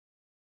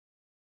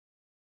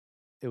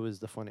it was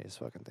the funniest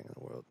fucking thing in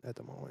the world at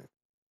the moment.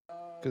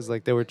 Because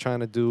like they were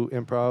trying to do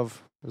improv.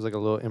 It was like a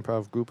little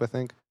improv group, I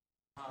think,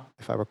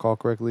 if I recall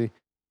correctly.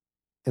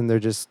 And they're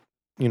just,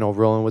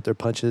 rolling with their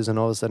punches, and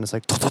all of a sudden it's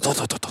like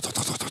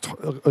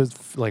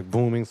it's like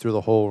booming through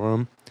the whole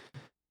room.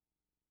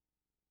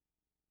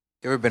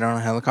 You ever been on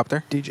a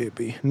helicopter?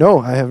 DJB. No,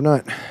 I have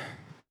not.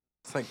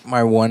 It's like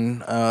my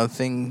one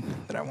thing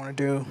that I want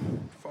to do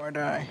before I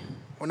die.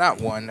 Well,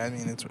 not one. I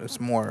mean, it's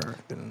more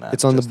than that.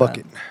 It's on the just that.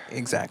 bucket.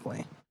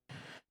 Exactly.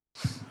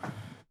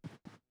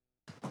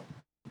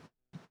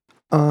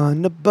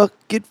 On the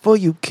bucket for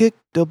you, kick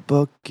the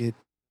bucket.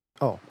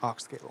 Oh, aux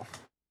cable.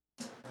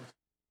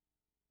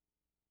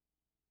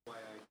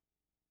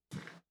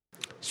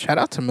 Shout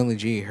out to Millie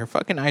G. Her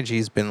fucking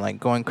IG's been like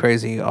going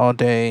crazy all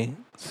day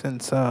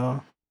since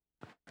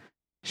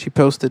she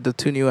posted the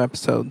 2 new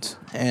episodes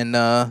and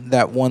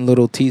that one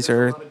little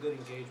teaser. A lot of good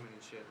engagement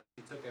and shit.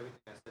 She took everything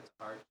I said to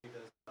heart. She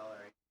does all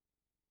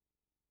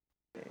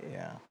right.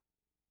 Yeah.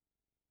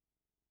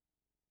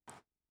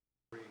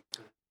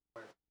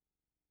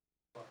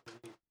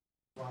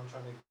 Well, I'm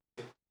trying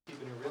to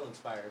keep it real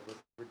inspired with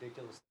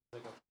ridiculous,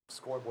 like a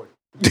scoreboard.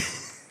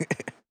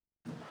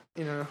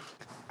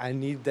 I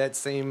need that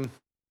same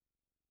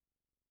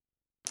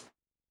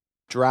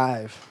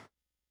drive.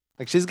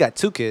 Like, she's got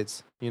 2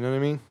 kids, you know what I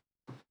mean?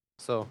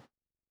 So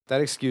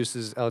that excuse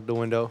is out the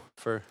window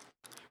for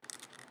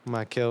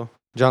my kill.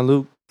 John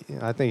Luke,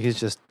 I think he's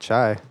just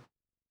shy.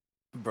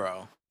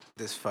 Bro,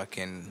 this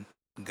fucking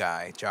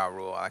guy, Ja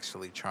Rule,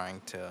 actually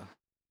trying to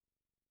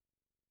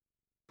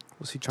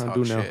What's he trying talk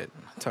to do now? shit.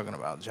 Talking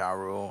about Ja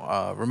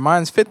Rule.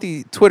 Reminds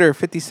 50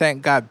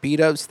 Cent got beat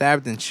up,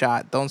 stabbed, and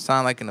shot. Don't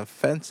sound like an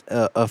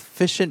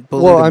efficient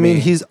bully. Well, to I mean, me.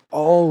 he's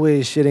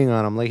always shitting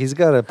on him. Like, he's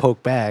got to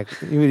poke back.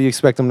 You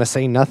expect him to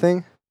say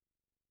nothing?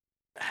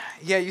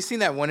 Yeah, you seen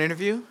that one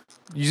interview?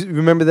 You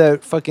remember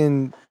that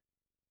fucking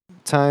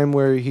time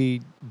where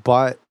he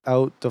bought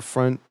out the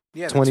front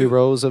Yeah, the 20 two-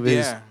 rows of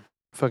his Yeah,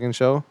 fucking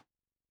show?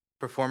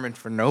 performing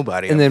for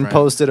nobody. And up then front.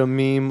 posted a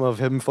meme of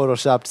him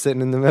photoshopped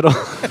sitting in the middle.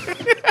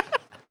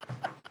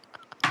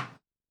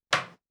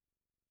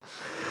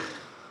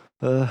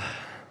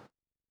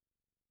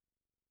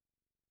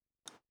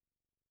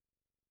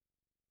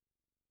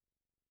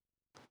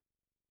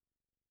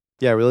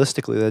 Yeah,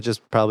 realistically, that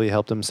just probably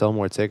helped him sell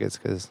more tickets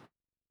because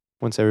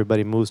once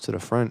everybody moves to the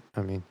front,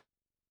 I mean,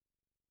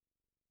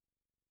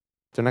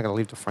 they're not going to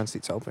leave the front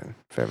seats open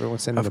if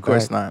everyone's sitting in the Of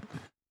course back. not.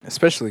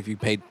 Especially if you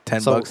paid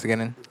 $10 So- to get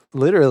in.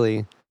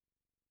 Literally,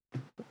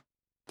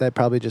 that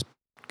probably just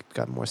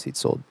got more seats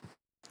sold.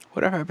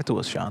 Whatever happened to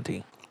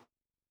Ashanti?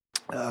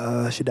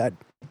 She died.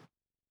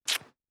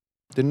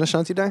 Didn't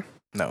Ashanti die?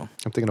 No.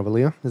 I'm thinking of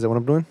Aaliyah. Is that what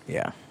I'm doing?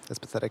 Yeah. That's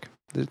pathetic.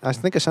 I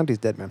think Ashanti's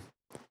dead, man.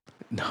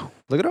 No.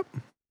 Look it up.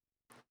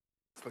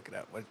 Let's look it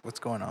up. What's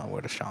going on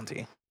with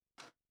Ashanti?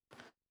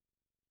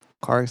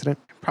 Car accident.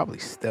 Probably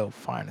still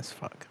fine as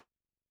fuck.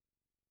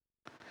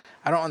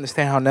 I don't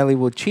understand how Nelly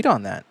would cheat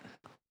on that.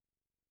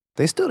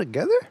 They still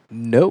together?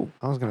 No.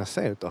 I was gonna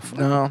say what the fuck.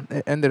 No.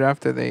 It ended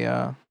after they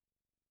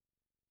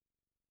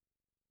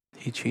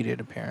he cheated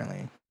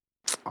apparently.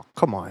 Oh,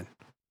 come on.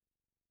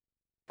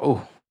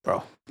 Oh,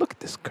 bro. Look at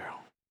this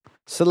girl.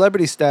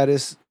 Celebrity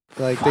status.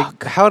 Like,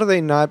 Fuck. how do they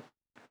not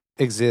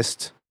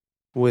exist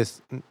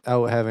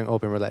without having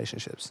open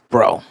relationships?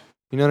 Bro.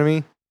 You know what I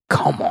mean?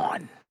 Come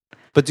on.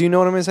 But do you know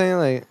what I'm saying?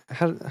 Like,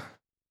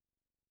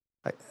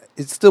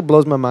 it still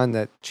blows my mind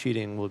that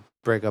cheating would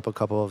break up a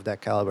couple of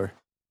that caliber.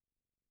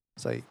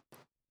 It's like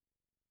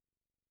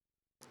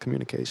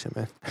communication,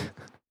 man.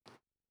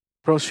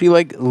 Bro, she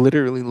like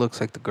literally looks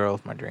like the girl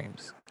of my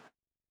dreams.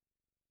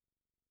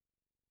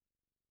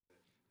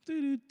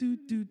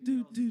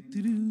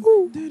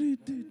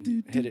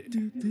 Hit it.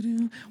 You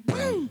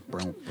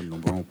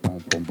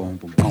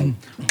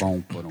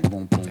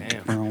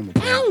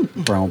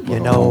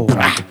know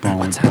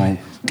what time?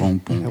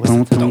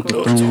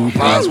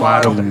 Mine's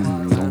wide open.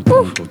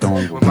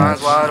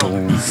 Mine's wide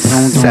open.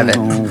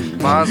 7.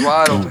 Mine's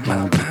wide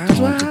open.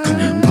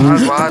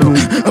 Mine's wide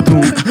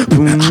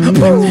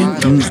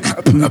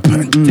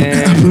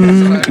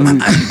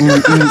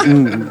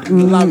The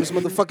loudest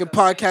motherfucking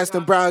podcast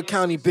in Broward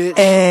County, bitch.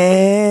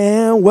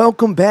 And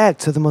welcome back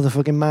to the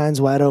motherfucking Minds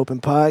Wide Open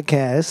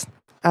podcast.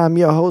 I'm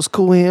your host,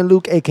 Cool Hand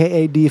Luke,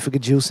 aka D for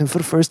Juice, and for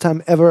the first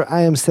time ever,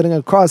 I am sitting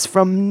across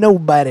from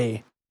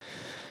nobody.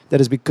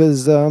 That is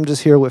because I'm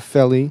just here with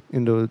Felly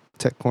in the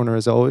tech corner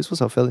as always.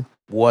 What's up, Felly?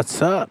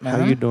 What's up, man?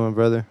 How you doing,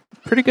 brother?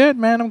 Pretty good,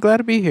 man. I'm glad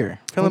to be here.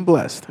 Feeling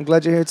blessed. I'm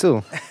glad you're here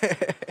too.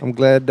 I'm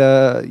glad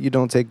you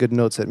don't take good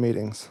notes at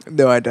meetings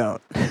No, I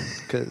don't.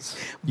 because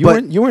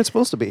But- you weren't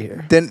supposed to be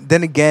here.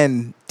 Then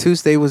again,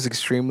 Tuesday was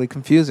extremely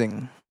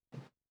confusing.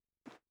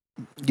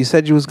 You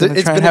said you was going to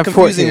It's try been and a have Fort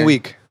confusing here.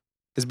 week.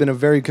 It's been a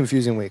very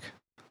confusing week.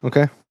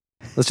 Okay,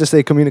 let's just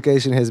say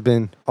communication has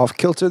been off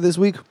kilter this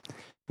week,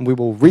 and we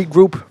will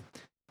regroup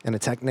and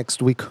attack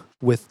next week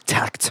with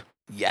tact.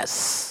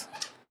 Yes.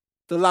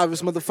 The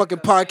loudest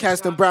motherfucking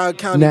podcast in Broward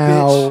County,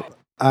 Now, bitch.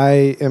 I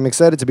am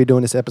excited to be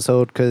doing this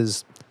episode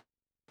because,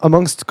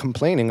 amongst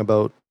complaining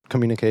about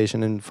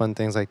communication and fun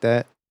things like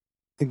that.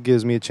 It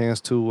gives me a chance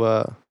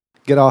to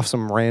get off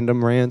some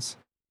random rants.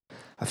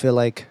 I feel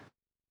like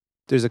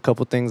there's a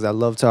couple things I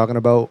love talking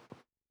about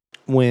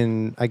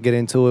when I get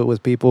into it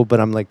with people, but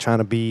I'm like trying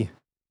to be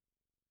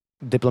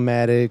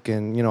diplomatic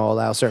and, you know,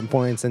 allow certain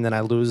points, and then I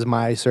lose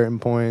my certain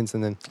points,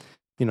 and then,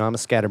 you know, I'm a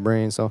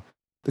scatterbrain, so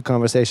the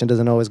conversation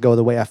doesn't always go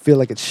the way I feel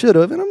like it should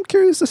have, and I'm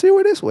curious to see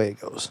where this way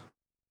goes,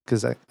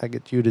 because I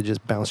get you to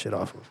just bounce shit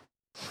off of.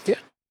 Yeah.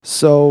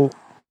 So,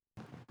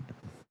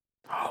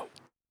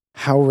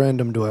 how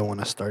random do I want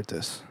to start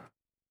this?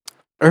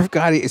 Irv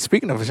Gotti,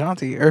 speaking of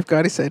Ashanti, Irv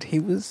Gotti said he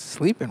was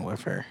sleeping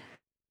with her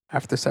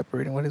after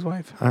separating with his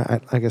wife.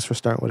 I guess we're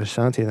starting with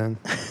Ashanti then.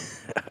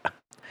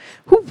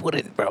 Who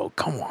wouldn't, bro?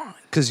 Come on.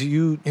 Because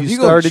you If you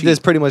gonna started this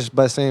cheat- pretty much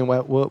by saying,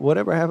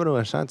 whatever happened to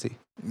Ashanti?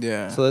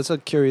 Yeah. So that's a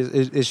curious.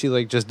 Is she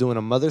like just doing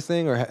a mother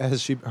thing, or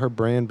has her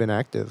brand been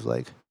active?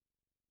 Like,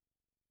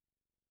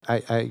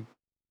 I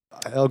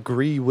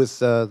agree with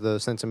the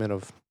sentiment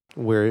of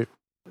where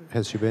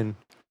has she been?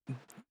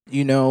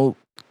 You know,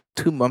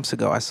 2 months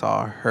ago, I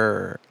saw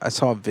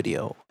a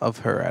video of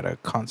her at a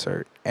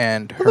concert,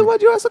 and Well, then her.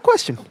 why'd you ask the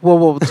question?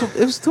 Well,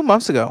 it was 2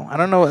 months ago. I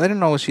don't know. I didn't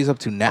know what she's up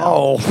to now.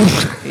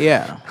 Oh,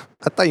 Yeah.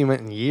 I thought you meant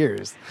in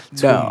years.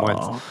 2 No.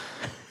 months.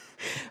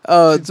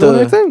 She's Doing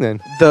her thing then.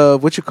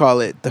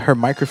 her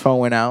microphone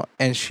went out,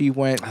 and she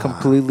went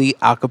completely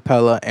a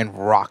cappella and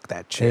rocked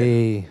that shit.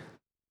 Hey,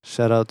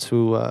 shout out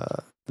to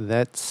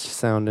that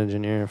sound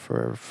engineer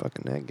for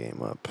fucking that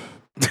game up.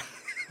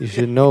 You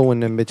should know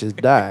when them bitches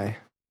die.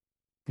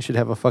 You should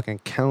have a fucking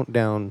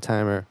countdown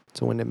timer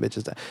to when them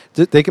bitches die.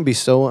 They can be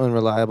so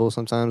unreliable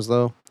sometimes,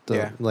 though.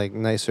 Yeah. Like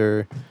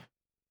nicer.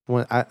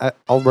 When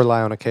I'll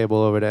rely on a cable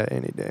over that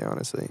any day.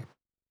 Honestly,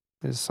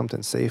 there's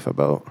something safe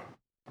about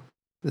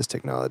this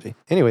technology.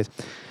 Anyways,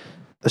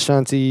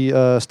 Ashanti,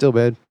 still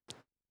bad.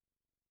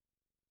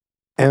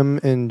 M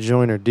and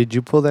Joyner. Did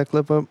you pull that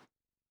clip up?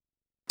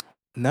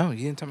 No,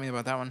 you didn't tell me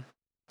about that one.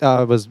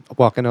 I was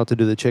walking out to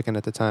do the chicken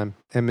at the time.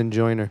 M and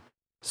Joyner.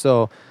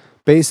 So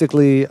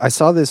basically, I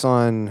saw this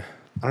on,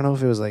 I don't know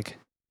if it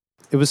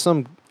was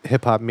some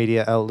hip hop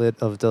media outlet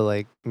of the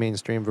like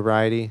mainstream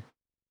variety.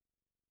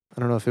 I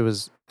don't know if it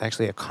was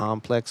actually a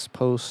Complex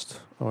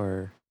post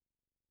or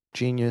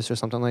Genius or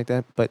something like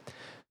that, but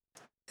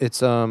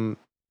it's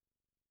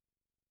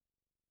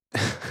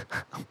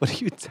what are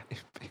you typing?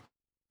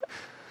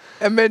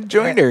 And then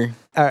Joyner.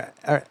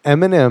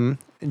 Eminem,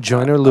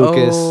 Joyner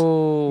Lucas,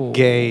 Oh.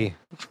 gay.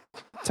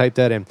 Type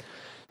that in.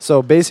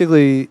 So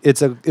basically,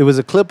 it was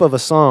a clip of a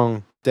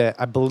song that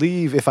I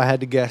believe, if I had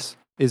to guess,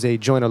 is a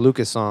Joyner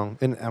Lucas song.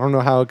 And I don't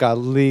know how it got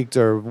leaked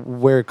or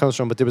where it comes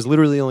from, but there was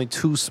literally only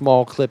 2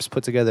 small clips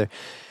put together.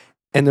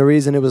 And the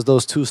reason it was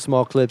those 2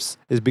 small clips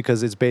is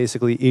because it's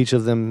basically each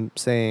of them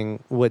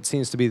saying what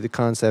seems to be the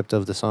concept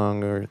of the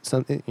song, or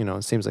something. You know,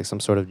 it seems like some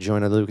sort of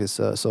Joyner Lucas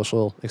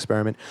social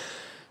experiment.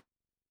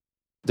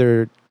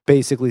 They're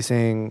basically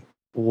saying,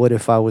 "What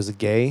if I was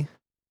gay?"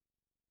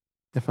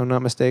 If I'm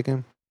not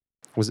mistaken,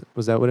 was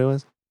that what it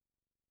was?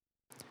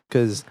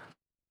 Because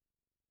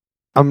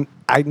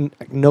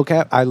no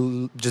cap,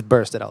 just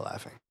bursted out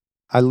laughing.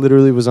 I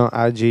literally was on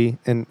IG,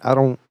 and I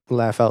don't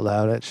laugh out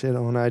loud at shit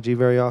on IG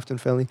very often,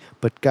 Felly.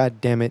 But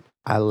god damn it,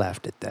 I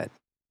laughed at that.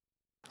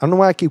 I don't know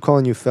why I keep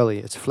calling you Felly.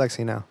 It's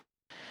Flexi now.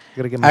 I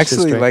gotta get my I shit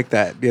actually straight. like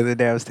that. The other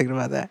day, I was thinking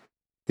about that.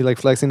 You like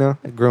Flexi now?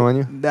 It grew on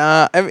you.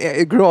 Nah, I mean,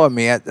 it grew on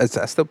me. I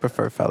still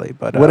prefer Felly,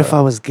 but What if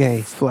I was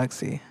gay?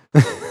 Flexi?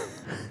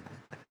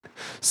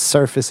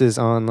 Surfaces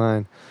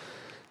online.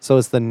 So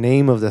it's the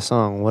name of the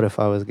song, What If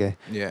I Was Gay?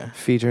 Yeah.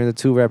 Featuring the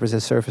 2 rappers that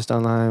surfaced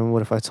online.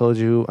 What if I told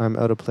you I'm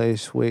out of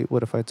place? Wait,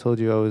 what if I told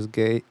you I was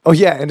gay? Oh,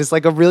 yeah, and it's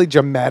like a really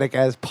dramatic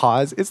ass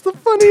pause. It's the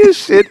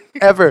funniest shit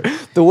ever.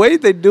 The way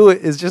they do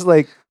it is just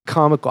like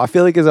comical. I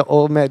feel like it's an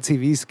old Mad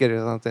TV skit or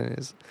something.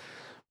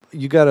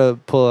 You got to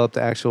pull up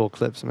the actual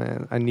clips,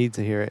 man. I need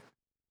to hear it.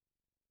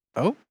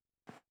 Oh.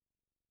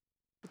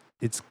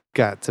 It's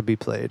got to be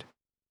played.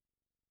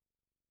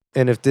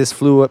 And if this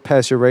flew up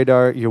past your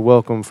radar, you're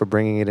welcome for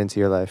bringing it into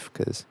your life,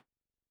 because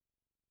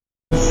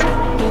Say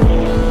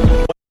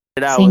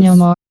no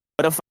more.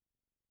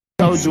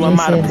 Told you I'm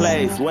out of Exclusives.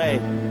 place. Wait,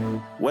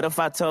 what if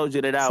I told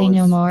you that I Say was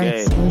no more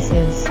gay?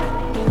 exclusives.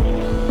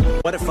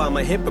 What if I'm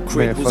a hypocrite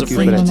Man, who's fuck you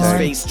for afraid that to tag.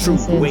 face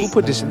truth? Who who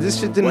put this shit? This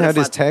shit didn't What have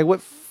if this tag. What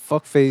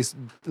fuckface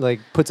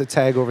like puts a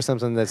tag over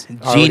something that's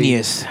already-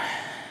 Genius.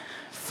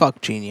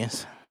 Fuck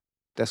Genius.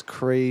 That's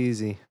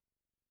crazy.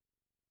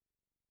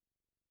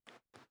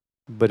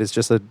 But it's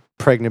just a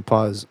pregnant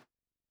pause.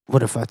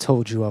 What if I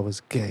told you I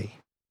was gay?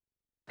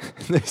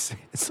 They say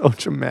it's so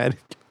dramatic.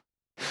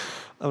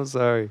 I'm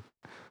sorry.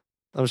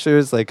 I'm sure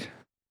it's like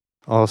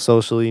all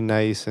socially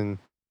nice and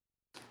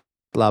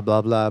blah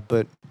blah blah,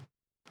 but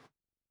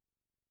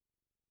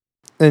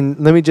and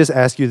let me just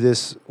ask you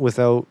this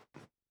without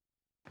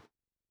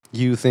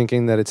you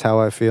thinking that it's how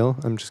I feel.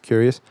 I'm just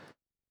curious.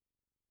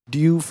 Do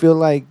you feel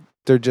like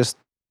they're just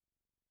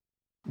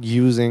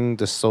using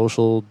the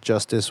social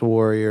justice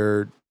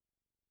warrior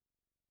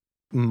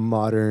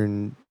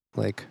modern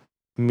like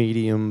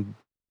medium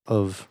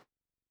of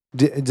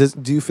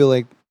Do you feel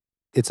like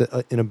it's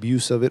an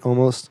abuse of it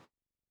almost?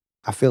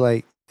 I feel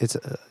like it's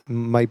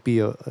might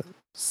be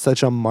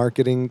such a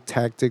marketing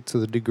tactic to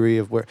the degree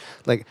of where,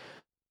 like,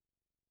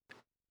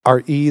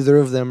 are either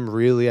of them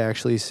really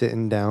actually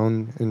sitting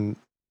down and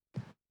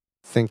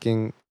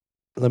thinking,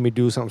 let me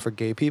do something for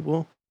gay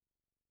people?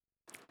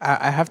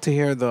 I have to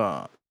hear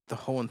the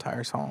whole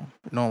entire song,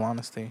 in all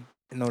honesty.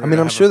 I mean,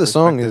 I'm sure the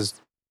song is,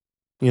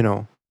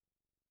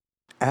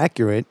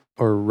 accurate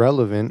or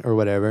relevant or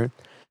whatever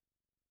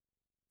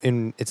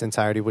in its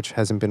entirety, which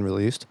hasn't been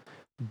released.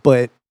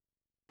 But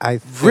I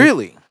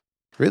think,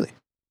 really,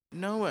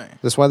 no way.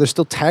 That's why there's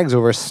still tags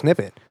over a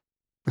snippet.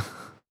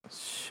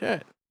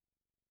 Shit.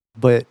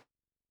 But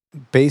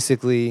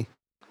basically,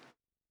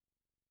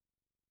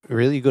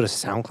 really, you go to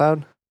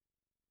SoundCloud?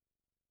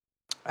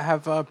 I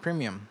have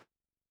premium.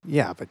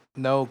 Yeah, but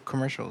No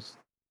commercials.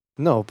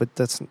 no, but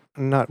that's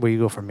not where you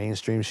go for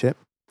mainstream shit.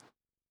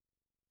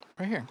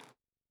 Right here.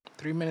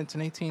 3 minutes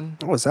and 18.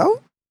 Oh, it's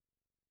out?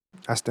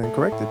 I stand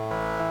corrected.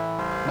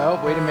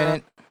 No, wait a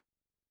minute.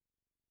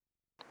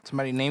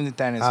 Somebody named it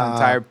that in its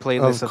entire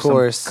playlist of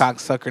course. some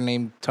cocksucker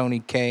named Tony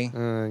K.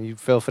 You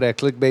fell for that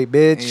clickbait,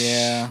 bitch.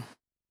 Yeah.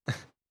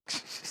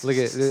 Look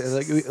at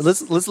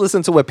let's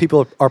listen to what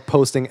people are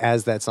posting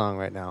as that song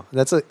right now.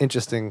 That's an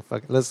interesting.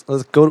 Let's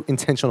go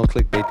intentional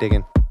clickbait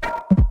digging.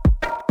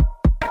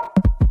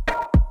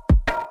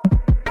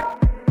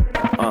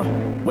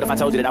 What if I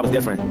told you that I was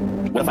different?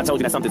 What if I told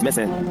you that something's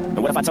missing? And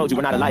what if I told you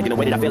we're not alike and the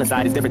way that I feel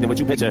inside is different than what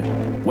you picture?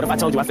 What if I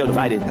told you I feel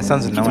divided? That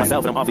sounds Keep annoying. to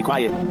myself and I'm awfully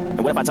quiet. And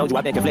what if I told you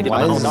I've been conflicted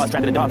by Why my is- own thoughts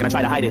trapped in the dark and I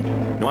try to hide it?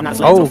 No, I'm not a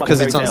slave to a fucking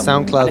because it's fairy on tale.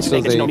 I SoundCloud, let you so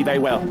think that you know me they very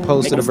well. posted Make a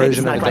no mistake, version it's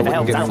of not it that a cry for wouldn't get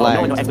help, 'cause I don't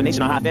know no flagged.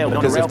 explanation on how I feel, but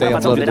on Because the if real, they what if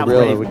I told you uploaded that the I was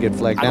real, it brave? would get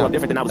flagged I grew up down.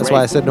 different than I was That's why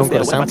I raised. said don't go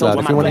to Still, what if I told SoundCloud. you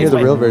If I'm you want to not hear the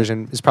a real slave?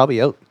 version, it's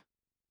probably out.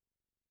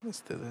 Let's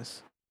do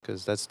this.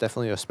 Because that's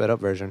definitely a sped up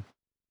version.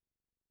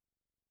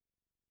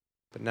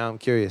 But now I'm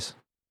curious.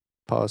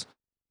 Pause.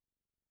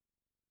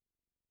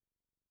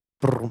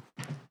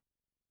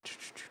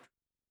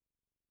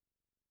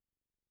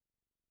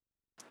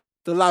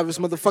 The livest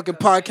motherfucking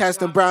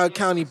podcast in Broward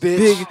County, bitch.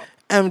 Big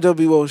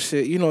MWO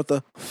shit. You know what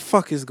the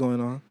fuck is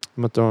going on.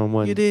 I'm gonna throw in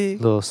one You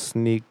dig? little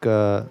sneak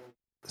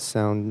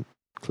sound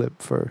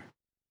clip for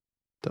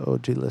the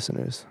OG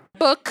listeners.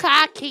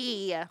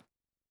 Bukkake.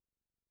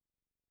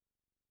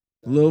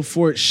 Lil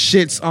Fort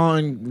shits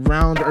on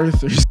round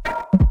earthers.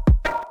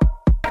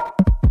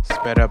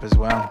 Sped up as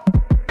well.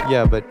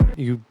 Yeah, but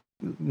you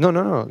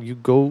no. You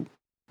go.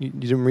 You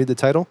didn't read the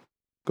title.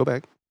 Go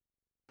back.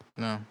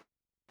 No.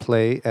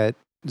 Play at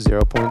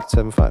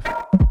 0.75.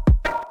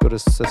 Go to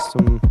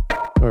system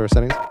or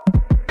settings.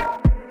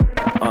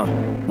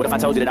 What if I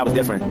told you that I was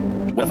different?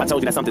 What if I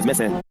told you that something's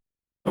missing?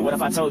 And what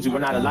if I told you we're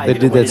not alike? They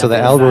and did the way that so I the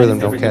feel algorithm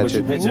inside don't is catch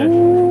different it. than what you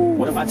picture?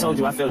 What if I told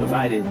you I feel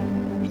divided?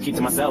 Keep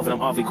to myself and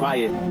I'm awfully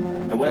quiet.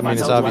 And what if I mean, I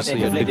it's told you I've obviously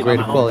been a conflicted by degraded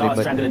my own quality, thoughts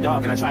but- trapped in the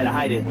dark and I try to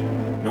hide it?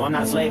 No, I'm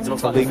not a slave to no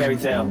fucking leak. fairy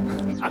tale.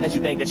 I let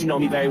you think that you know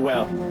me very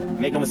well.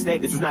 Make no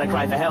mistake, this is not a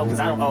cry for help, because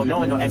I don't owe no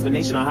one no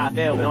explanation on how I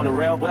feel. But on the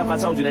real, what if I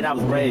told you that I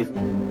was brave?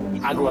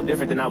 I grew up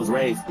different than I was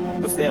raised.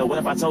 But still, what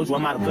if I told you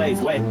I'm out of place?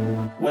 Wait,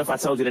 what if I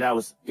told you that I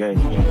was gay?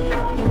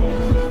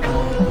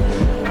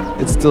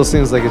 It still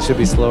seems like it should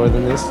be slower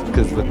than this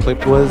because the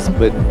clip was,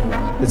 but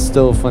it's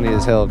still funny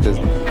as hell because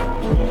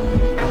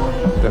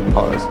that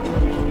pause.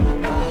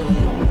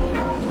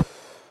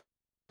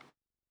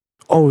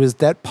 Oh, is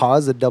that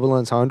pause a double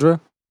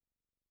entendre?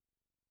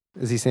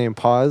 Is he saying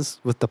pause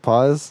with the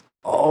pause?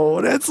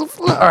 Oh, that's all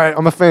right.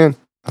 I'm a fan.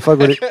 I fuck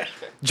with it.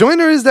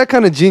 Joyner is that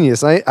kind of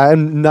genius.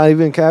 I'm not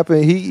even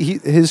capping.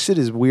 His shit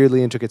is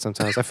weirdly intricate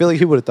sometimes. I feel like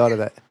he would have thought of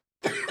that.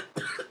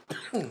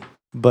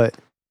 But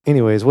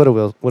anyways, what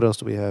else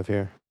do we have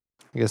here?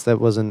 I guess that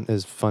wasn't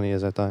as funny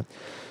as I thought.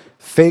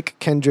 Fake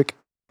Kendrick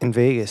in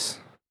Vegas.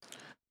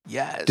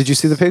 Yes. Did you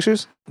see the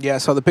pictures? Yeah, I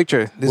saw the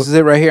picture. This What- is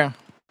it right here.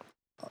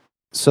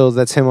 So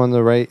that's him on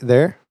the right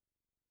there?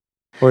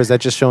 Or is that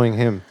just showing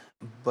him?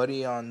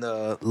 Buddy on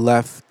the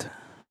left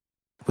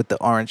with the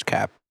orange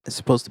cap is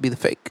supposed to be the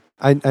fake.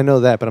 I know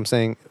that, but I'm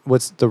saying,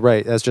 what's the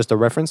right? That's just a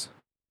reference?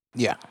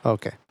 Yeah.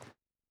 Okay.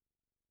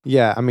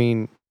 Yeah, I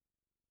mean,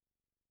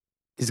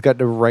 he's got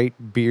the right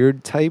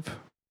beard type,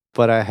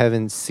 but I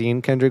haven't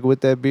seen Kendrick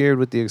with that beard,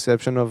 with the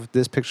exception of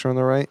this picture on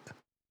the right.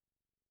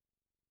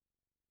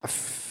 I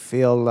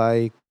feel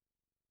like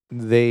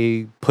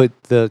they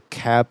put the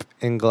cap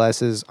and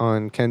glasses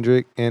on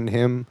Kendrick and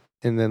him,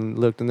 and then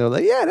looked and they were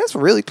like, yeah, that's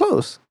really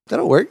close.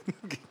 That'll work.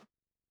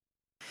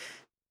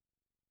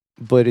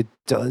 But it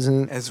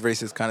doesn't Has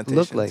racist connotations.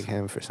 look like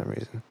him for some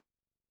reason.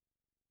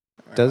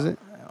 Does it?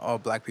 All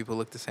black people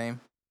look the same.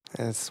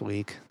 That's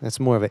weak. That's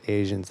more of an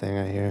Asian thing,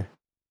 I hear.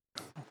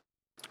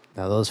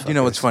 Now those. You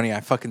know what's fuckers. funny?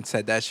 I fucking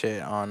said that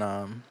shit on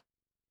a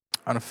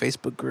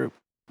Facebook group.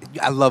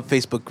 I love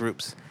Facebook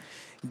groups.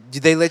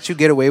 Do they let you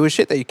get away with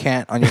shit that you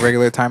can't on your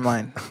regular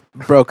timeline,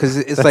 bro? Because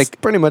it's That's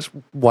like, pretty much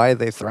why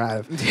they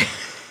thrive.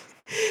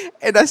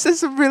 and I said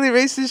some really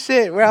racist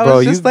shit where I Bro,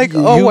 was just like,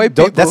 oh, white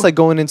don't- people. That's like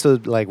going into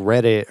like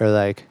Reddit or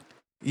like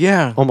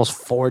Yeah. almost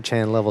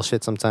 4chan level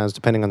shit sometimes,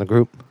 depending on the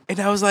group. And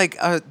I was like,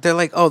 they're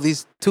like, oh,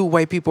 these two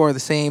white people are the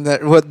same. They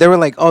were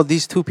like, oh,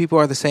 these two people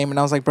are the same. And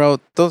I was like, bro,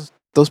 those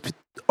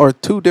are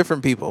two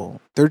different people.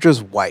 They're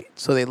just white,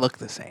 so they look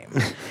the same.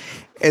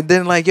 And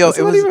then like, yo, It's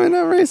it not was, even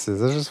that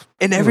racist. It's just,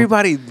 and you know,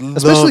 everybody,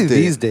 especially loved it.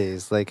 these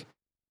days, like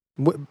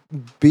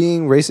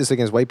being racist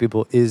against white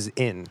people is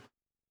in.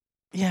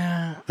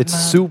 Yeah, It's nah.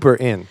 super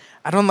in.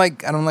 I don't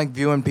like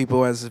viewing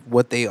people as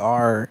what they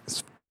are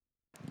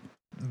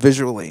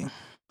visually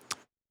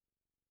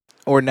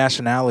or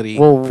nationality.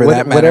 Well, for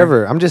that matter.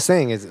 whatever. I'm just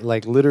saying, it's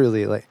like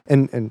literally like,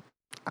 and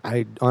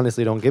I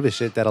honestly don't give a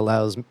shit that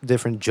allows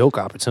different joke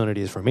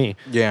opportunities for me,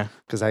 Yeah.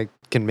 because I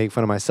can make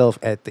fun of myself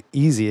at the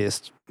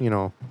easiest,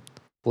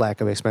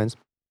 lack of expense.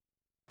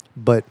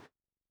 But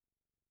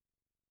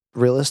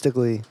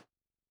realistically,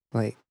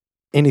 like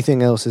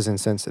anything else is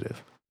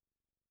insensitive.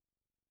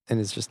 And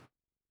it's just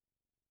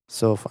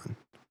so fun.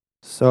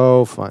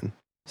 So fun.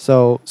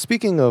 So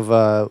speaking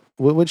of,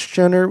 which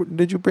Jenner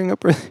did you bring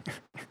up earlier?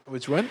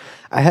 Which one?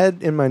 I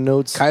had in my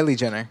notes. Kylie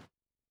Jenner.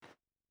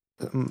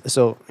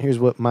 So here's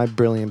what my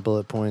brilliant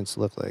bullet points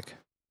look like.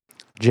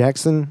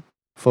 Jackson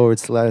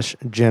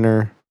 /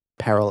 Jenner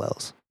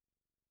parallels.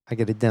 I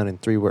get it down in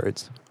 3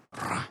 words.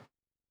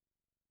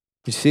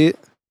 You see it?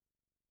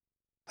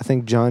 I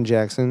think John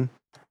Jackson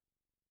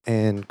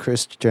and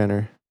Kris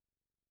Jenner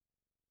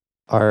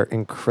are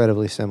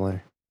incredibly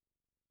similar.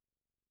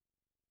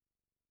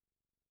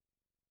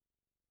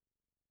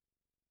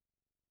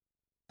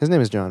 His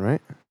name is John,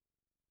 right?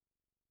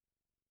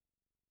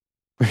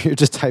 You're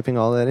just typing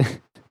all that in.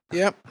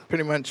 Yep,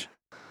 pretty much.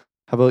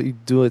 How about you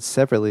do it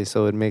separately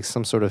so it makes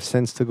some sort of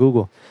sense to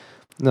Google?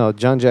 No,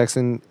 John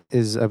Jackson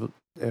is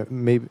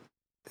maybe,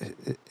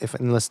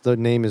 unless the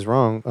name is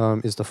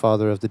wrong, is the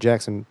father of the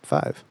Jackson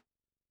 5.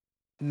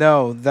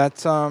 No,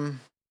 that's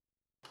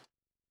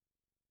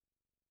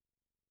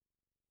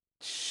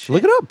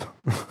Look it up.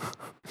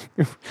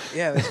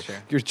 Yeah, that's true.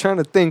 You're trying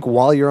to think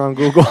while you're on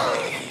Google.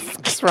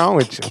 What's wrong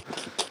with you?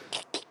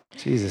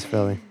 Jesus,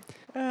 Philly.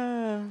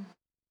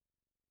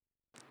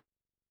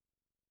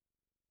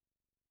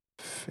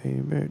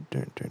 Favorite.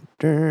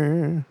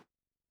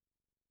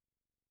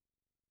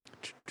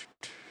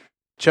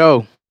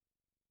 Joe,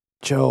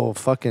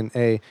 fucking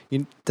A.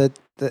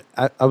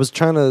 I was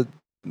trying to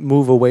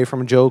move away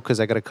from Joe because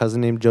I got a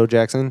cousin named Joe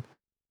Jackson.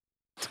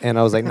 And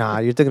I was like, nah,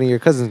 you're thinking of your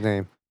cousin's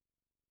name.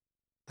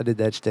 I did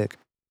that shtick.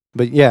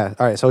 But yeah,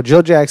 all right. So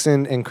Joe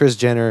Jackson and Kris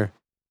Jenner,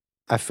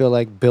 I feel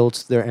like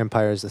built their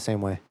empires the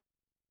same way.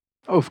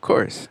 Oh, of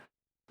course.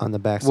 On the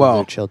backs of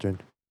their children.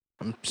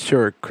 I'm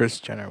sure Kris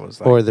Jenner was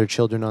like... Or their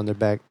children on their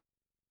back.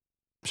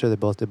 I'm sure they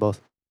both did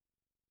both.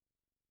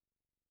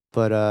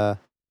 But,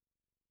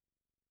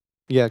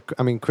 yeah,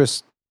 I mean,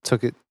 Kris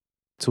took it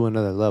to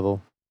another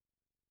level.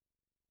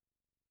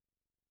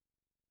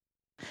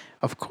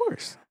 Of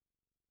course.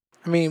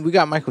 I mean, we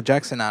got Michael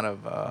Jackson out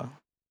of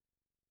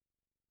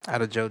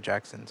Joe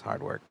Jackson's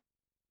hard work.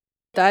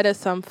 That is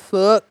some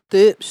fucked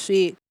up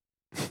shit.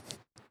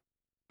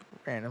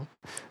 Random.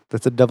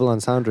 That's a double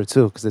entendre,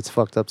 too, because it's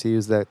fucked up to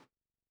use that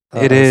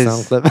It is.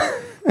 sound clip.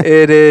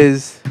 It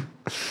is.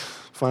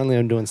 Finally,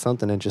 I'm doing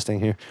something interesting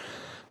here.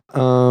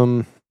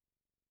 So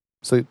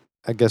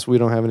I guess we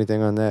don't have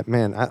anything on that.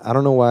 Man, I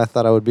don't know why I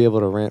thought I would be able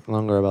to rant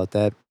longer about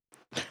that.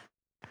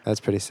 That's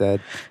pretty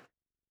sad.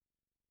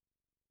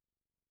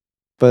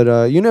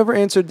 But you never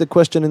answered the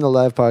question in the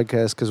live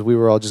podcast because we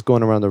were all just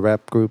going around the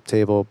rap group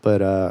table.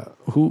 But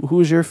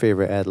who's your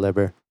favorite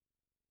ad-libber?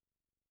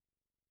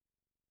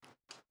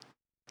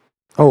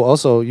 Oh,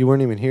 also, you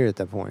weren't even here at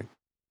that point.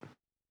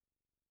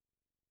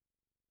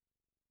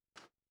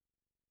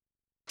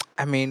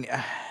 I mean,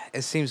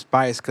 it seems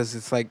biased because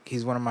it's like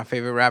he's one of my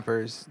favorite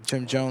rappers,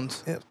 Jim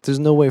Jones. Yeah, there's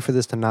no way for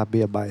this to not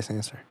be a biased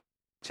answer.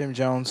 Jim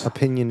Jones.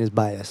 Opinion is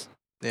bias.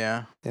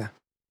 Yeah. Yeah.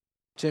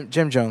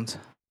 Jim Jones.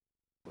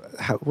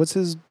 What's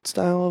his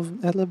style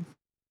of ad-lib?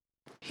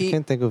 I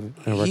can't think of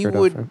a record. He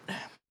would. Off him.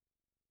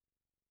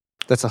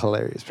 That's a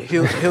hilarious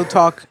picture. He'll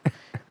talk.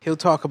 He'll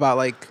talk about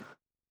like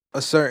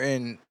a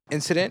certain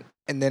incident,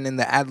 and then in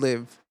the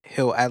ad-lib,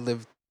 he'll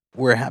ad-lib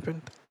where it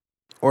happened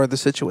or the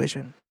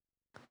situation.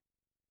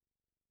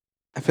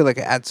 I feel like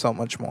it adds so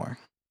much more.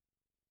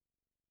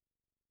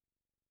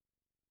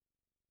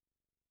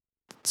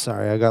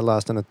 Sorry, I got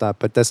lost in a thought,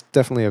 but that's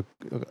definitely a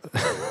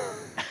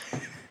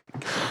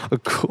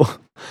cool.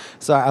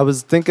 So I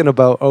was thinking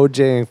about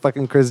OJ and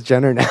fucking Kris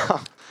Jenner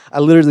now. I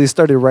literally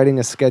started writing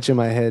a sketch in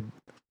my head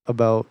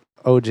about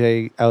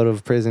OJ out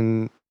of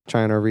prison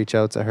trying to reach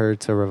out to her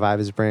to revive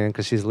his brand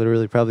because she's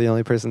literally probably the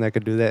only person that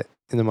could do that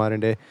in the modern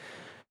day.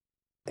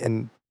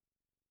 And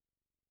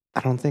I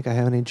don't think I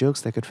have any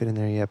jokes that could fit in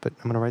there yet, but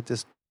I'm going to write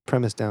this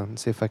premise down and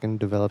see if I can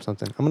develop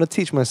something. I'm going to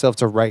teach myself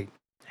to write.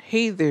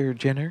 Hey there,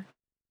 Jenner.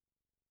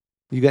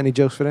 You got any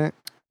jokes for that?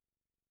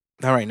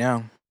 Not right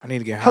now. I need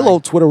to get high. Hello,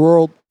 Twitter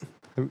world.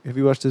 Have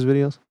you watched his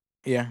videos?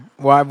 Yeah.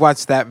 Well, I've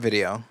watched that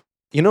video.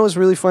 You know what's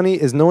really funny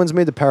is no one's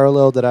made the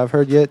parallel that I've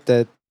heard yet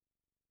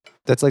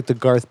that's like the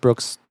Garth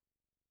Brooks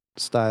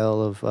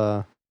style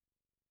of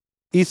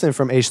Ethan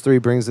from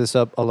H3 brings this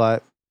up a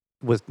lot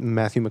with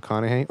Matthew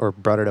McConaughey, or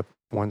brought it up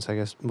once, I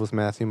guess, with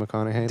Matthew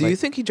McConaughey. Do you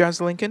think he drives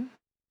a Lincoln?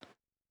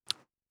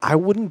 I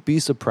wouldn't be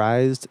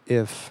surprised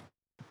if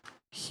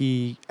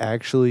he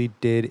actually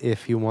did,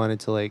 if he wanted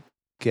to like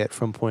get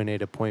from point A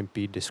to point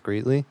B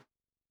discreetly.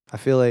 I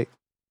feel like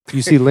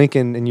you see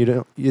Lincoln and you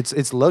don't.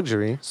 It's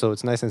luxury, so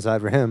it's nice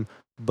inside for him.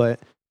 But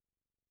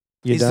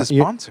He's the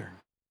sponsor.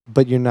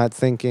 But you're not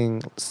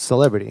thinking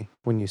celebrity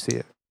when you see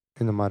it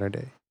in the modern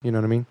day. You know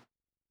what I mean?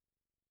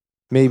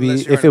 Maybe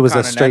Unless you're if in it a was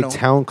a straight Continental.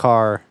 town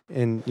car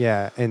and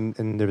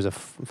there was a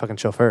fucking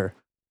chauffeur.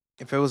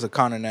 If it was a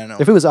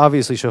Continental. If it was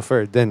obviously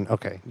chauffeured, then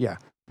okay, yeah.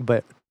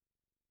 But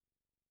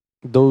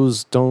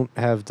those don't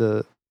have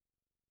the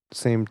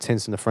same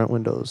tints in the front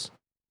windows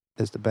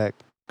as the back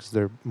because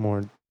they're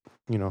more,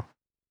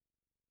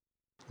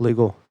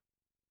 legal.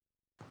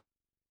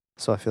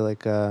 So I feel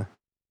like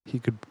he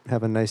could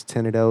have a nice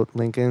tinted out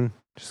Lincoln,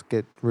 just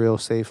get real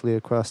safely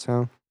across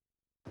town.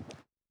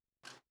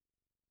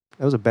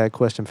 That was a bad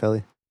question,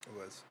 Felly. It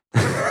was.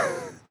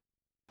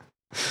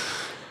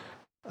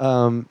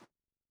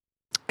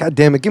 God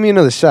damn it, give me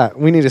another shot.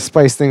 We need to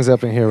spice things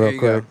up in here Here real you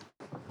quick.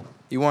 go.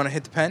 You want to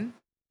hit the pen?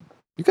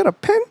 You got a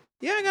pen?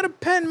 Yeah, I got a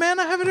pen, man.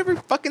 I have it every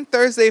fucking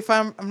Thursday if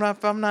I'm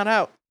not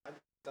out.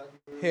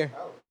 Here.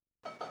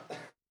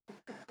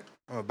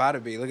 I'm about to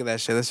be. Look at that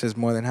shit. That's just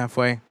more than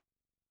halfway.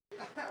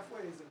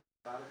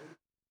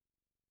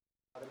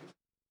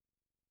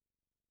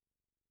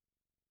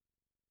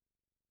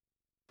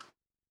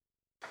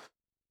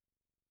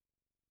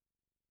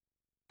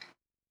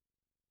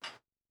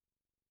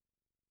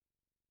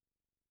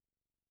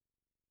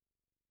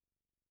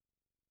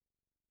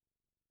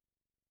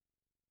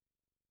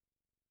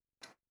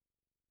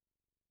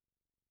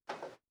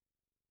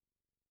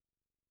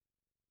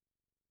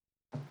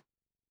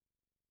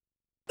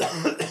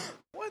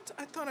 What?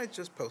 I thought I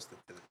just posted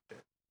this shit.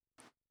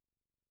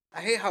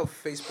 I hate how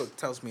Facebook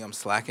tells me I'm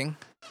slacking.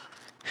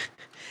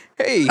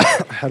 Hey,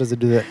 How does it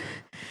do that?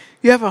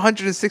 you have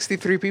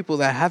 163 people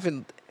that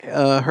haven't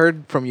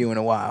heard from you in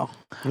a while.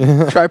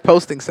 Try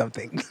posting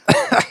something.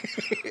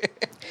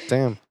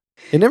 Damn.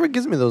 It never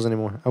gives me those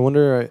anymore. I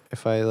wonder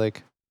if I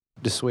like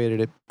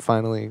dissuaded it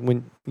finally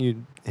when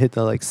you hit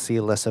the like see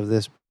less of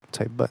this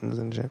type buttons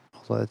and shit.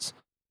 Although that's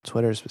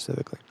Twitter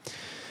specifically.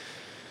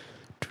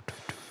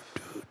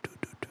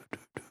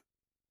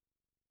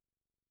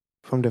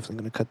 I'm definitely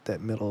going to cut that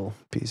middle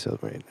piece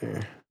out right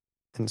there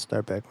and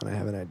start back when I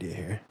have an idea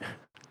here.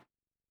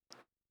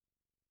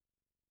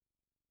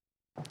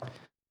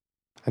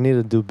 I need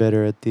to do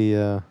better at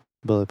the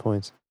bullet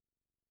points.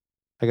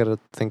 I got to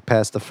think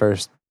past the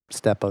first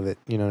step of it.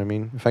 You know what I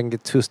mean? If I can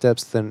get 2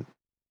 steps, then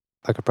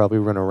I could probably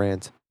run a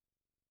rant.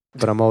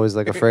 But I'm always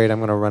like afraid I'm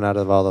going to run out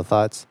of all the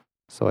thoughts.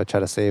 So I try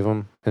to save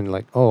them and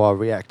like, oh, I'll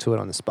react to it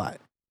on the spot.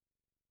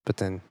 But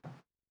then,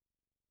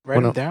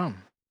 Write no. it down.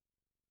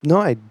 no,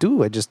 I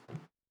do.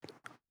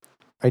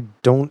 I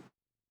don't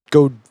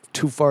go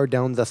too far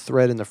down the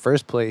thread in the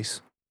first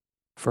place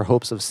for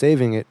hopes of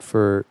saving it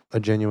for a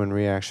genuine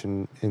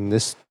reaction in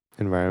this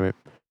environment.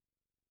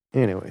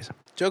 Anyways,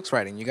 Jokes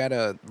writing. You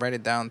gotta write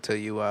it down till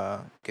you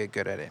get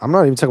good at it. I'm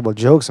not even talking about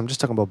jokes. I'm just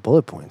talking about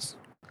bullet points.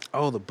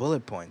 Oh, the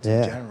bullet points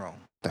Yeah. in general.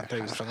 I thought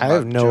you was talking I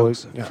have about no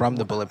jokes from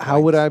the bullet points.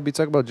 How would I be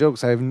talking about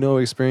jokes? I have no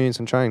experience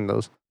in trying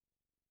those.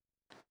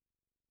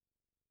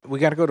 We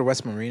gotta go to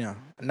West Marina.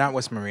 Not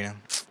West Marina.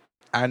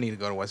 I need to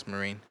go to West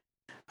Marine.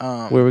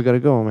 Where we gotta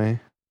go, man?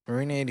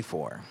 Marina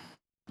 84.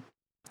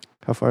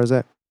 How far is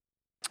that?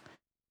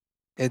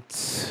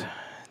 It's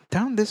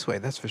down this way,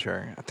 that's for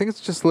sure. I think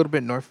it's just a little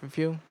bit north of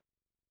you.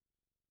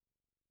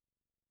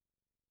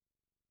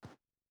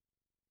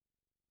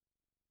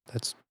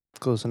 That's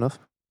close enough.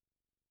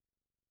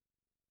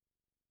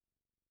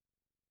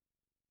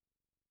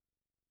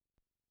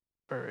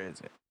 Where is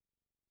it?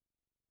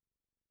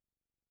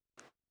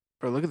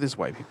 Bro, look at this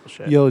white people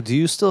shit. Yo, do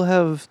you still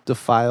have the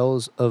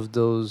files of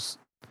those?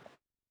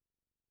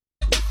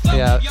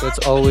 Yeah,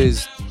 it's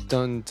always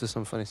done to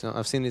some funny song.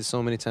 I've seen it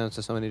so many times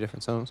to so many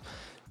different songs.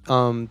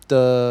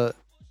 Do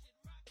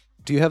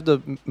you have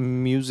the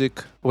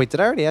music? Wait, did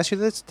I already ask you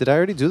this? Did I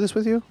already do this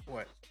with you?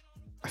 What?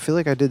 I feel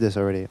like I did this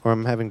already, or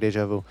I'm having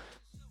deja vu.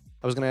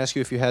 I was gonna ask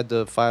you if you had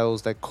the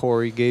files that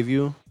Corey gave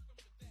you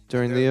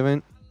during the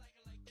event,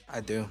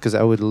 I do. because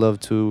I would love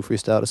to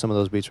freestyle to some of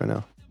those beats right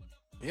now.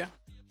 Yeah.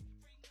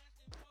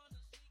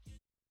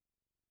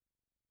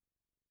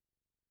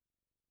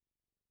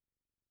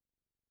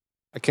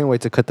 I can't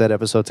wait to cut that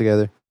episode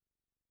together.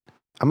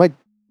 I might.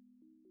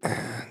 No, I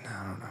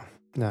don't know.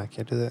 No, I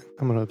can't do that.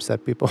 I'm gonna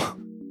upset people. I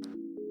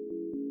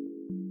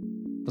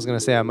was gonna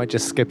say I might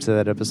just skip to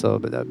that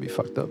episode, but that'd be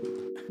fucked up.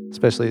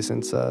 Especially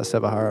since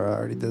Sebahara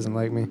already doesn't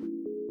like me.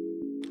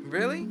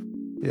 Really?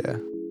 Yeah.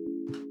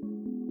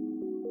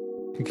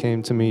 He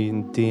came to me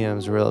in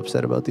DMs real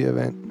upset about the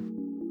event.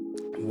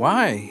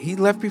 Why? He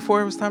left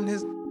before it was time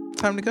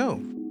to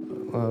go.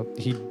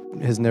 He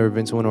has never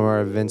been to one of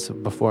our events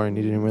before, and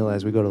he didn't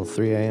realize we go till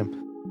 3 a.m.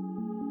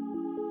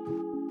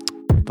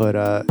 but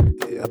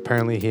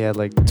apparently he had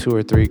like 2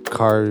 or 3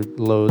 car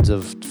loads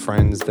of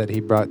friends that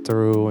he brought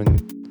through, and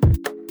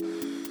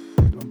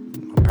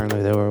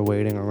apparently they were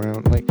waiting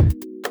around. Like,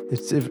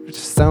 it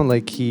just sounded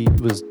like he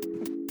was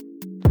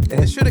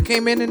They should have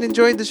came in and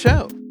enjoyed the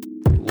show.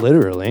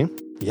 literally,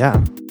 yeah,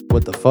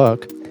 what the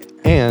fuck?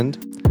 And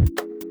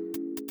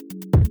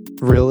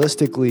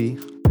realistically,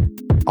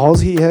 all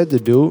he had to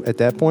do at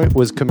that point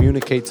was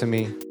communicate to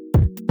me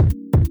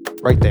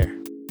right there.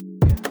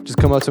 Just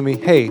come up to me,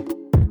 hey,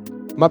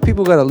 my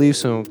people gotta leave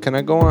soon. Can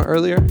I go on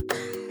earlier?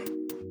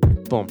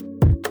 Boom,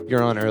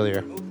 you're on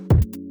earlier.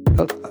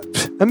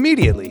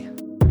 Immediately.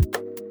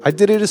 I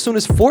did it as soon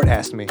as Fort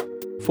asked me.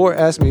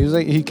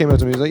 He came up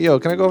to me, he was like, yo,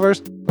 can I go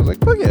first? I was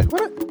like, fuck yeah, why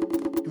not?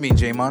 You mean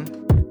J-Mon?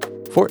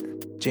 Fort.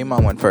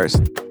 J-Mon went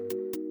first.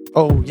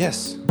 Oh,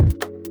 yes.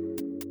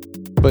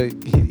 But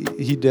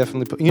he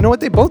definitely put... You know what?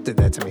 They both did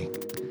that to me.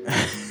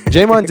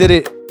 J-Mon did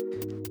it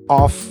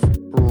off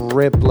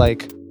rip,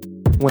 like,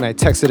 when I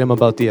texted him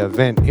about the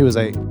event. He was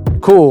like,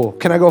 cool,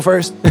 can I go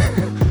first?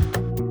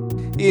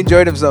 He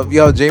enjoyed himself.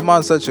 Yo,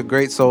 J-Mon's such a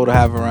great soul to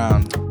have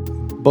around.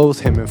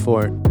 Both him and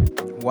Fort.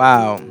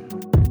 Wow.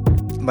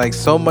 Like,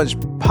 so much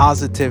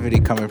positivity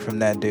coming from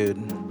that dude.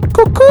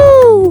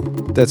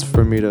 Cuckoo! That's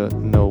for me to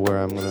know where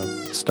I'm going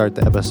to start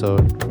the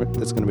episode.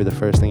 That's going to be the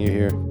first thing you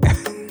hear.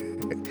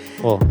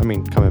 Well, I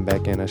mean, coming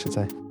back in, I should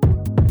say.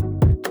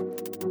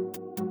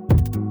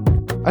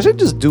 I should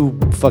just do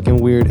fucking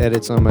weird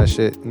edits on my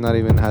shit. Not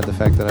even hide the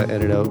fact that I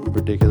edit out a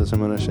ridiculous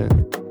amount of shit.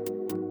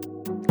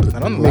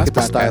 Not on the Make last it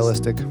the podcast.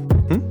 stylistic.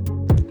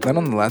 Not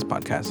on the last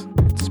podcast.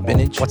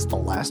 Spinach. What's the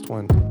last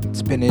one?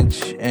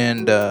 Spinach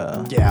and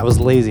Yeah, I was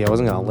lazy. I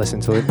wasn't going to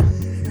listen to it.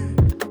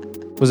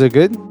 Was it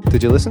good?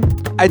 Did you listen?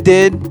 I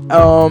did.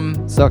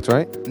 Sucked,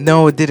 right?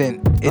 No, it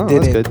didn't. It Oh,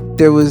 didn't. that's good.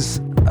 There was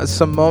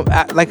some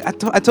like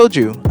I told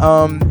you.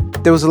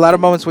 There was a lot of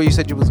moments where you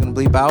said you was gonna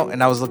bleep out,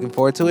 and I was looking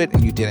forward to it,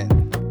 and you didn't.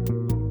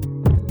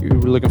 You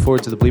were looking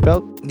forward to the bleep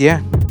out?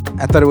 Yeah,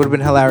 I thought it would have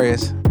been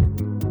hilarious.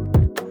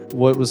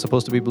 What was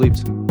supposed to be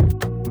bleeped?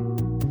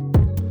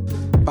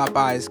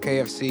 Popeyes,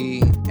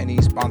 KFC, any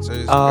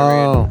sponsors.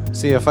 Oh,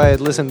 see, if I had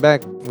listened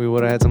back, we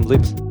would have had some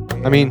bleeps.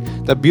 I mean,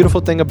 the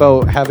beautiful thing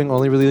about having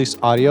only released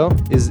audio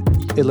is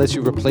it lets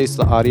you replace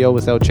the audio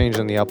without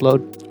changing the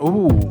upload.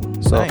 Ooh,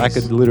 So nice. I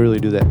could literally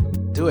do that.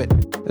 do it.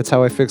 That's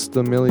how I fixed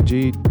the Millie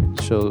G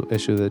show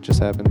issue that just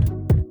happened.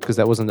 Because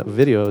that wasn't a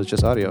video, it was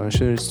just audio. And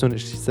as soon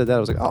as she said that, I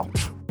was like, oh.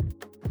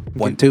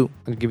 1, 2.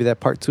 I'll give you that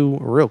part 2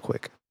 real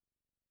quick.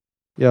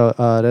 Yo,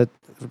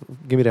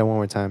 give me that one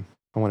more time.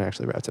 I want to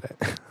actually rap to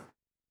that.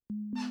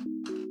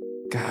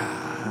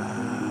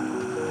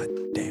 God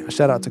damn.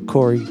 Shout out to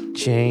Corey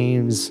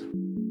James,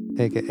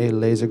 aka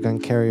Laser Gun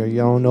Carrier.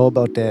 Y'all don't know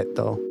about that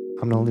though.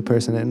 I'm the only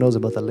person that knows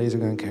about the Laser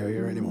Gun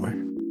Carrier anymore.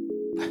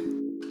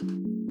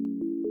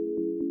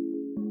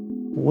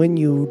 When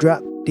you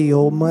drop the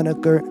old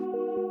moniker,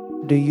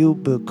 do you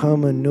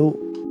become a new?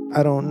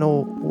 I don't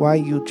know why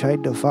you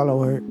tried to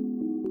follow her.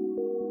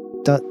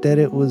 Thought that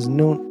it was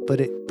noon,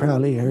 but it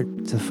probably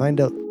hurt to find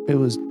out it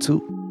was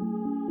 2.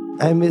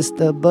 I missed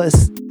the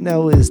bus,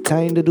 now it's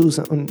time to do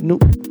something new.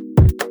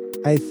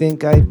 I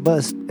think I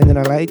bust, and then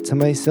I lied to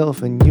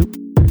myself and you.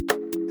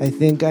 I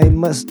think I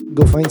must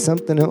go find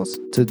something else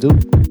to do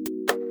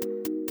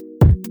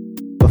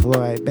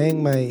before I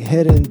bang my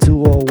head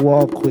into a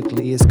wall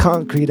quickly. It's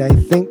concrete, I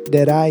think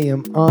that I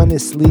am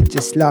honestly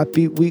just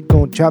sloppy. We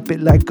gon' drop it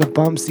like a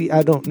bomb. See,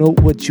 I don't know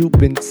what you've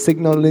been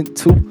signaling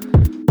to.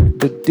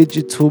 The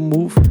digital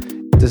move,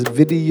 this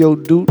video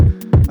dude.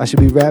 I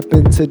should be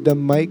rapping to the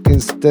mic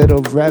instead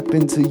of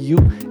rapping to you.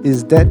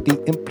 Is that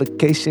the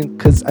implication?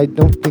 Cause I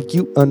don't think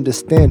you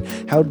understand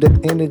how the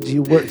energy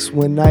works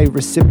when I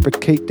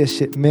reciprocate that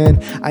shit,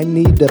 man. I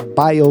need a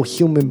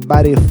bio-human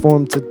body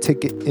form to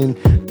take it in.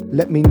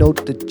 Let me know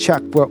the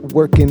chakra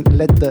working.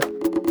 Let the...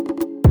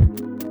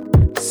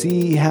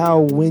 See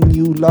how when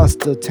you lost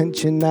the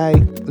tension, I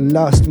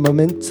lost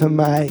momentum.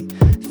 I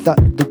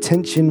thought the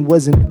tension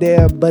wasn't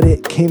there, but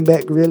it came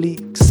back really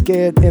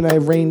scared, and I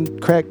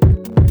rained crack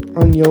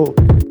on your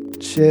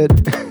shed.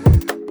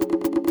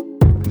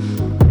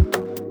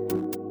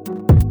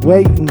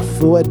 Waiting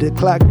for the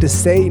clock to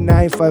say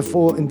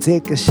 954 and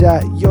take a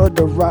shot. You're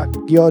the rock,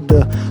 you're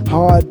the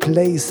hard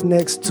place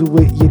next to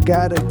it. You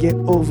gotta get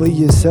over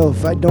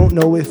yourself. I don't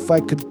know if I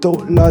could throw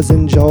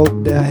lozenge all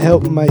to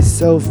help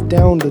myself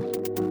down the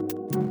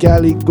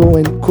galley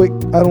going quick.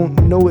 I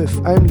don't know if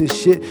I'm the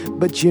shit,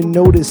 but you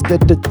notice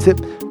that the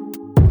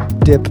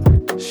dip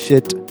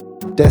shit.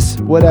 That's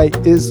what I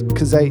is,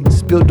 cause I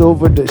spilled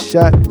over the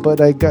shot, but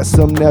I got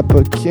some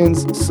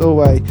napkins,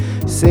 so I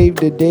saved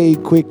the day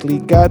quickly.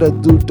 Gotta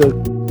do the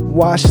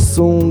wash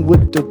soon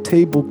with the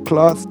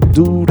tablecloth.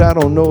 Dude, I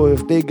don't know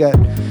if they got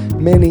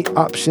many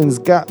options.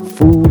 Got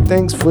food,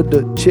 thanks for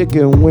the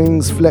chicken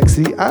wings,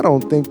 Flexi. I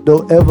don't think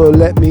they'll ever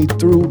let me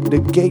through the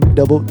gate.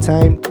 Double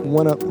time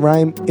wanna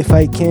rhyme if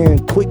I can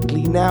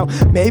quickly now.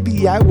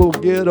 Maybe I will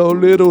get a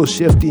little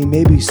shifty,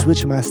 maybe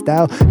switch my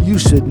style. You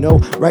should know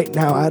right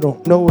now I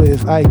don't know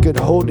if I could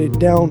hold it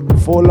down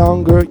for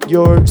longer.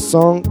 Your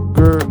song,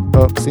 girl,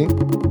 see?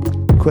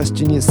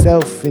 Question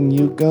yourself and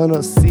you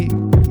gonna see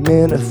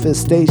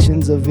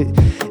manifestations of it,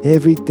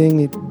 everything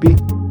it be.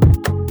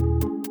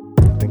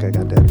 I think I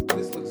got that.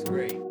 This looks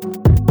great.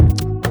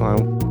 I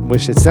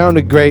wish it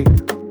sounded great.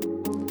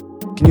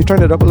 Can you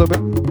turn it up a little bit?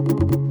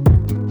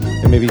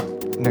 And maybe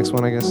next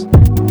one, I guess.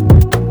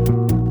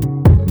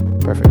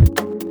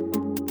 Perfect.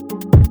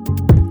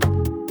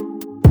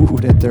 Ooh,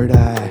 that third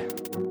eye.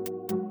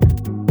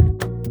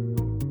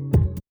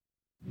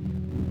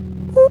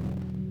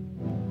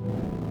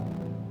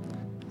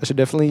 I should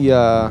definitely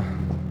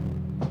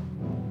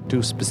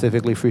do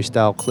specifically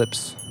freestyle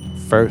clips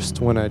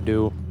first when I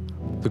do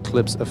the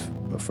clips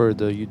for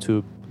the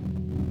YouTube.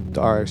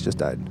 The RX just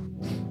died.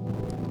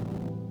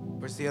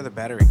 Where's the other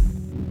battery?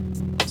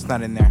 It's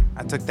not in there.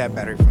 I took that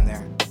battery from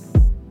there.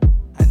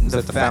 Is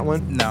that the fat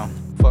one? No.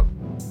 Fuck.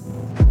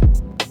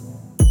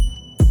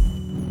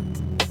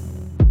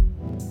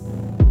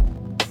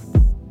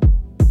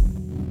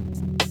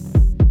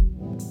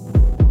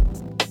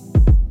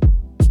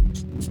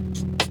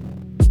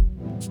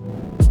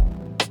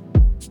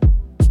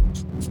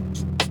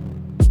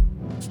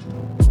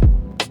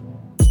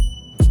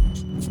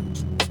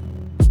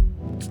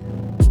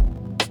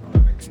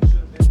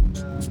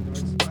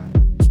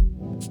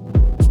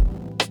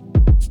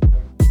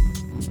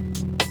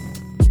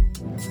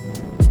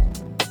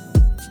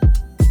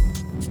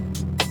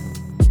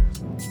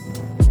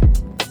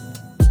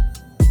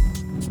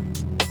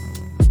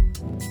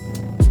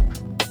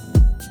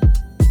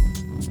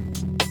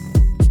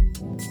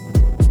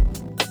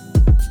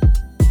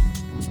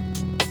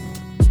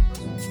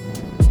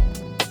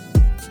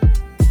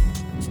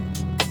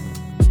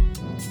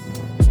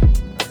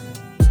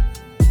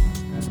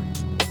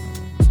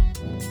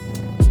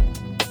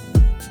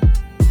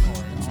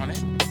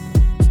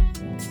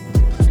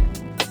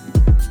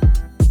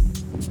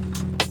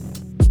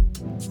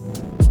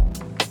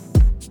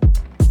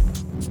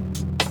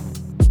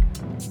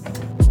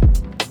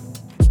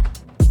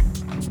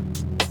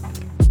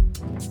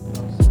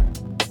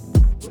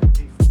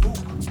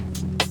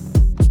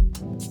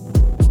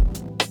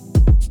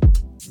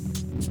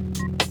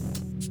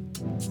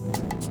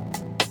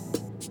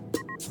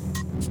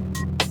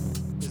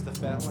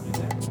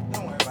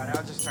 Don't worry about it.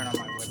 I'll just turn on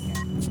my webcam.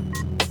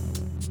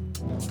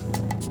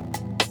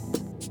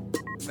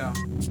 No.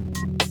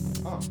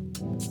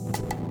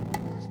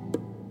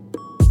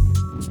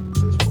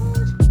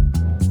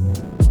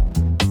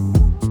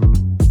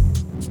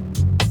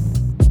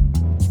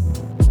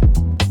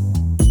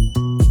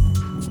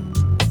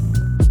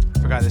 I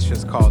forgot this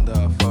shit's called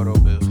Photo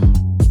Booth.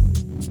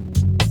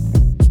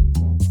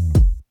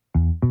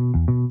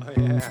 Oh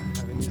yeah, I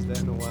haven't used that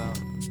in a while.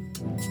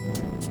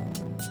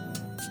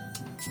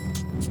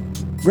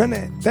 Run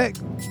it back.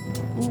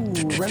 Ooh,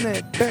 run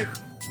it back.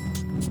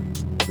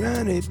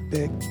 Run it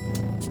back.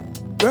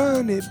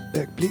 Run it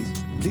back, please,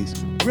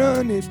 please.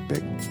 Run it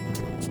back.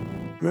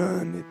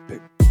 Run it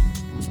back.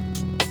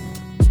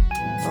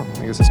 Oh,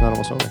 I guess it's not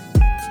almost over.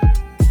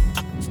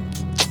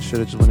 Should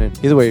have just went in.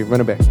 Either way, run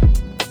it back.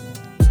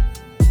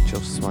 Chill,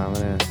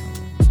 smiling ass.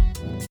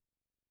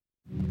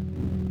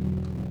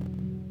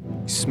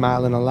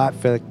 Smiling a lot.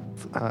 Feel like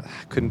I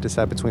couldn't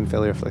decide between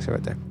Felly or Flexi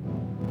right there.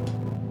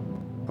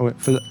 I went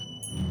for the.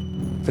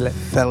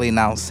 Felly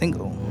now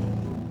single.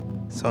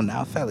 So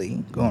now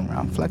Felly going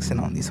around flexing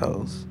on these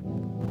hoes.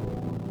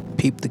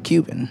 Peep the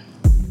Cuban.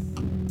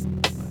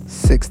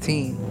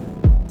 16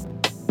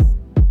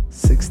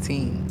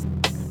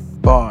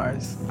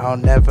 bars. I'll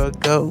never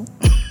go.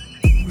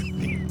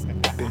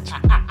 Bitch.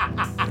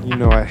 You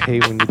know I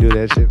hate when you do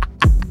that shit.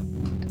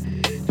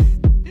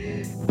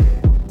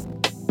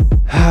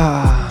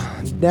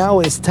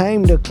 Now it's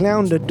time to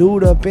clown the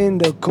dude up in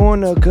the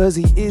corner, cause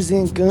he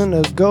isn't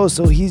gonna go,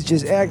 so he's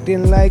just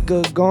acting like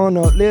a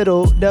goner.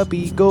 Little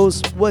duppy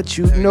goes, what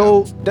you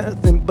know,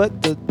 nothing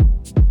but the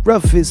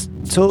roughest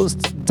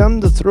toast down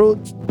the throat.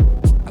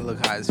 I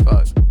look high as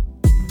fuck.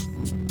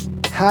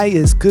 High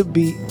as could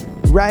be,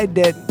 ride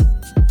that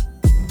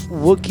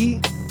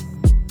Wookie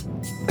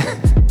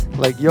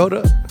like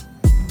Yoda.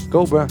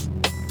 Go, bruh,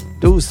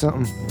 do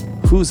something.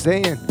 Who's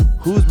saying?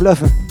 Who's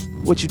bluffing?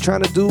 What you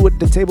trying to do with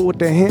the table with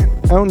the hand?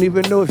 I don't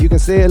even know if you can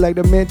say it like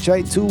the man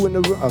tried to in the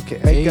room. Okay,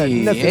 I got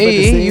nothing but to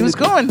say. He was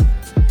going.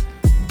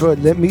 Bro,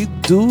 let me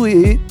do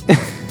it.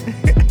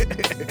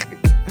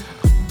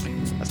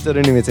 I still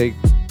didn't even take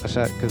a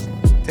shot because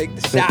Take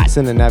the shot. it's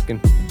in a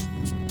napkin.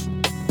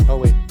 Oh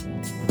wait,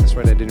 that's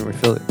right. I didn't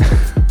refill it.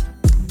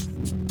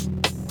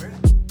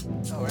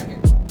 Oh, right here.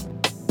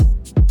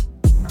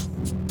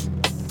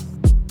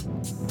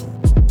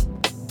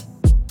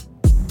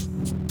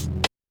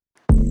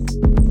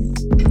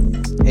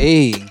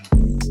 Hey.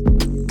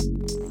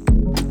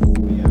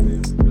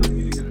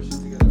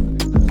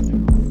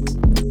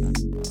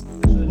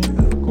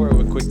 Record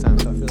with QuickTime,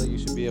 so I feel like you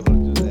should be able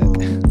to do that.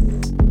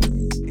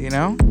 You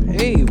know?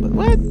 Hey,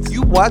 what?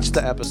 You watch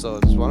the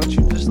episodes. Why don't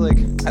you just like?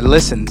 I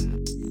listened.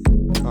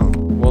 Oh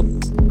well,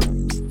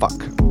 fuck.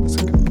 That's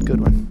a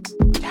good one.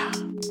 Yeah.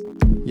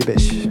 You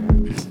bitch.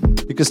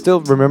 You can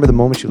still remember the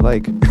moments you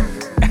like.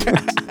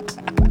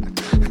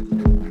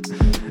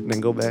 And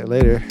then go back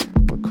later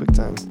with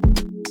QuickTime.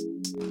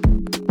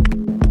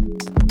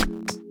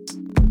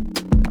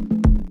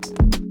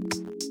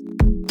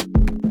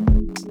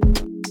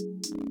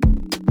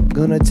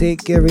 Gonna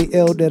take every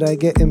L that I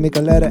get and make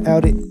a ladder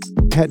out it.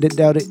 Had to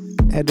doubt it.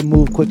 Had to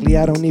move quickly.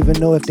 I don't even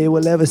know if they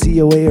will ever see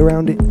a way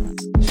around it.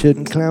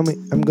 Shouldn't clown me.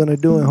 I'm gonna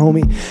do it,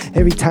 homie.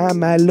 Every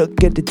time I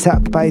look at the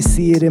top, I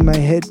see it in my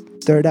head.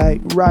 Third eye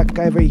rock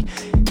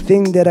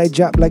everything that I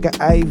drop like an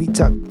ivy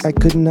tuck. I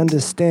couldn't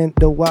understand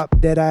the wop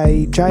that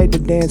I tried to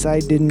dance.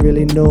 I didn't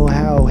really know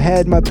how.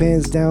 Had my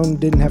pants down,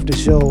 didn't have to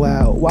show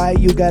out. Why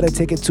you gotta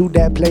take it to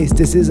that place?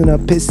 This isn't a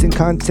pissing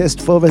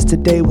contest for us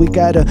today. We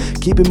gotta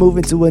keep it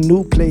moving to a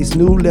new place,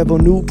 new level,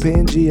 new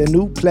Pangea,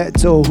 new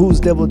plateau.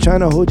 Who's devil trying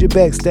to hold you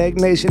back?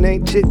 Stagnation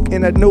ain't shit,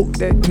 and I know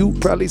that you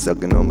probably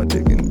sucking on my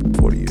dick in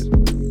 40 years.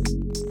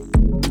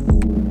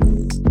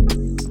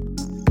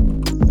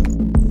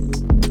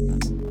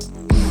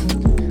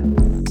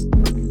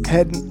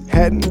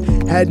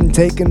 Hadn't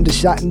taken the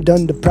shot and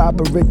done the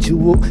proper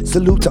ritual.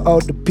 Salute to all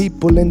the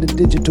people in the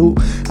digital.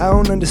 I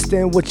don't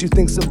understand what you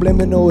think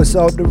subliminal. It's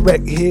all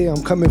direct here.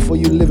 I'm coming for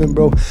you living,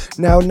 bro.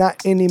 Now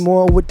not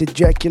anymore with the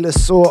Dracula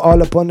sword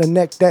all up on the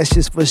neck. That's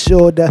just for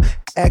sure. The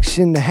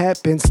action, the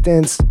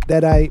happenstance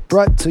that I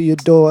brought to your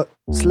door.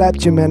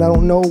 Slapped you, man. I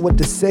don't know what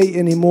to say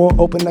anymore.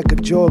 Open like a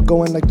jaw,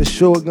 going like the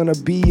shore. Gonna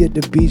be at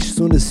the beach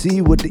soon to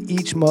see what the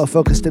each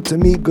motherfucker step to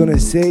me. Gonna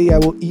say I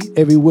will eat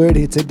every word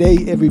here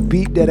today. Every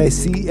beat that I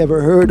see,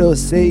 ever heard or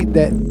say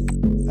that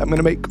I'm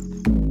gonna make.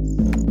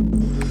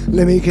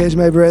 Let me catch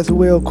my breath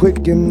real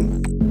quick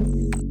and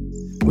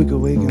we could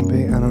wake and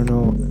bake. I don't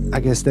know. I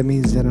guess that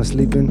means that I'm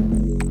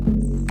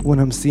sleeping. What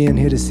I'm seeing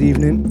here this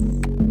evening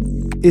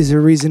is a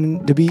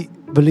reason to be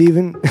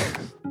believing.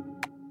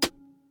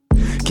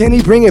 Can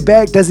he bring it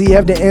back? Does he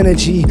have the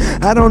energy?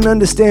 I don't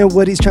understand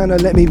what he's trying to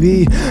let me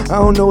be. I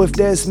don't know if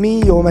that's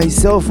me or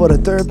myself or the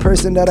third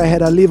person that I had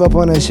to leave up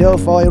on a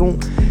shelf. I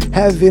don't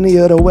have any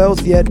of the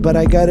wealth yet, but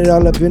I got it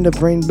all up in the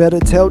brain.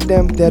 Better tell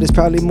them that it's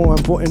probably more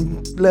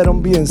important. Let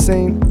them be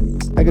insane.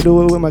 I could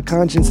do it with my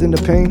conscience in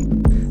the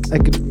pain. I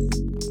could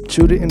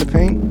shoot it in the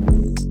paint.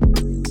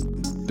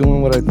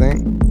 Doing what I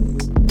think.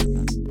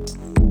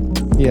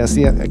 Yeah,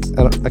 see, I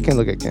can't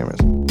look at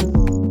cameras.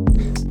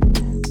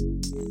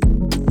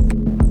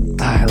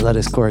 I love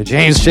this Corey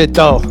James shit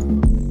though.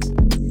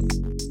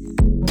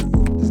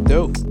 It's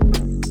dope.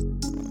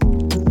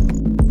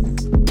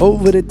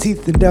 Over the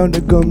teeth and down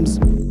the gums.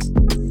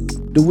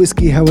 The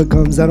whiskey, how it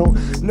comes. I don't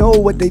know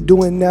what they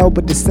doing now,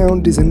 but the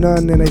sound is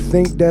none, and I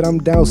think that I'm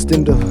doused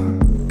in the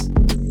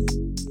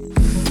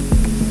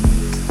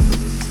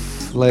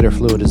lighter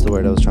fluid is the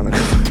word I was trying to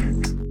cover.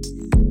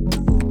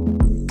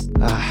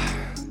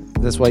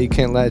 That's why you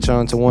can't latch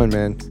on to one,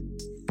 man.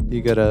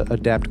 You gotta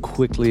adapt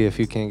quickly if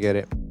you can't get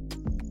it.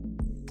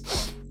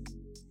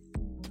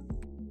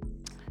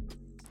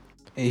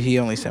 He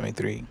only sent me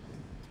 3.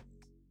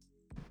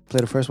 Play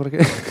the first one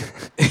again.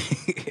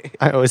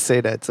 I always say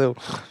that too.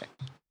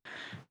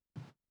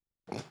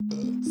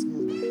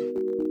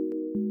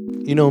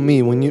 You know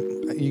me, when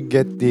you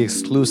get the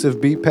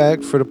exclusive beat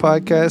pack for the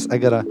podcast, I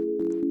gotta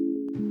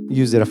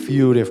use it a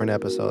few different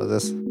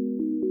episodes.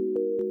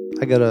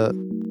 I gotta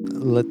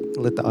let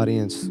the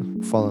audience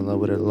fall in love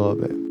with it a little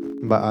bit.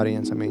 By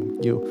audience, I mean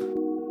you.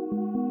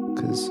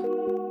 Because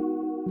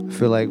I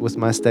feel like with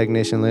my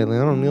stagnation lately,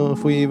 I don't know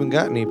if we even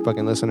got any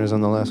fucking listeners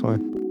on the last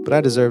one. But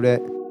I deserve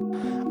that.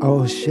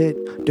 Oh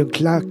shit, the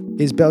clock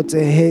is about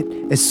to hit.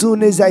 As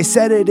soon as I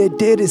said it, it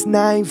did. It's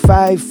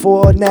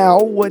 9:54 now.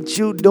 What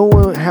you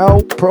doing?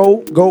 How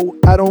pro go?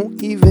 I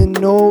don't even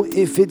know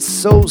if it's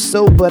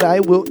so, but I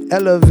will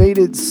elevate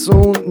it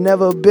soon.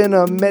 Never been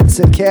a Mets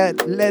a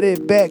cat. Let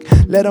it back.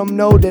 Let them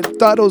know that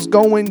Throttle's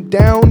going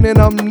down and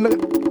I'm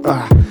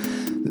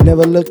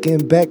never looking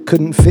back,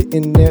 couldn't fit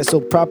in there so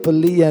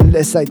properly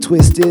unless I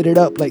twisted it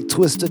up like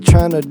Twister.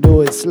 Trying to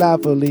do it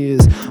sloppily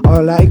is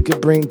all I could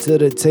bring to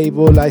the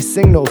table. I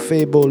sing no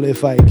fable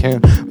if I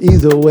can.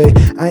 Either way,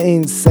 I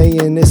ain't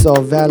saying it's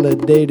all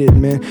validated,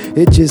 man.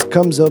 It just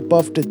comes up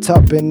off the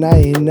top and I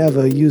ain't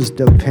never used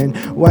a pen.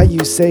 Why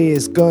you say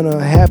it's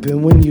gonna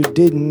happen when you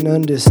didn't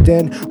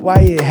understand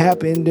why it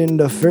happened in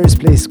the first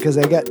place? Cause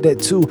I got that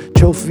too.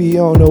 Trophy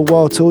on the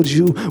wall told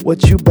you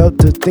what you about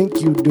to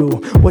think you do.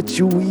 What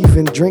you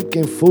even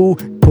drinking, fool?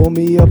 Pull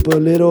me up a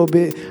little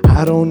bit.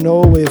 I don't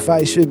know if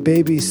I should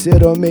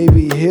babysit or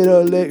maybe hit a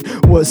lick.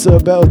 What's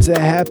about to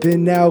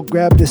happen now?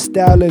 Grab the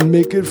style and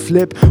make it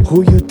flip.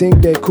 Who you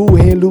think that cool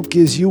hand Luke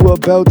is? You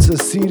about to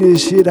see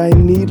this shit? I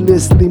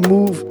needlessly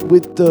move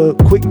with the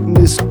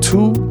quickness.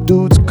 2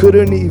 dudes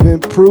couldn't even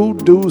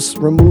produce.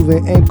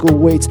 Removing ankle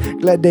weights.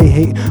 Glad they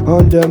hate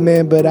on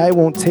demand, but I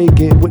won't take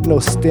it with no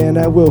stand.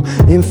 I will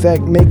in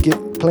fact make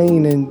it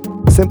plain and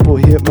simple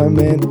here, my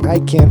man. I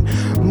can't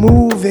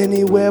move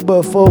anywhere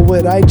but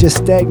forward. I just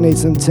stagnate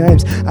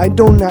sometimes. I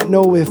do not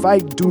know if I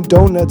do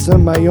donuts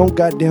on my own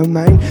goddamn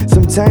mind.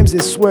 Sometimes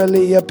it's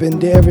swirly up in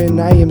there and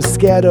I am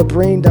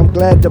scatterbrained. I'm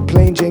glad the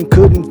plain Jane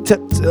couldn't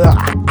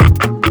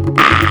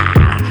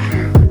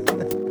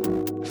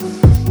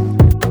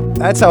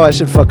That's how I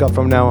should fuck up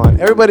from now on.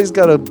 Everybody's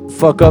gotta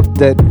fuck up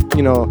that,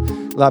 you know,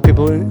 a lot of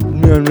people,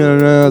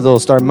 they'll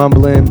start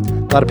mumbling.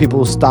 A lot of people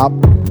will stop.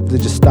 They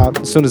just stop.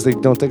 As soon as they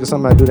don't think of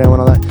something, I do that one,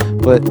 all that.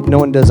 But no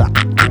one does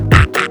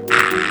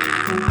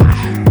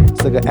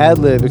It's like an ad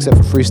lib except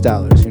for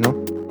freestylers, you know?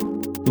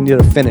 You need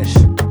a finish.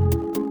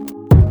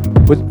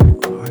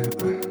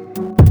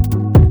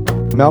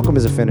 Malcolm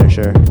is a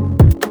finisher.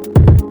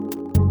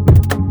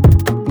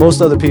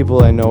 Most other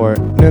people I know are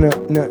no.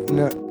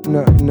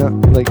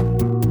 Like,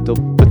 they'll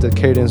put the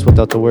cadence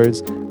without the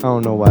words. I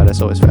don't know why.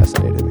 That's always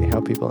fascinated me, how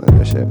people end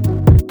their shit.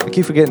 I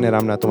keep forgetting that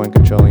I'm not the one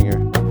controlling your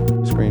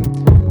screen.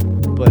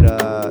 But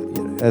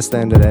that's the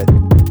end of that.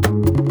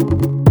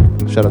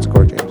 Shout out to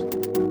Core James.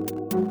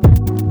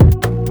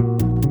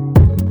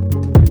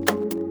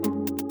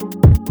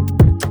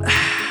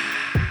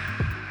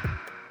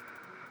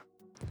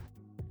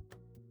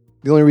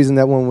 The only reason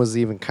that one was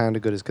even kind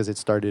of good is because it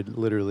started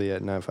literally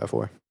at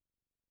 9:54.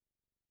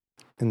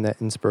 And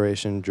that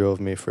inspiration drove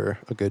me for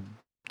a good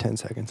 10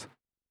 seconds.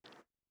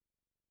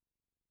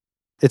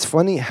 It's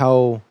funny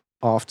how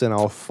often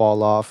I'll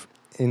fall off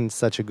in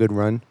such a good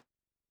run.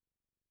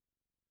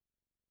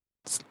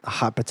 It's a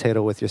hot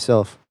potato with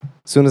yourself.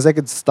 As soon as I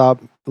could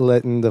stop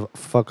letting the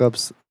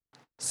fuck-ups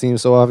seem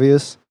so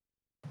obvious.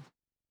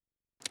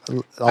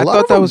 I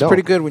thought that was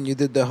pretty good when you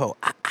did the whole...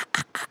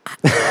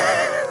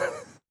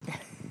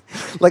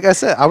 Like I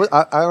said,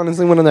 I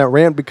honestly went on that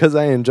rant because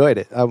I enjoyed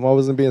it. I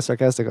wasn't being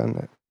sarcastic on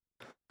that.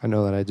 I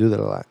know that I do that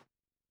a lot.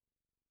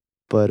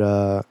 But,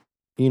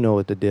 you know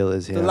what the deal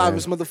is here. The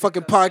livest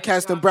motherfucking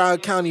podcast in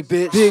Broward County,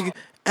 bitch. Big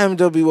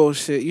MWO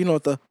shit. You know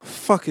what the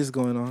fuck is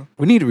going on.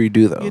 We need to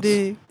redo those. You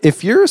dig?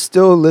 If you're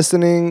still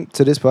listening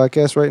to this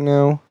podcast right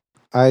now,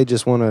 I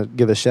just want to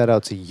give a shout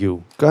out to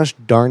you. Gosh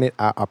darn it,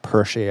 I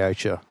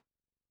appreciate you.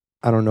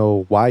 I don't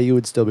know why you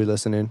would still be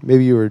listening.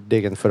 Maybe you were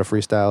digging for the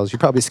freestyles. You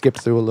probably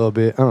skipped through a little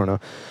bit. I don't know.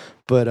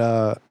 But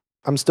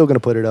I'm still going to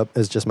put it up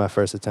as just my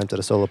first attempt at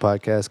a solo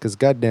podcast because,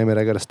 God damn it,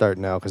 I got to start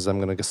now because I'm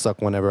going to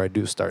suck whenever I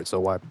do start. So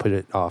why put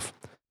it off?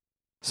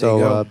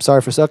 So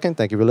sorry for sucking.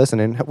 Thank you for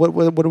listening.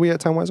 What are we at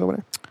time-wise over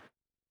there?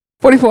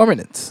 44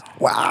 minutes.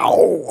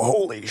 Wow.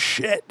 Holy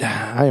shit.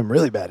 I am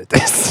really bad at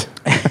this.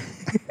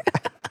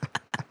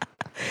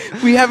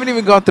 We haven't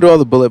even gone through all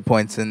the bullet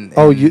points.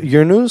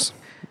 Your news?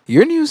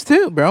 Your news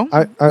too, bro.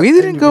 We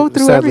didn't go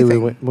through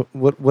everything.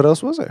 What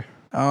else was there?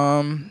 Yeah,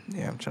 I'm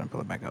trying to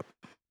pull it back up.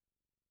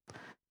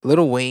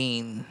 Lil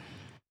Wayne.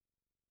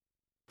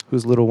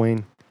 Who's Lil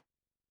Wayne?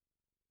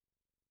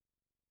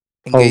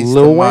 Engaged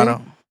Lil to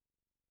Wayne?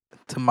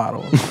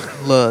 model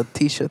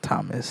Latisha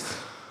Thomas.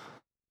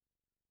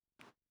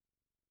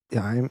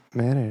 Yeah, I'm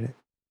mad at it.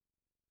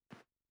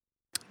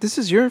 This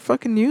is your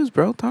fucking news,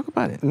 bro. Talk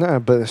about it. Nah,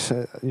 but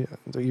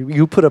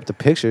you put up the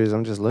pictures.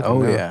 I'm just looking.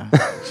 Oh now.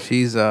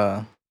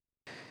 Yeah,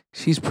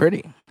 she's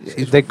pretty.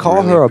 They call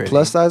really her a pretty.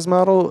 plus size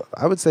model.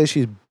 I would say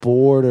she's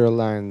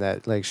borderline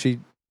that. Like she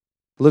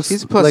looks.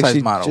 She's a plus like size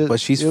she model, but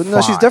she's no,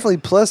 she's fine. definitely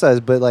plus size.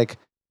 But like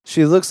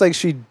she looks like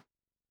she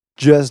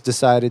just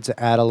decided to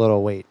add a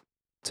little weight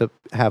to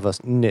have a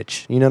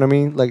niche. You know what I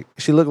mean? Like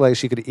she looked like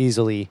she could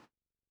easily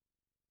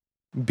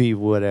be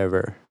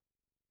whatever.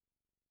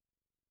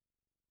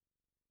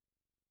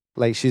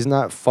 Like she's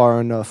not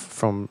far enough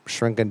from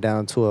shrinking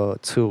down to a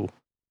 2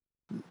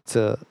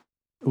 to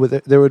with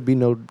it, there would be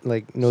no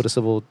like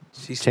noticeable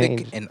She's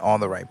change. thick in all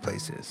the right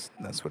places.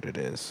 That's what it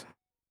is.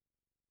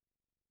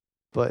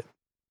 But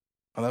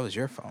Oh, that was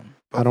your phone.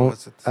 I don't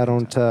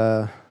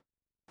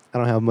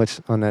have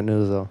much on that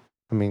news though.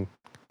 I mean,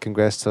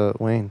 congrats to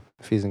Wayne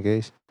if he's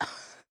engaged.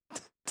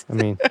 I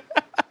mean,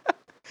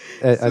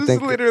 I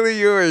think literally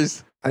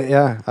yours.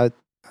 I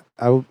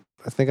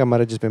think I might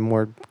have just been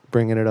more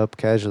bringing it up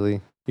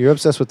casually. You're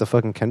obsessed with the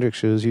fucking Kendrick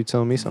shoes. You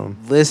tell me something.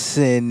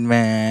 Listen,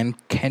 man.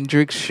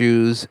 Kendrick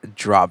shoes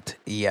dropped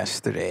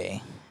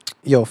yesterday.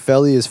 Yo,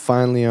 Felly is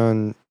finally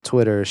on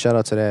Twitter. Shout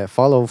out to that.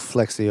 Follow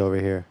Flexi over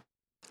here.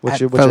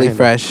 What's your Felly handle?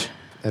 Fresh.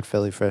 At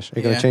Felly Fresh. Are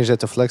you gonna Yeah. change that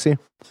to Flexi?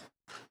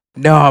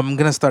 No, I'm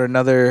gonna start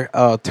another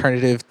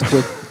alternative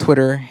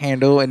Twitter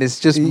handle, and it's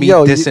just me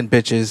Yo, dissing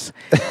bitches.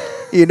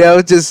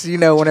 Just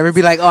whenever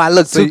be like, oh, I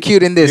look So too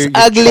cute in this. your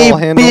Ugly troll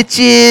handle?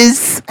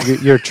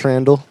 bitches. Your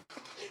Trandle.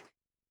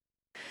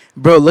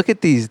 Bro, look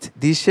at these.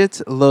 These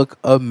shits look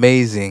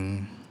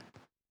amazing.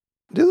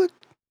 They look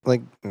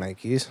like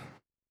Nikes.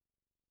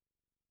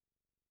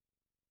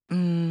 I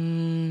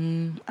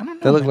don't know.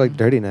 They look man. like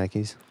dirty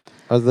Nikes.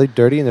 Are they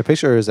dirty in the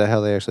picture, or is that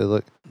how they actually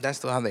look? That's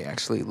still how they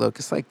actually look.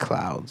 It's like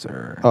clouds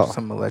or Oh.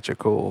 some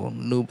electrical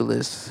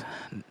nubilis.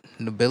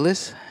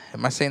 Nubilis?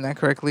 Am I saying that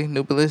correctly?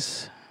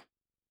 Nubilis?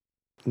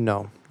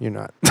 No, you're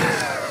not.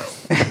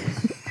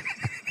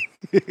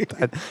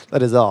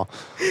 that is all.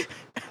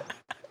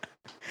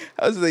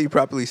 How does that you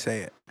properly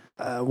say it?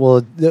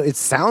 Well, it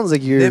sounds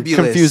like you're Nebulous.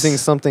 confusing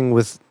something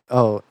with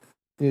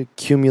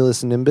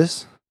cumulus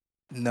nimbus,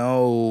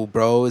 No,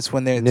 bro. It's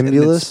when they're in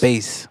Nimbulus?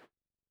 space.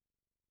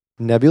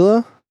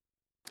 nebula.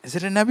 Is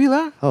it a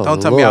nebula? Oh,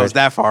 Don't tell me I Lord. was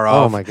that far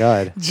Oh off. my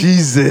God!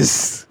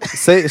 Jesus.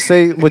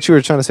 say what you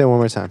were trying to say one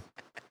more time.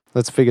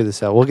 Let's figure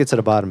this out. We'll get to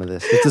the bottom of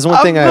this. If there's one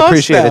I'm thing I lost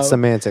appreciate, now. it's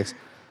semantics.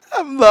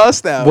 I'm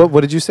lost now.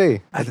 What did you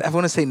say? I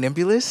want to say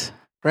nebulous,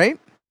 right?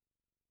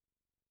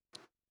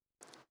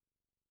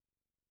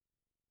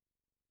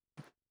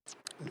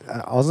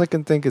 All I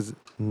can think is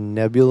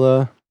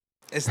nebula.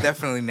 It's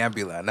definitely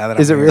nebula. Now that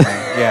Is I'm it hearing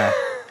really? it. Yeah.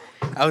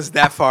 I was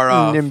that far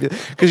off.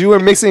 Because you were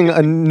mixing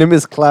a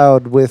nimbus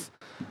cloud with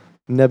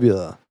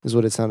nebula, is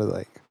what it sounded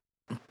like.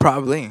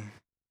 Probably.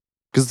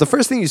 Because the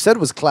first thing you said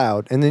was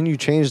cloud, and then you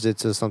changed it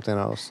to something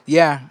else.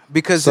 Yeah,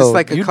 because So it's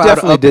like a you cloud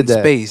definitely up did in that.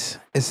 space.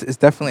 It's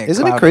definitely a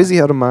Isn't cloud. it crazy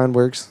how the mind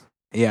works?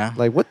 Yeah.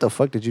 Like, what the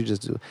fuck did you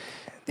just do?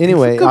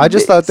 Anyway, look I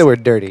just thought they amazing. were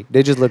dirty.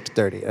 They just looked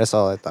dirty. That's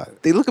all I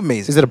thought. They look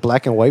amazing. Is it a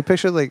black and white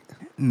picture? Like,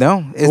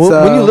 No, it's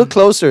when you look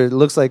closer, it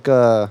looks like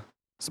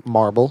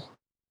marble.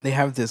 they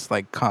have this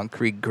like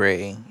concrete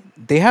gray.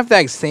 They have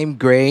that same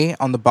gray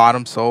on the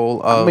bottom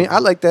sole of I mean, I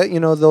like that. You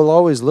know, they'll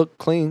always look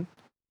clean.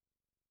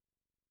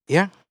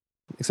 Yeah.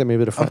 Except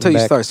maybe the front until and you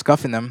back. start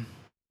scuffing them.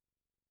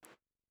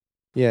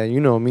 Yeah, you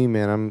know me,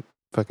 man. I'm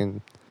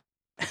fucking.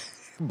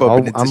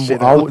 Bumping into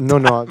shit all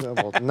the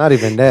well, not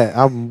even that.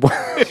 I'm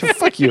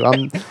fuck you.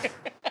 I'm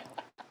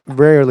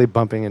rarely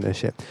bumping into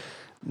shit.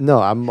 No,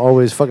 I'm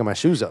always fucking my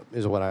shoes up.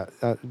 Is what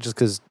I just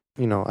because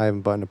I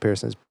haven't bought a pair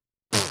since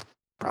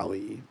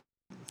probably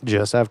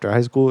just after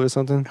high school or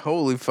something.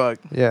 Holy fuck.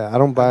 Yeah, I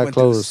don't buy went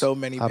through clothes. so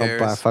many I don't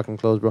buy pairs. fucking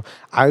clothes, bro.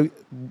 I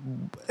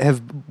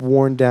have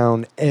worn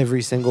down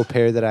every single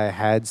pair that I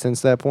had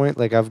since that point.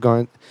 Like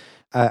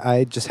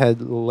I just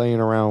had laying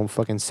around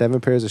fucking 7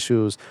 pairs of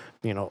shoes,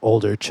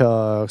 older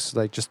Chucks,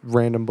 like just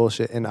random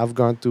bullshit. And I've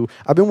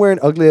been wearing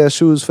ugly ass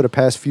shoes for the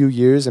past few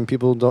years, and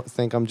people don't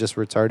think I'm just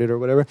retarded or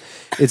whatever.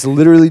 It's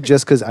literally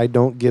just because I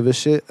don't give a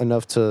shit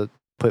enough to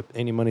put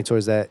any money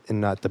towards that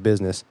and not the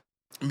business.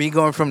 Me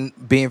going from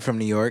being from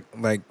New York,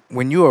 like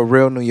when you a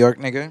real New York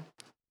nigga,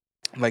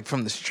 like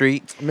from the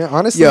street. Man,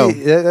 honestly, Yo.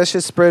 that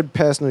shit spread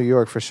past New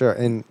York for sure.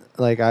 And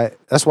like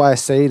that's why I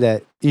say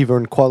that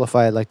even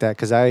qualified like that,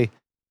 because I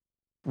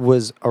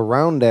was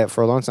around that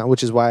for a long time,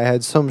 which is why I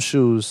had some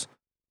shoes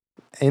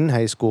in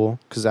high school,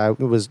 because I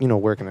was,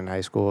 working in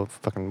high school,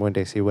 fucking one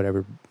day, see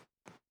whatever,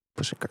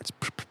 pushing carts.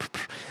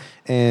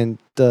 And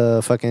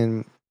the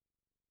fucking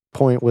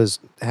point was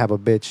have a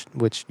bitch,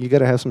 which you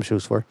gotta have some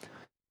shoes for.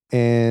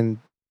 And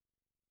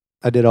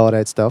I did all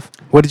that stuff.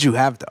 What did you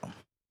have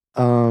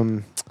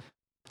though?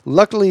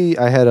 Luckily,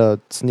 I had a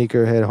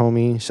sneakerhead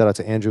homie. Shout out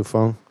to Andrew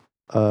Fung.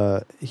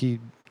 He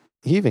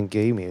even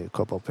gave me a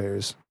couple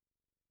pairs.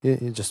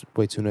 He's just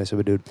way too nice of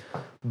a dude.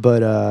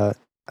 But I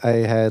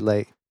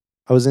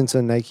was into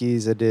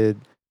Nikes. I did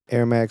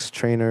Air Max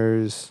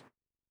trainers.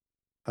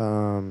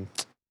 I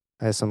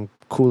had some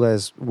cool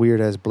ass, weird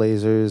ass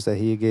blazers that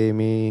he gave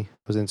me.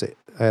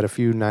 I had a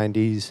few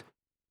 90s.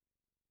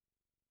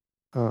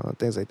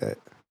 Things like that.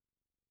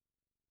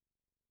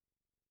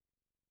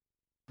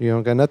 You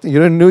don't got nothing?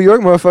 You're in New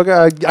York,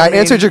 motherfucker. I mean,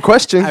 answered your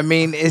question. I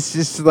mean, it's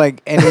just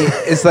like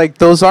it's like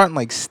those aren't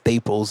like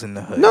staples in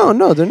the hood.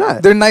 No, they're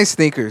not. They're nice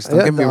sneakers. Don't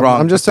Yeah, get me wrong.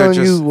 I'm just but they're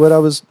telling you what I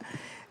was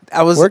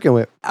working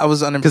with. I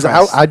was 'Cause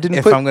unimpressed. I didn't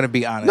if put- I'm gonna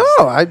be honest.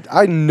 No,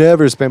 I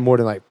never spent more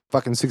than like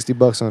fucking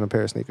 $60 on a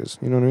pair of sneakers.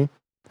 You know what I mean?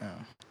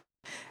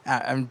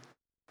 I'm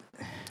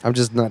I'm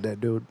just not that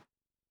dude.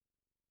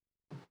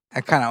 I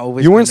kind of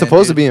always. You weren't been that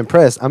supposed to dude. be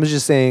impressed. I'm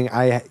just saying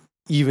I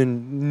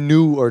even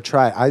knew or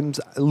tried. I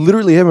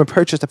literally haven't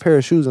purchased a pair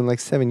of shoes in like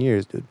 7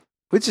 years, dude.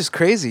 Which is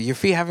crazy. Your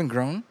feet haven't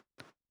grown.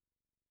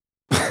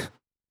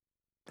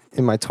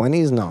 In my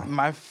 20s, no.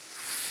 My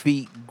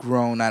feet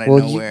grown out of Well,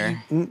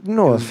 nowhere.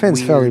 no It was offense,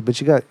 weird. Felly,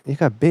 but you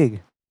got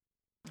big.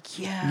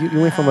 Yeah. You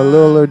went from a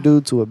little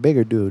dude to a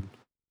bigger dude.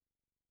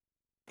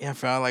 Yeah, I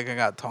felt like I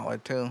got taller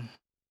too.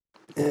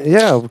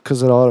 Yeah,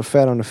 because of all the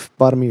fat on the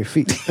bottom of your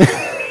feet.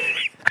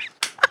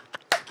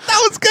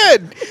 That was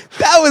good.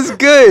 That was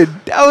good.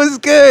 That was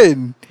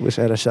good. Wish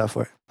I had a shot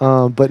for it.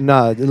 But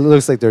nah, it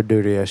looks like they're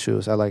dirty ass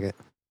shoes. I like it.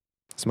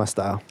 It's my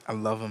style. I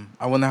love them.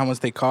 I wonder how much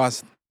they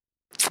cost.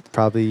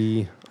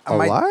 Probably I a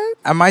might- lot.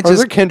 I might Or just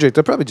they're Kendrick.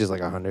 They're probably just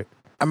like 100.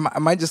 I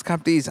might just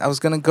cop these. I was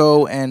gonna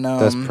go and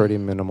That's pretty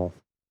minimal.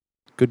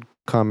 Good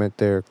comment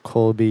there,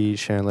 Colby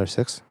Chandler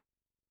 6.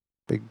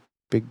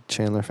 Big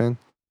Chandler fan.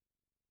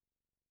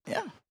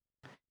 Yeah.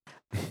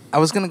 I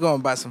was gonna go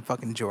and buy some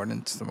fucking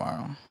Jordans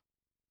tomorrow.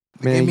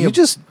 They Man, gave me you a-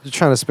 just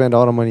trying to spend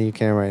all the money you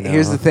can right now.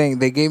 Here's huh? the thing.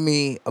 They gave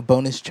me a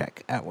bonus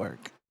check at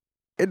work.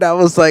 And I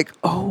was like,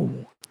 oh,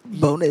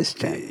 bonus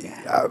check.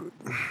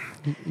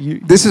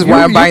 This is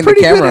why I'm buying the You're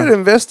pretty camera. good at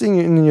investing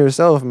in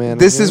yourself, man.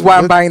 This is Yeah, why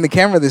I'm that- buying the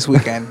camera this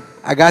weekend.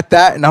 I got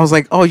that and I was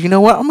like, oh, you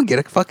know what? I'm going to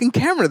get a fucking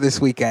camera this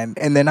weekend.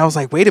 And then I was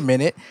like, wait a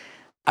minute.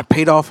 I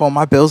paid off all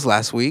my bills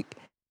last week.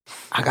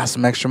 I got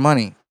some extra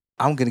money.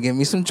 I'm going to get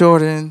me some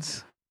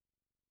Jordans.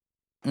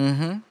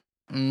 And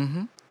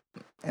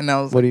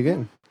I was What are you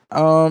getting?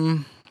 Let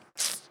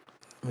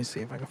me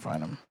see if I can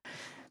find them.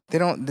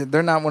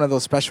 They're not one of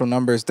those special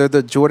numbers. They're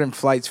the Jordan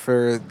flights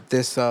for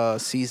this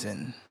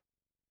season,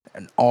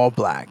 and all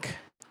black.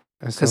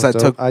 Because I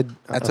took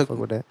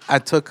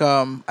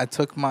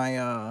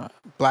my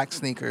black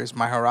sneakers,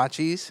 my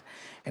Huaraches,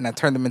 and I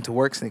turned them into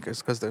work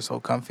sneakers because they're so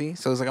comfy.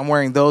 So it's like I'm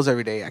wearing those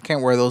every day. I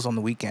can't wear those on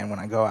the weekend when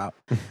I go out.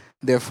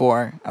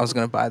 Therefore, I was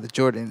gonna buy the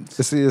Jordans.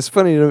 See, it's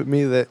funny to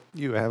me that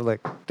you have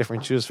like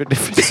different shoes for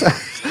different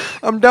sizes.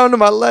 I'm down to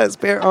my last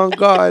pair on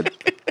guard.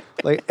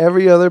 Like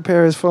every other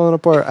pair is falling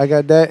apart. I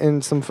got that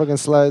and some fucking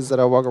slides that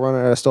I walk around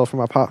and I stole from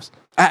my pops.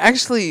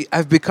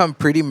 I've become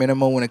pretty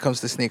minimal when it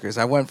comes to sneakers.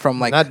 I went from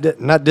like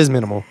not this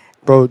minimal,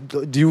 bro.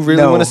 Do you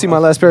really want to see my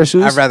last pair of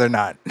shoes? I'd rather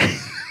not.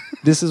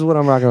 This is what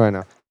I'm rocking right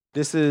now.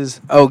 This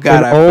is an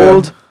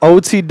old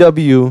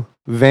OTW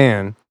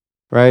Van,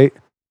 right?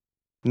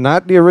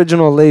 Not the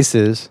original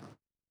laces.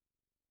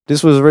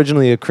 This was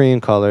originally a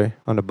cream color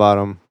on the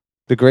bottom.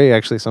 The gray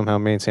actually somehow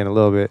maintained a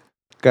little bit.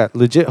 Got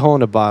legit hole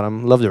in the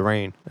bottom. Love the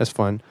rain. That's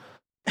fun.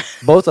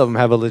 Both of them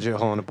have a legit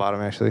hole in the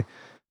bottom, actually.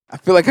 I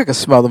feel like I can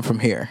smell them from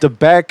here. The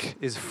back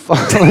is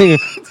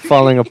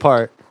falling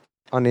apart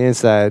on the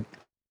inside.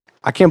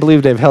 I can't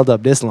believe they've held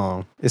up this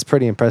long. It's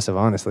pretty impressive,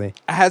 honestly.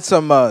 I had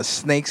some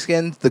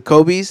snakeskins, the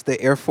Kobe's,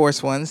 the Air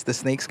Force Ones, the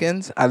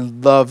snakeskins. I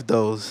love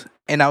those.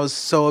 And I was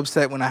so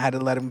upset when I had to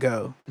let them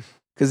go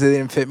because they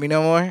didn't fit me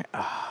no more.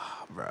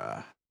 Ah,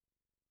 bruh.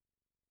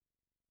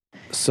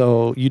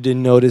 So you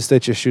didn't notice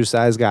that your shoe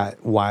size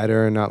got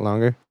wider and not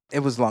longer? It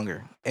was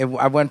longer. I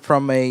went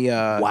from a...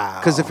 wow.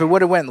 Because if it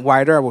would have went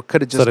wider, I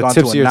could have just gone to a 9.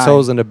 So the tips of your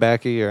toes and the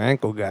back of your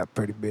ankle got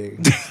pretty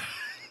big.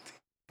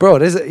 Bro,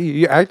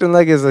 you're acting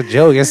like it's a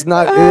joke. It's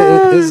not.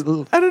 It's,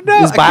 I don't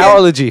know. It's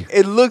biology.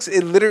 It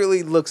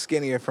literally looks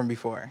skinnier from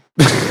before.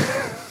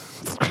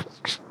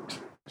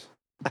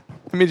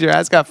 It means your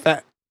ass got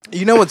fat.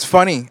 You know what's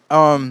funny?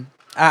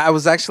 I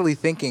was actually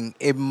thinking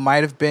it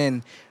might have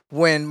been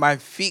when my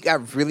feet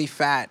got really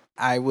fat.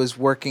 I was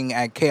working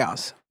at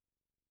Chaos,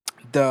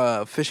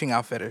 the fishing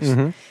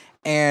outfitters,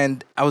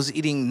 and I was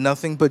eating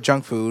nothing but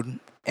junk food.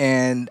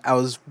 And I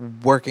was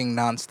working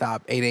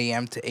nonstop, 8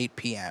 a.m. to 8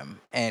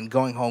 p.m. and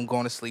going home,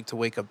 going to sleep to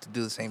wake up to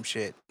do the same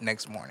shit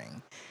next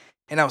morning.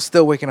 And I was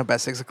still waking up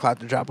at 6 o'clock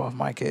to drop off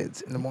my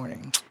kids in the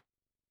morning.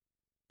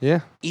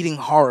 Yeah. Eating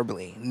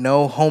horribly.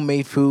 No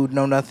homemade food,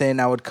 no nothing.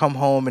 I would come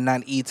home and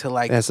not eat till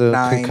like That's a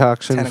 9,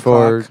 concoction 10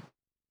 for o'clock.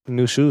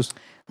 new shoes.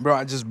 Bro,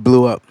 I just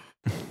blew up.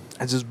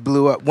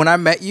 When I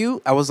met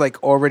you, I was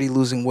like already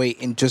losing weight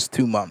in just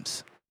 2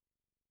 months.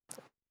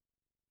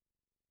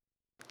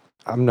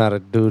 I'm not a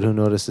dude who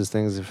notices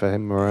things if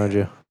I'm around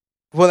you.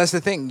 Well, that's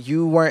the thing.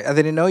 I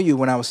didn't know you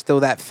when I was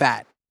still that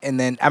fat. And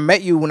then I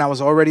met you when I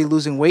was already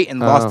losing weight and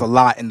lost a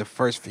lot in the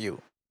first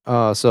few.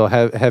 So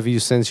have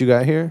you since you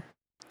got here?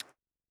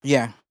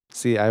 Yeah.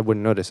 See, I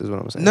wouldn't notice is what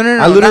I'm saying. No.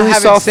 I literally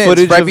saw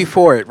footage right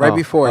before it.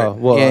 Before it.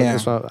 Well,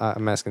 that's what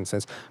I'm asking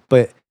since.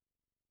 But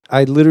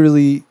I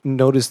literally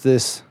noticed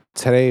this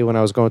today when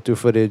I was going through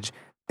footage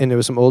and there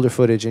was some older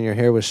footage and your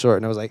hair was short.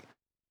 And I was like,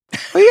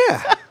 oh,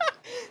 yeah.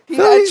 He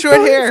had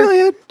short hair. Philly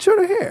had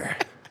shorter hair.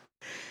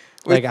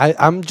 Like,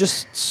 I'm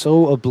just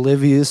so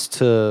oblivious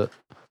to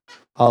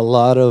a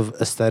lot of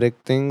aesthetic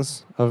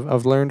things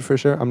I've learned for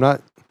sure. I'm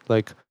not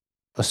like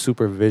a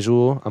super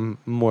visual. I'm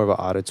more of an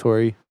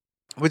auditory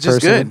Which person.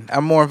 is good.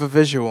 I'm more of a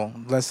visual,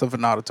 less of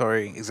an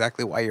auditory.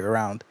 Exactly why you're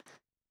around.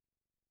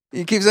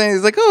 You keep saying,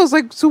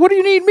 so what do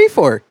you need me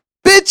for?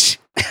 Bitch,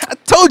 I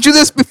told you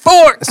this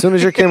before. As soon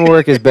as your camera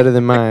work is better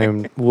than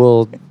mine,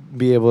 we'll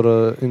be able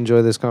to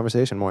enjoy this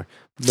conversation more.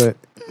 But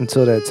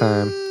until that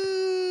time,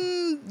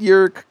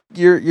 your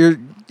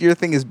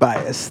thing is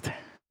biased.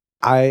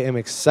 I am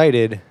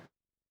excited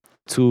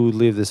to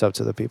leave this up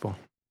to the people.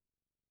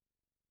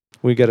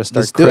 We got to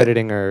start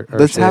crediting our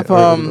let's shit. have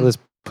Let's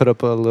put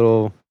up a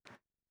little.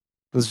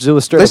 Let's do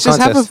a straight up Let's just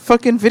contest. have a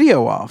fucking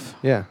video off.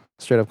 Yeah,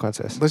 straight up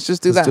contest. Let's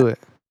just do Let's that. do it.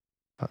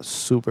 I was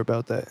super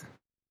about that.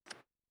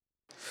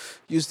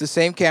 Use the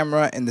same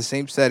camera and the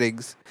same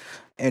settings,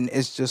 and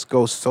it just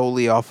goes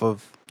solely off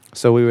of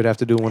So we would have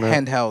to do one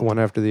handheld, one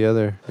after the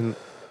other,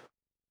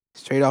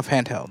 straight off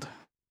handheld.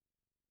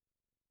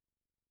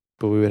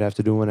 but we would have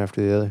to do one after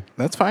the other.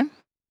 That's fine.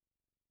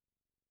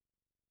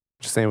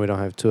 Just saying we don't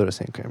have two of the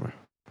same camera.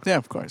 Yeah,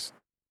 of course.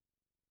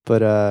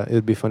 But it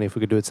would be funny if we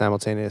could do it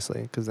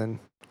simultaneously, because then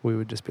we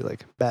would just be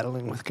like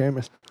battling with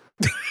cameras.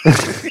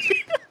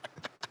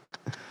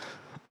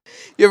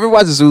 You ever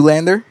watch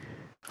Zoolander?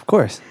 Of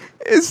course.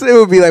 It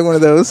would be like one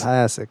of those.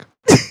 Classic.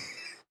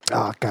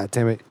 Oh, God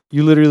damn it.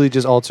 You literally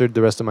just altered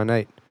the rest of my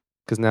night,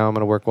 because now I'm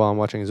going to work while I'm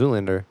watching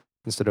Zoolander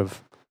instead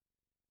of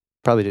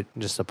probably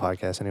just a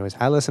podcast anyways.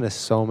 I listen to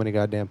so many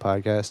goddamn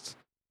podcasts.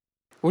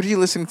 What are you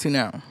listening to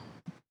now?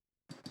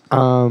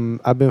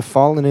 I've been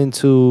falling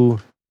into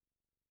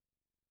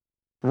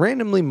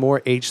randomly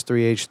more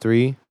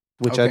H3H3,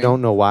 which I Okay.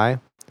 don't know why,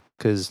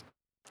 because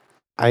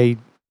I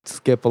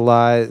skip a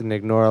lot and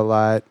ignore a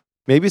lot.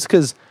 Maybe it's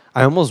because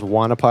I almost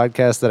want a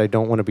podcast that I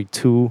don't want to be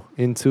too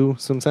into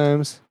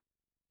sometimes.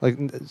 Like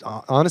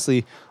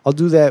honestly, I'll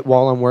do that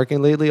while I'm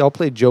working lately. I'll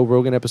play Joe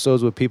Rogan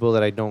episodes with people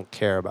that I don't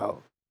care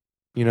about.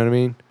 You know what I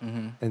mean?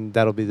 Mm-hmm. And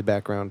that'll be the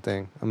background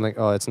thing. I'm like,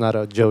 oh, it's not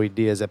a Joey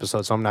Diaz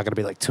episode, so I'm not gonna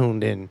be like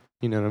tuned in.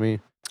 You know what I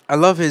mean? I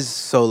love his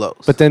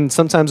solos. But then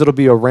sometimes it'll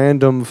be a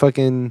random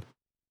fucking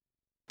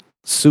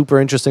super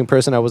interesting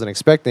person I wasn't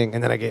expecting,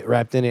 and then I get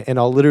wrapped in it, and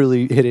I'll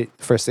literally hit it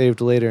for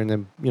saved later, and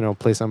then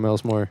play something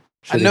else more.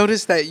 I shitty.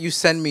 noticed that you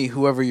send me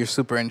whoever you're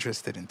super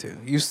interested into.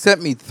 You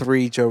sent me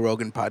 3 Joe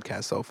Rogan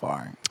podcasts so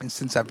far, and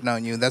since I've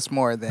known you, that's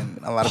more than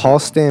a lot of Paul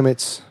people.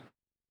 Stamets,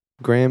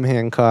 Graham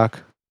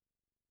Hancock.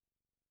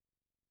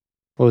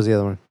 What was the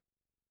other one?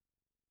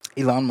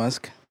 Elon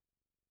Musk.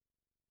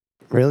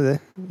 Really?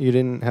 You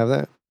didn't have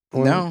that?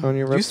 On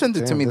your You sent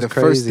it to Damn, me the that's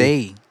first crazy.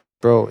 day.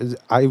 Bro,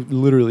 I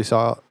literally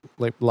saw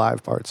like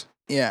live parts.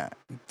 Yeah,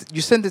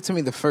 you sent it to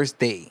me the first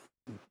day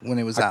when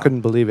it was I out.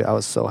 couldn't believe it. I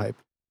was so hyped.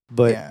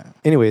 But yeah,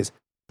 anyways,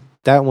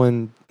 that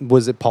one,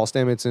 was it Paul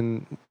Stamets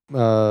and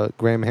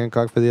Graham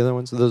Hancock for the other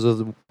ones? Those are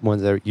the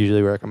ones that I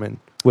usually recommend,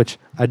 which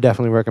I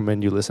definitely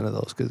recommend you listen to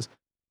those because,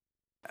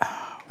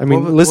 I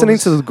mean, listening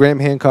to the Graham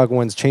Hancock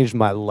ones changed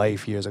my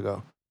life years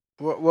ago.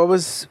 What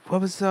was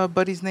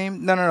Buddy's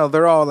name? No.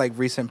 They're all like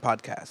recent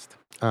podcasts.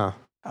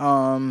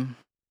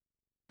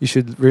 You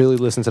should really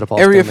listen to the Paul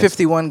Area Stamets.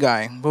 51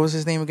 guy. What was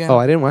his name again? Oh,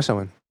 I didn't watch that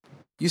one.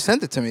 You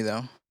sent it to me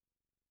though.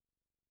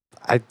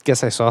 I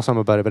guess I saw something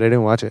about it, but I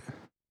didn't watch it.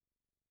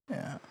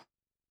 Yeah.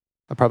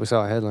 I probably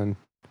saw a headline.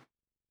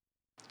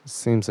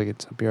 Seems like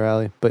it's up your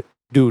alley. But,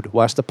 dude,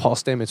 watch the Paul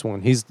Stamets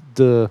one. He's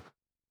the...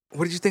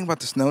 What did you think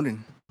about the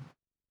Snowden?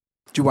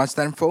 Did you watch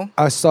that in full?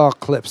 I saw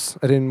clips.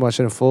 I didn't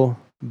watch it in full,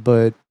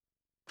 but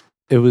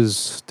it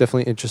was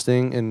definitely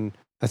interesting. And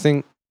I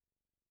think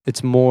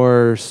it's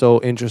more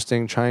so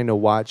interesting trying to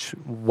watch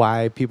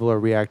why people are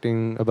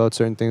reacting about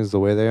certain things the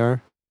way they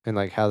are and,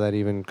 like, how that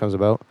even comes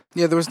about.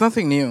 Yeah, there was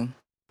nothing new.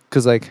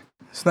 Because, like...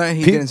 It's not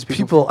he didn't speak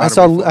people, about it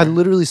before. I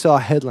literally saw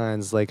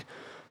headlines like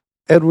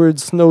Edward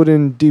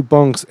Snowden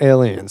debunks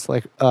aliens.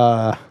 Like,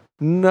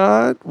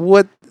 not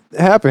what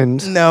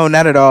happened. No,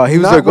 not at all. He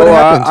was Not like, what "Oh,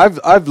 happened."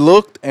 I've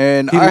looked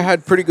and He- I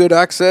had pretty good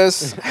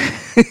access."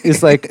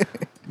 It's like,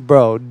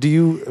 bro, do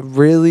you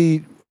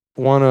really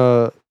want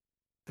to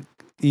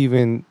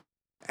even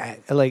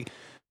like?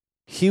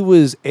 He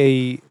was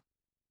a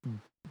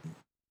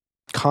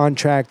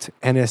contract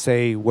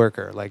NSA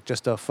worker, like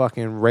just a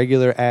fucking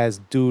regular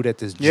ass dude at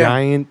this Yeah.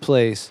 giant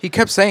place. He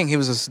kept saying he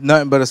was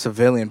nothing but a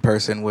civilian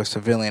person with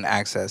civilian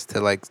access to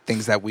like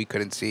things that we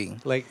couldn't see.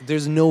 Like,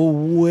 there's no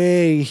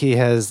way he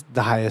has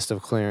the highest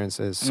of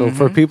clearances. So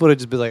for Mhm. people to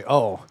just be like,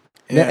 oh,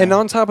 Yeah. and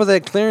on top of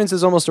that, clearance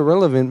is almost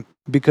irrelevant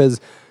because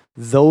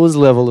those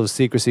level of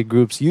secrecy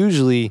groups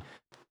usually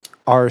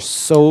are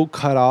so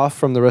cut off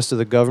from the rest of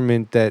the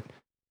government that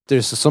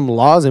there's some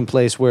laws in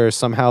place where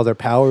somehow their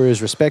power is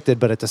respected,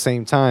 but at the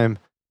same time,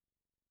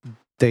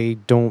 they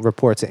don't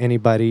report to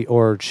anybody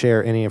or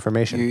share any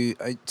information.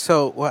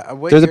 So what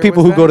They're the year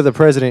people was who go that? to the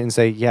president and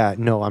say, yeah,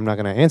 no, I'm not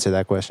going to answer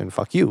that question.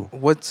 Fuck you.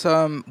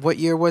 What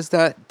year was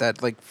that?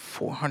 That like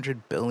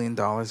 $400 billion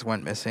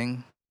went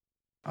missing.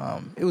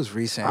 It was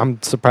recent.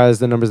 I'm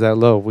surprised the number's that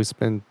low. We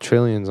spend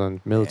trillions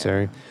on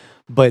military. Yeah.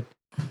 But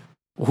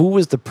who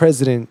was the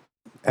president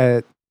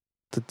at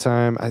the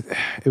time?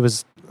 It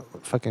was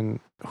fucking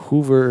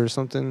Hoover or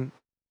something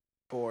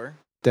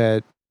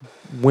that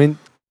went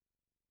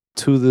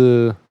to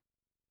the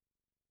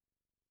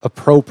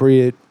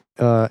appropriate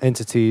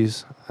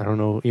entities. I don't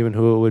know even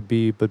who it would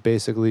be, but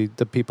basically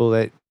the people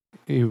that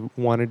he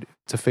wanted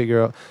to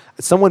figure out.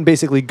 Someone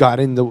basically got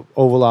in the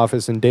Oval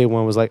Office and day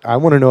one was like, I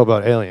want to know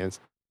about aliens.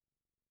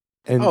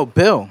 And Oh,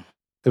 Bill.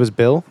 it was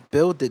Bill?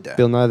 Bill did that.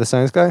 Bill Nye the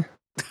Science Guy?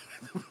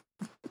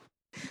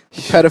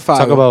 Pedophile.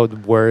 Talk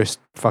about worst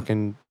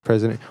fucking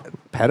president.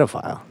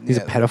 Pedophile. He's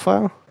Yeah. a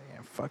pedophile?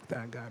 Yeah, fuck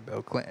that guy,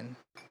 Bill Clinton.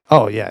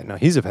 Oh, yeah. No,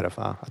 he's a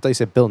pedophile. I thought you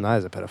said Bill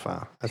Nye's a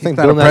pedophile. I He's think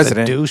not Bill a Nye's a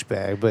president.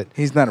 douchebag, but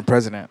He's not a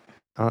president.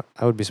 I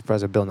would be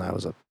surprised if Bill Nye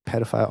was a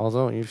pedophile.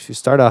 Although, if you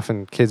start off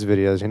in kids'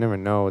 videos, you never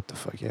know what the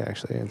fuck you're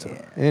actually into.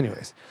 Yeah.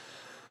 Anyways,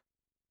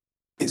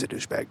 he's a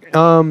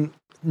douchebag.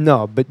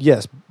 No, but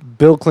yes,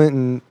 Bill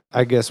Clinton,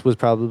 I guess, was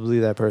probably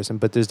that person.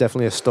 But there's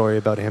definitely a story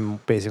about him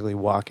basically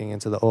walking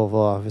into the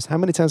Oval Office. How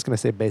many times can I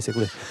say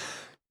basically?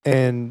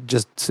 And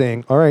just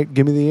saying, all right,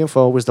 give me the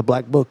info. Where's the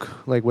black book?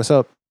 Like, what's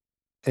up?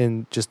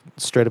 And just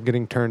straight up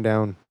getting turned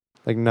down.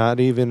 Like,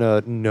 not even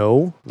a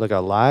no, like a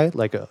lie,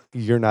 like a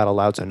you're not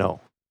allowed to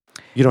know.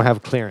 You don't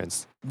have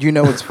clearance. You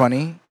know what's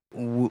funny?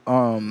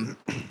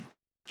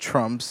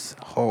 Trump's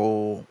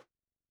whole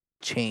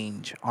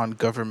change on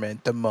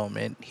government the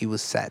moment he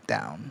was sat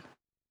down.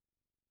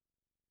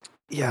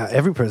 Yeah,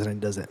 every president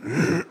does it.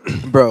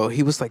 Bro,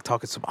 he was like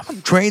talking to I'm gonna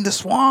drain the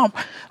swamp.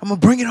 I'm gonna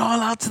bring it all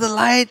out to the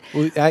light.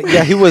 Well,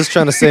 yeah, he was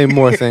trying to say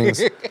more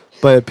things,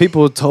 but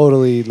people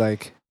totally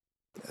like,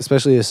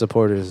 especially his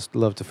supporters,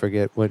 love to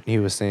forget what he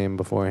was saying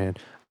beforehand.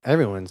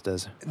 Everyone's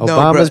does. No,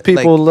 Obama's bro,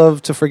 people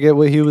love to forget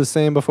what he was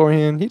saying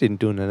beforehand. He didn't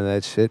do none of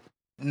that shit.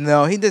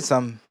 No, he did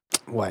some.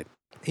 What?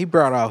 He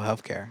brought out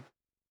healthcare.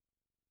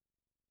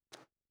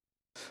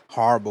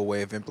 horrible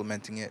way of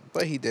implementing it,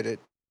 but he did it.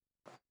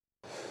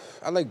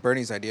 I like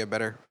Bernie's idea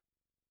better.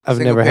 I've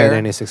Single never had payer?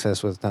 any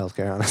success with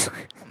healthcare, honestly.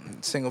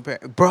 Single pair.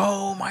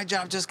 Bro, my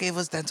job just gave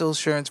us dental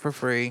insurance for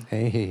free.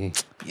 Hey,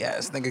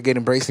 Yes, nigga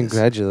getting braces.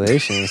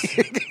 congratulations.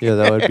 Yo,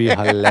 that would be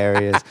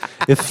hilarious.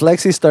 If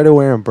Flexi started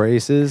wearing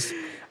braces,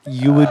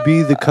 you would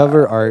be the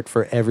cover art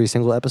for every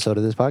single episode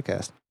of this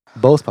podcast.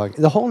 Both podcasts.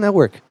 The whole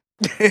network.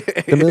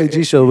 The Millie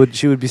G show,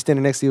 she would be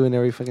standing next to you in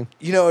every fucking...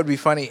 You know, it would be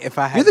funny if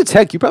I had. You're the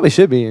tech. You probably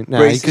should be. Nah,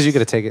 Braces. because you got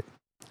to take it.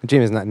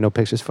 Jamie's not no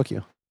pictures. Fuck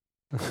you.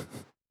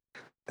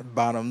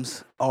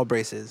 bottoms, all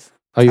braces.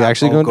 Are you Top,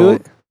 actually all going to do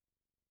gold. it?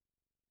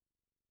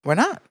 Why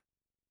not?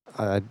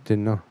 I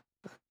didn't know.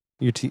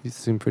 Your teeth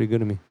seem pretty good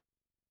to me.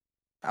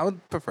 I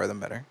would prefer them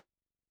better.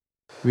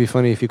 It'd be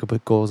funny if you could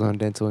put goals on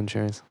dental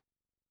insurance.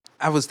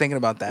 I was thinking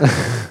about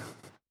that.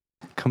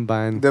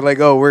 Combined. They're like,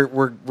 oh,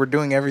 we're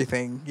doing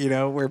everything. You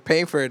know, we're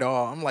paying for it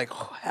all. I'm like,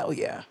 oh, hell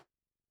yeah.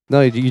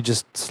 No, you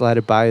just slide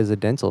it by as a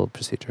dental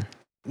procedure.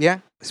 Yeah,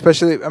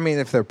 especially, I mean,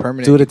 if they're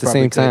permanent. Do it you at the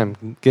probably same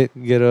time. Get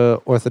a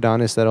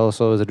orthodontist that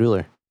also is a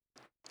driller.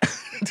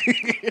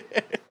 could.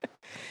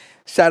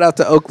 Shout out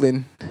to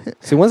Oakland.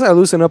 See, once I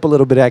loosen up a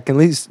little bit, I can at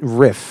least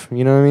riff.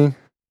 You know what I mean?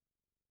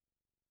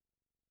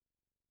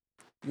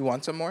 You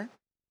want some more?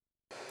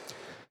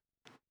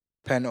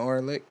 Pen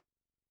or lick?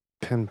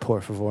 Pen,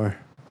 por favor.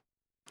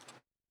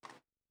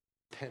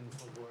 Pen,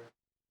 por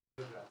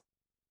favor.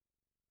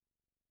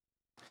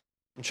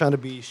 I'm trying to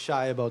be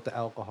shy about the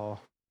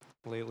alcohol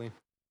lately.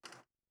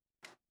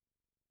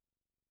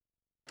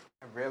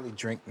 I rarely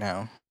drink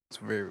now. It's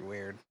very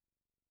weird.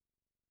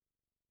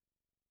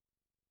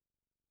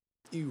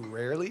 You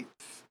rarely?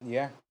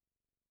 Yeah.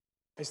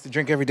 I used to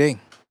drink every day.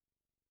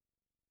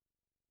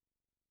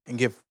 And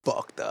get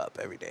fucked up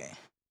every day.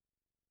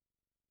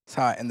 That's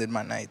how I ended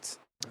my nights.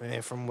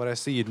 And from what I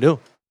see, you do.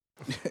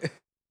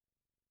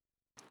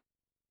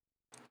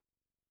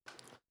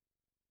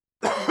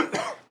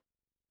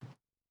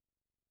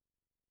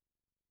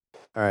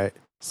 All right,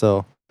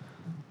 so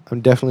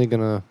I'm definitely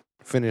gonna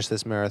finish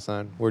this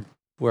marathon.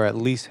 We're at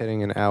least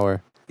hitting an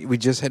hour. We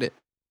just hit it.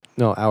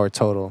 No, hour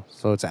total.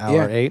 So it's an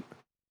hour Yeah. 8.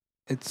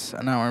 It's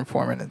an hour and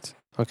 4 minutes.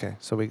 Okay,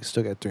 so we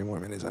still got 3 more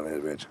minutes on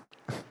it, bitch.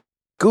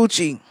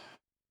 Gucci.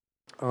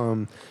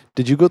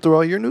 Did you go through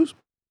all your news?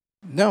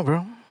 No,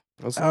 bro.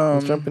 Let's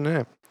Um, jump in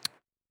there.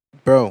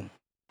 Bro,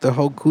 the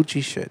whole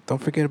Gucci shit. Don't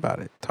forget about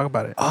it. Talk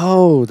about it.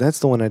 Oh, that's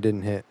the one I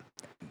didn't hit.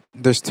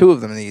 There's 2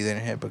 of them that you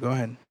didn't hit, but go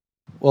ahead.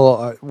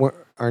 Well,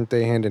 aren't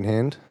they hand in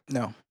hand?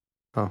 No.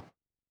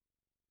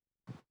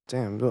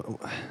 Damn.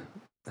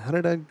 How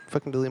did I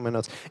fucking delete my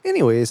notes?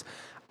 Anyways,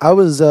 I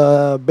was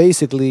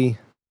basically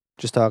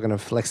just talking to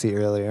Flexi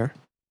earlier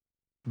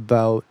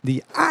about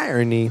the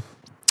irony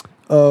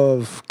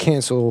of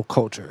cancel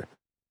culture.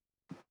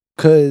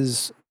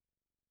 Because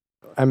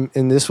and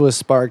this was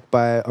sparked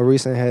by a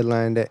recent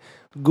headline that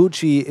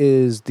Gucci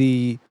is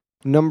the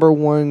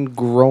 #1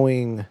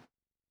 growing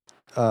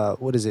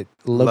luxury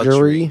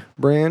Luxury.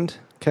 brand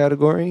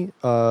category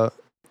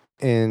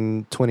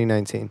in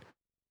 2019,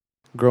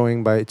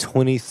 growing by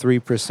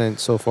 23%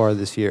 so far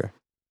this year,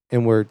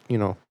 and we're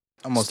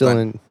Almost still done.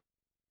 in.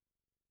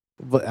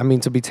 But I mean,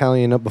 to be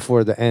tallying up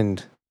before the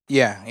end,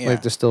 Yeah.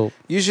 like there's still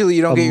Usually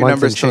you don't a get your month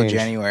numbers and till change.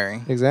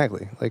 January.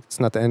 exactly like it's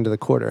not the end of the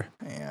quarter,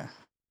 Yeah.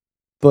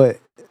 but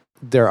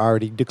they're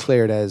already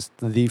declared as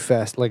the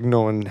fast. Like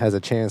no one has a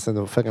chance in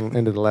the fucking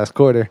end of the last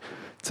quarter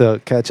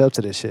to catch up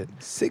to this shit.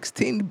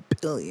 $16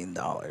 billion.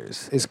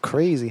 It's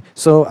crazy.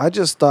 So I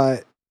just thought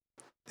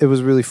it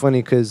was really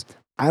funny because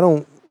I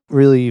don't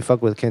really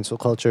fuck with cancel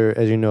culture,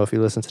 as you know, if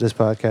you listen to this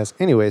podcast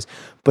anyways.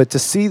 But to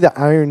see the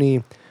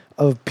irony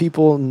of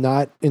people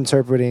not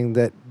interpreting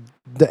that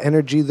the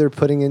energy they're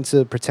putting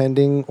into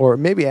pretending or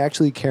maybe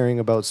actually caring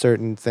about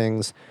certain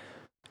things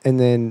and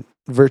then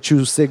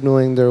virtue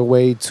signaling their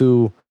way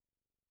to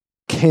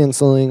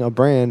canceling a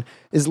brand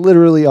is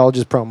literally all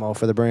just promo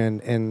for the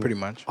brand and Pretty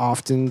much.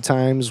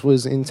 oftentimes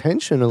was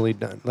intentionally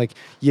done. Like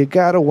you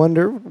gotta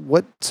wonder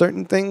what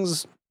certain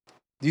things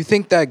Do you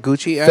think that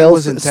Gucci ad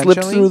was slipped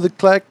intentionally? through the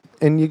crack,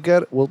 and you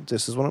got. Well,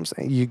 this is what I'm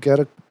saying. You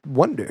gotta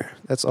wonder.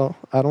 That's all.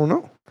 I don't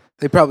know.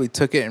 They probably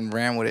took it and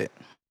ran with it.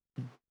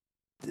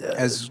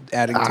 As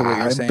adding to what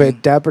I you're saying.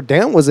 bet Dapper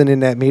Dan wasn't in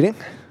that meeting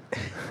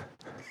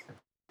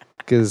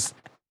because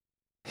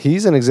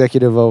he's an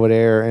executive over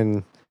there,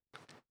 and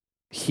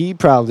he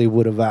probably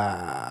would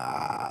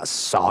have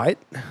saw it.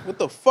 What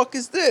the fuck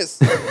is this?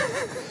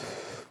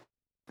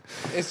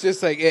 It's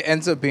just like it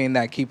ends up being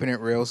that Keeping It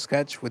Real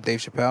sketch with Dave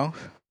Chappelle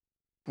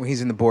when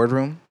he's in the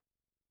boardroom.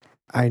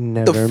 I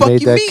never fuck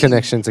made you that mean?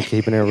 connection to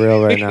keeping it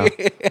real right now.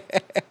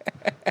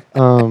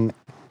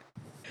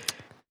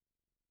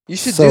 You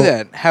should So- do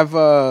that. Have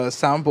a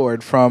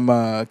soundboard from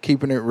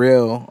Keeping It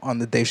Real on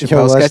the Dave Yo,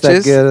 Chappelle let's that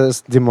sketches. get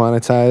us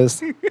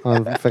demonetized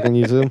on fucking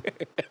YouTube.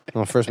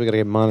 Well, first we gotta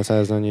get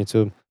monetized on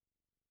YouTube.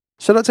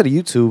 Shout out to the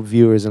YouTube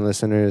viewers and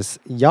listeners.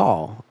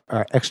 Y'all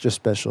are extra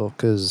special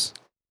because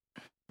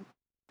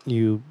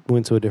you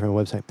went to a different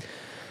website.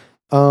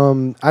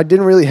 I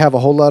didn't really have a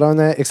whole lot on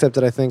that, except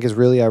that I think is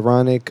really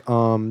ironic.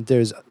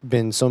 There's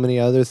been so many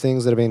other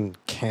things that have been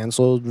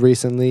canceled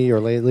recently or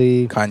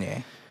lately.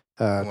 Kanye.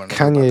 wanna know about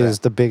Kanye that. is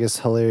the biggest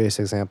hilarious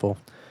example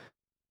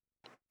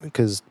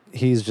because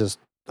he's just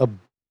a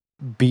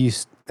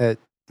beast at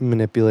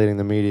manipulating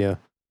the media,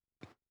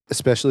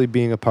 especially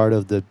being a part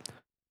of the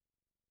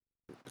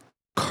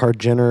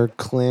Jenner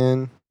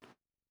clan.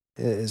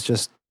 It's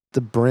just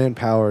the brand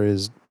power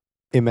is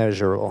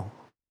immeasurable.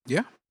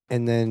 Yeah.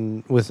 And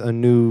then with a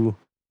new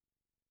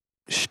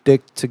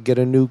shtick to get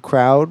a new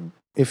crowd,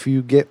 if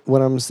you get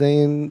what I'm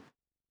saying,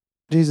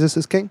 Jesus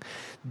is king,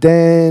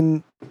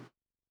 then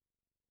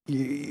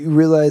you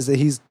realize that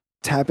he's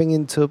tapping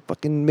into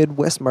fucking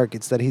Midwest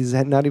markets that he's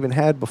not even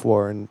had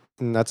before. And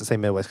not to say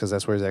Midwest because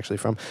that's where he's actually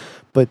from,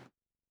 but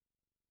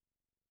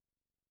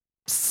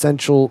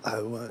central,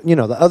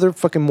 the other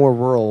fucking more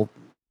rural,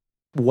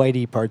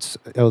 whitey parts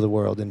of the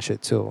world and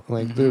shit too.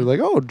 Like they're like,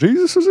 oh,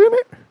 Jesus is in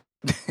it.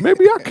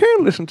 Maybe I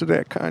can listen to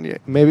that Kanye.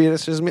 Maybe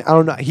it's just me. I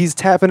don't know. He's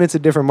tapping into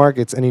different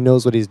markets and he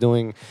knows what he's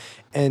doing.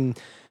 And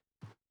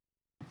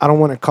I don't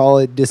want to call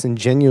it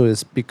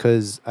disingenuous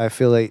because I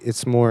feel like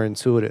it's more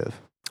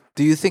intuitive.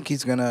 Do you think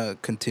he's gonna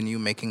continue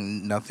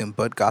making nothing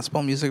but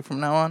gospel music from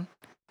now on?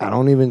 I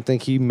don't even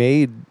think he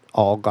made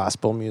all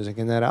gospel music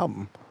in that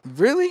album.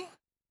 Really?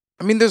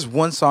 I mean, there's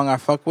one song I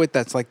fuck with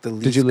that's like the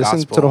least Did you listen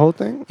gospel. to the whole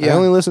thing? Yeah. I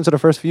only listened to the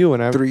first few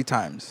and 3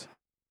 times.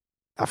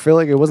 I feel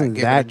like it wasn't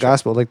gave it a that try.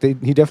 gospel. Like he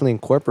definitely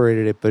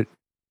incorporated it, but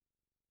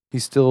he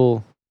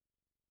still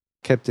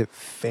kept it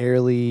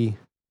fairly.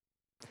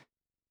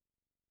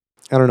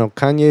 I don't know.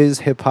 Kanye's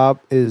hip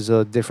hop is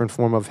a different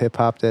form of hip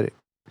hop that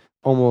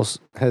almost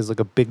has like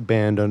a big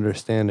band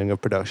understanding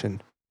of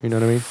production. You know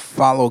what I mean?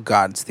 Follow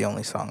God's the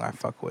only song I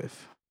fuck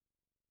with.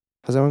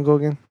 How's that one go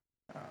again?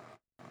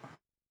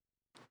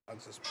 I'll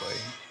just play.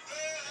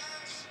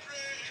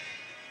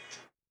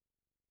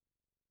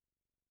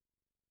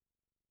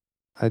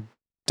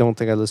 Don't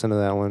think I listened to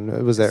that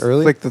one. Was that It's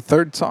early? like the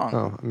 3rd song.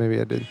 Oh, maybe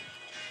I did.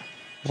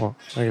 Well,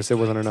 I guess it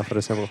wasn't enough of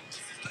the symbol.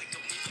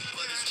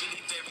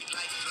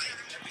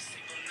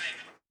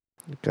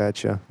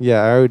 Gotcha.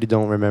 Yeah, I already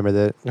don't remember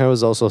that. I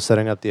was also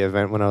setting up the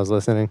event when I was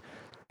listening.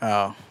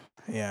 Oh,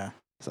 yeah.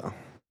 So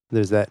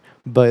there's that.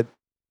 But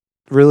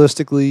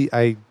realistically,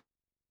 I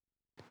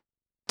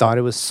thought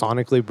it was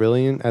sonically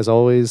brilliant, as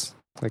always.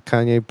 Like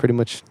Kanye, pretty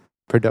much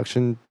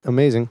production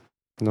amazing.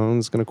 No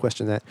one's going to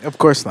question that. Of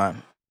course not.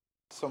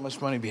 So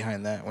much money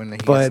behind that when he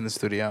gets But- in the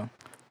studio.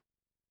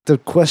 The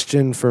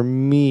question for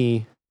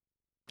me,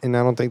 and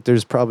I don't think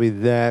there's probably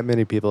that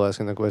many people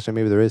asking the question,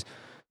 maybe there is.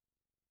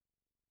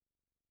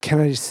 Can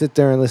I just sit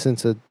there and listen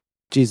to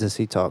Jesus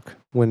he talk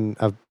when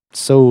I've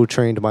so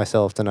trained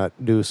myself to not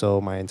do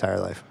so my entire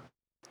life?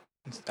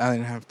 I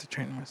didn't have to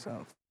train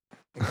myself.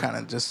 It kind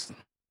of just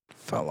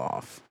fell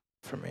off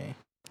for me.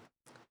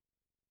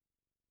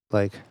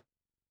 Like,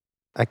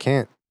 I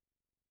can't.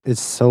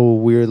 It's so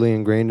weirdly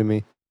ingrained in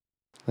me.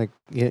 Like,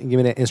 give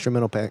me that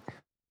instrumental pack.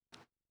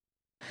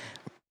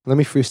 Let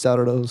me freestyle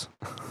to those.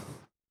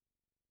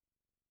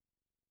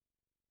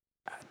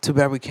 Too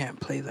bad we can't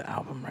play the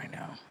album right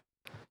now.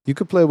 You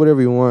could play whatever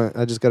you want.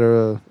 I just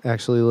gotta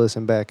actually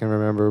listen back and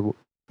remember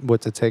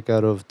what to take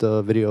out of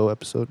the video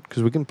episode.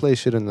 Because we can play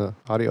shit in the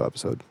audio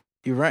episode.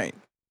 You're right.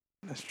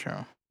 That's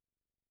true.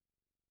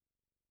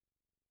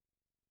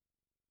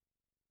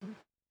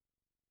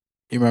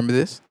 You remember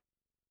this?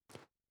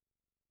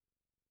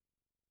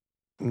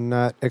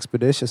 Not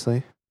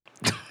expeditiously.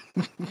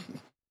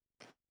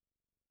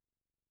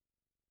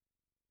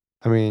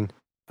 I mean,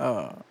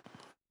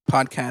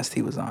 Podcast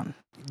he was on.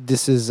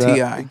 this is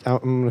T.I. I'm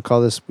gonna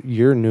call this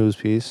your news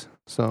piece.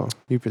 So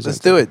you present. Let's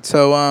do it.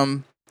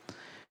 So,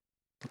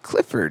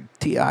 Clifford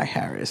T.I.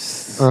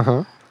 Harris.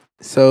 Uh-huh.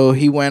 So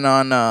he went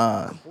on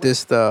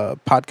the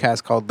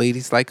podcast called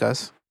Ladies Like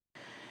Us.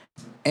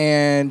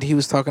 And he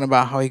was talking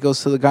about how he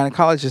goes to the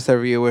gynecologist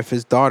every year with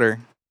his daughter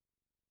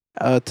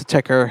to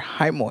check her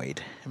hymoid.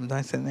 Am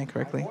I saying that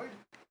correctly?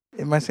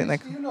 Am I saying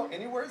that? Do you know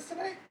any words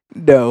tonight?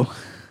 No.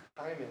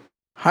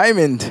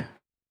 Hymen.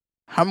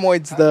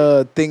 Hymoid's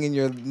the thing in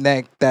your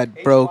neck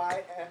that broke,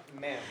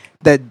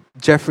 that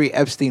Jeffrey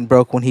Epstein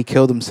broke when he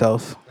killed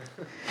himself.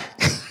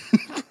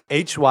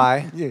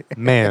 H-Y,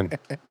 man.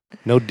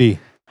 No D.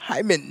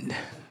 Hymen.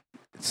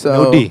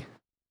 So No D.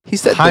 he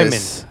said Hymen.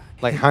 this.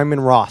 Like Hyman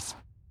Roth.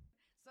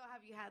 So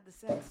have you had the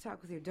sex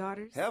talk with your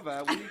daughters? Have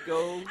I? We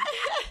go.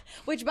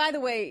 Which, by the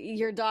way,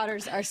 your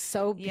daughters are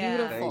so Yeah,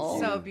 beautiful.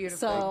 Thank you. so beautiful.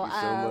 So, Thank you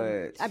so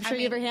much. I'm sure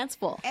you have your hands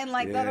full. And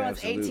like the Yeah, other one's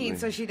absolutely. 18,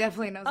 so she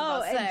definitely knows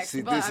about and sex.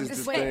 See, but this I'm is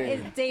just the Wait,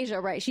 thing. it's Deja,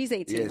 right? She's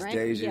 18, Yes, right?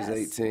 Deja's Yes.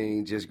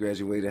 18, just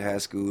graduated high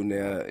school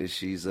now. And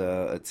she's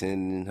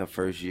attending her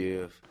first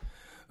year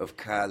of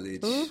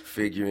college,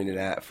 figuring it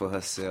out for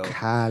herself.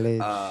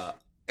 College.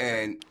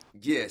 And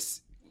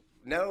yes,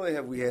 not only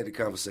have we had the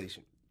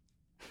conversation,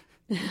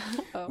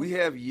 we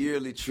have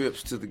yearly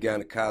trips to the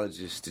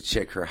gynecologist to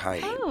check her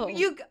height.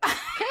 You,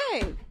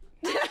 Okay.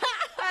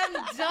 I'm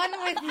done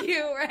with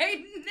you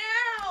right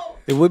now.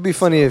 It would be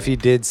funny if he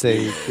did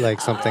say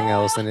like something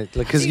else, and it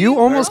because you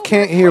almost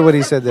can't hear what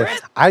he said there.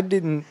 I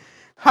didn't.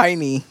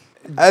 Heine.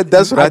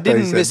 That's what I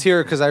didn't thought he said.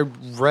 mishear because I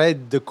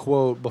read the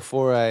quote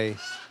before I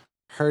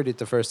heard it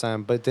the first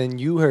time, but then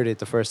you heard it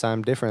the first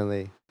time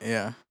differently.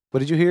 Yeah. What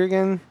did you hear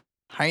again?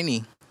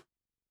 Heine.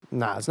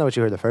 Nah, it's not what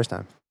you heard the first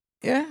time.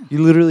 Yeah.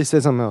 You literally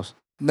said something else.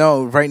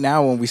 No, right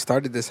now when we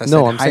started this, I said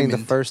No, I'm saying the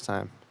Hyman. first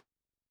time.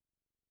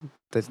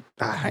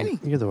 Heine.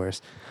 You're the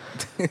worst.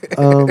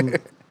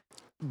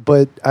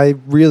 But I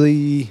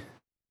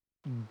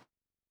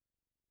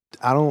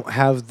don't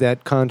have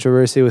that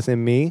controversy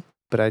within me,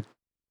 but I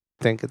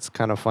think it's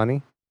kind of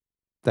funny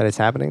that it's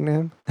happening to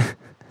him.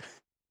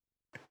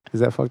 Is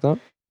that fucked up?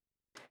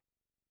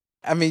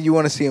 I mean, you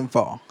want to see him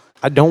fall.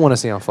 I don't want to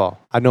see him fall.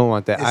 I don't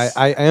want that.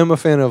 I am a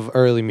fan of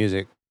early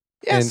music.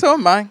 Yeah, And so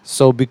am I.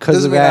 So because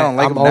Doesn't of mean I that, don't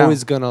like I'm him now.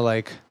 always gonna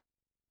like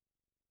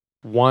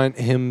want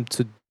him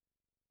to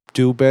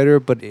do better,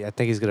 but I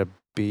think he's gonna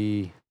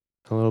be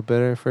a little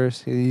better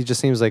first. He just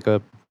seems like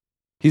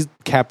he's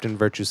Captain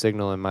Virtue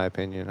Signal in my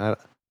opinion.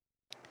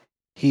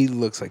 He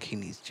looks like he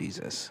needs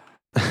Jesus.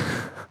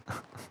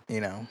 You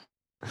know.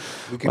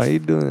 We Why are you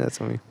doing that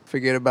to me?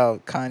 Forget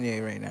about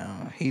Kanye right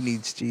now. He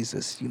needs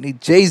Jesus. You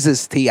need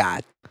Jesus,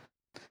 T.I.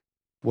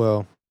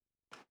 Well,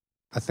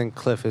 I think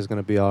Cliff is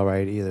gonna be all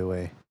right either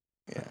way.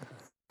 Yeah.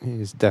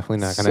 He's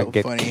definitely not gonna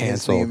get funny. His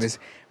canceled. name is,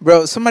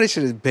 bro, somebody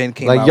should have been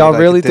came Like out y'all with,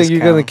 really a think you're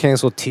gonna discount.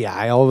 cancel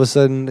T.I. all of a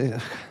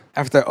sudden?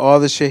 After all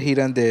the shit he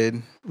done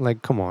did.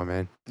 Like, come on,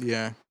 man.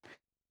 Yeah.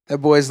 That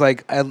boy's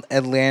like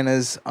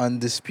Atlanta's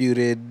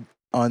undisputed,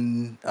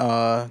 crowned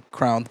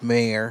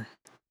mayor.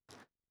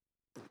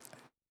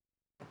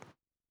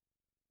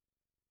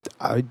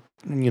 I'm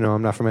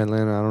not from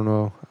Atlanta. I don't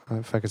know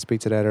if I could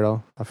speak to that at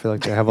all. I feel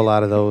like they have a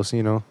lot of those,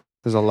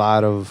 There's a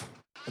lot of...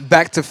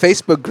 Back to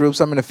Facebook groups.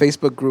 I'm in a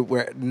Facebook group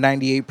where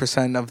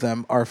 98% of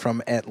them are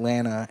from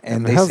Atlanta,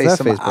 and they how's say that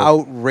some Facebook?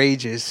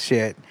 outrageous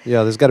shit.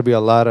 Yeah, there's got to be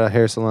a lot of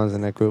hair salons in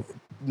that group.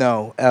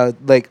 No,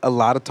 like a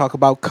lot of talk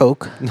about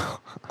coke. No,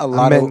 a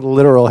lot I meant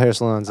literal hair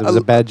salons. It was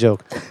a bad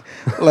joke.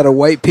 a lot of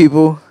white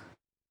people,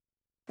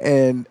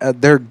 and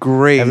they're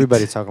great.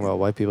 Everybody's talking about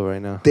white people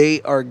right now.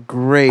 They are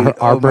great. Our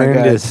Oh my brand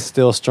God. is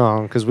still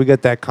strong because we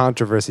got that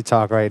controversy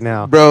talk right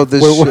now. Bro,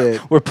 we're,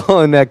 we're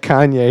pulling that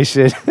Kanye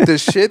shit. The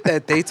shit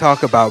that they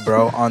talk about,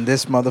 bro, on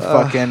this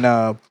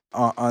motherfucking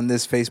on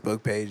this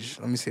Facebook page.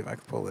 Let me see if I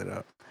can pull it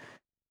up.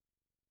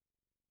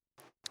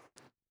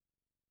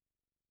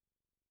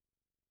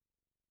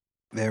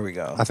 There we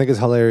go. I think it's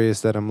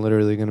hilarious that I'm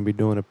literally going to be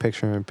doing a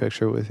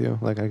picture-in-picture with you.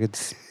 Like, I could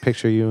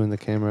picture you in the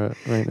camera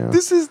right now.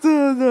 This is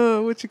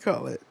the what you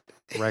call it?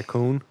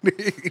 Raccoon?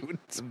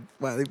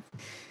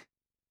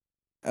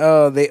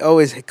 Oh, they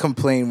always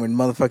complain when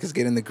motherfuckers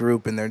get in the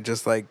group and they're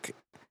just like,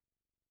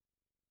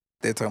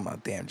 they're talking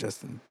about damn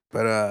Justin.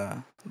 But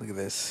look at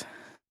this.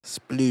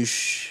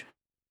 Sploosh.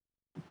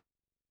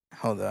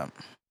 Hold up.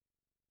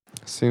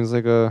 Seems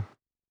like a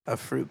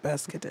fruit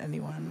basket to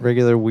anyone.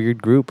 regular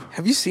weird group.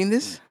 Have you seen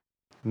this?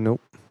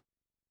 Nope.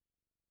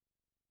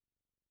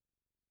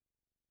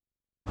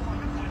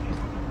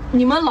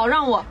 你们老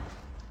让我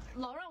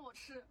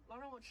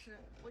吃，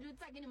我就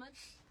再给你们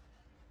吃。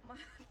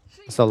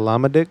 It's a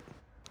llama dick?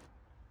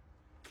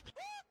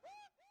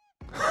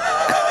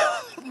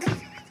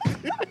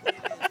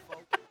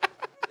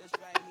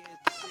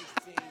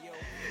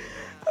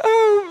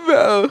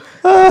 Oh,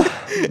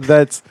 bro.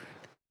 That's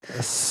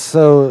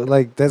so,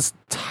 like, that's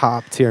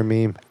top tier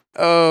meme.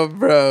 Oh,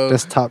 bro.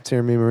 That's top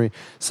tier memery.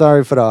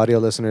 Sorry for the audio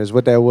listeners.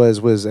 What that was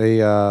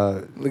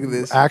a look at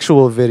this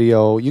actual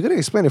video. You gotta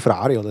explain it for the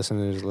audio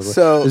listeners a little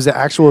So- bit. There's an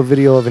actual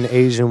video of an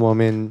Asian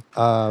woman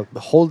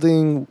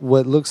holding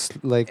what looks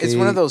like It's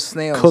one of those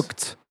snails.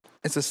 cooked.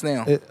 It's a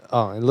snail. It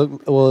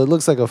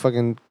looks like a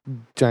fucking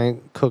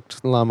giant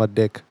cooked llama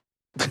dick.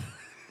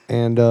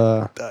 And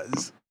It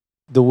does.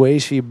 the way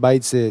she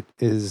bites it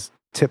is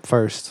tip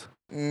first.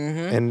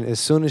 Mm-hmm. And as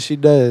soon as she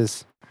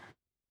does,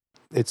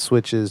 it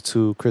switches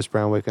to Chris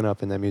Brown waking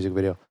up in that music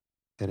video.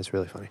 And it's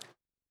really funny.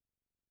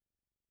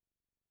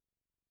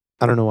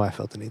 I don't know why I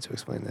felt the need to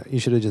explain that. You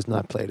should have just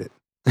not played it.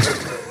 That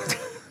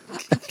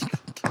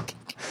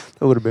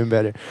would have been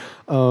better.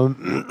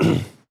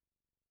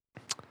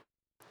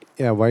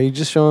 Yeah, why are you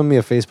just showing me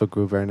a Facebook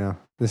group right now?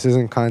 This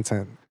isn't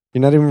content.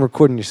 You're not even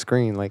recording your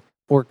screen,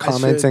 or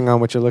commenting on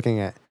what you're looking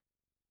at.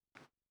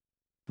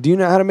 Do you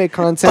know how to make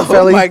content, Oh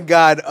Felly? my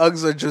God,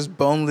 Uggs are just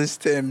boneless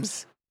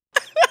Tims.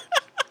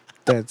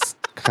 That's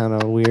kind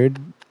of weird.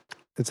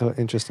 It's an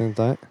interesting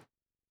thought.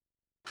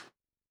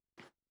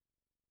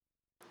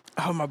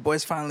 Oh, my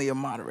boy's finally a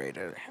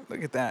moderator.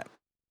 Look at that.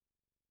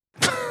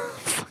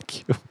 Fuck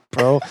you,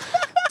 bro.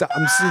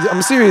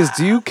 I'm serious.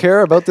 Do you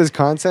care about this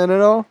content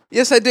at all?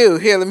 Yes, I do.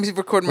 Here, let me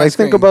record my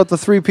screen. Think about the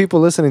 3 people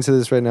listening to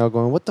this right now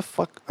going, what the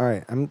fuck? All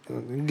right, I'm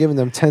giving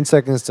them 10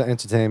 seconds to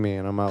entertain me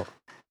and I'm out.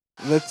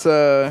 Let's,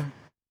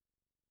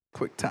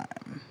 quick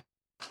time.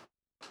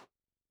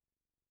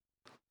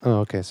 Oh,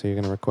 okay, so you're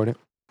going to record it?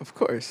 Of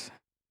course.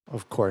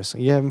 Of course.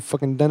 You haven't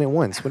fucking done it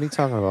once. What are you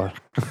talking about?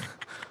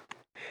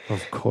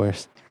 Of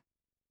course.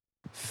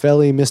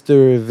 Felly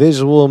Mr.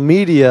 Visual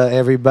Media,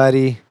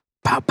 everybody.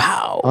 Pow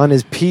pow. On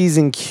his P's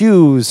and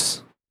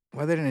Q's.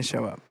 Why didn't it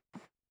show up?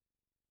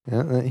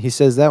 Yeah, he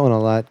says that one a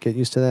lot. Get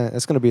used to that.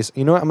 That's going to be...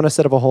 You know what? I'm going to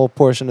set up a whole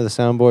portion of the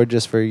soundboard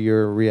just for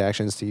your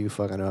reactions to you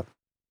fucking up.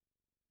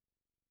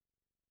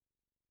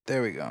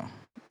 There we go.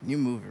 New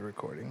movie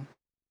recording.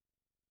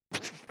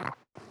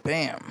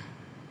 Bam.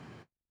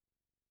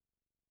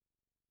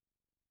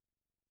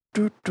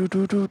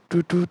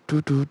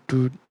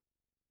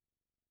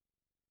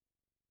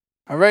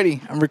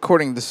 Alrighty, I'm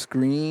recording the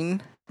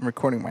screen. I'm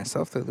recording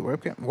myself through the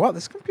webcam. Wow,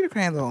 this computer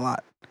can handle a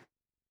lot.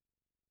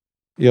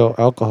 Yo,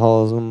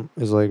 alcoholism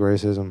is like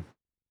racism.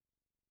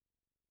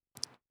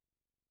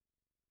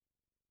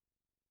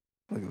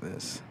 Look at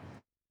this.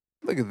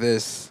 Look at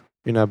this.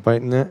 You're not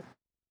biting that?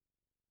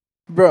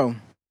 Bro,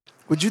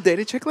 would you date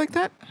a chick like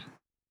that?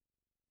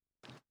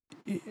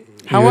 You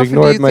How often do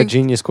ignored you my think-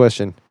 genius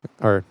question.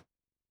 Or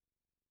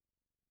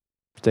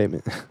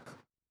statement.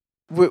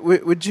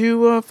 Would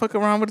you fuck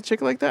around with a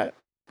chick like that?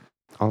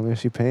 Only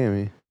if you paying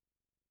me.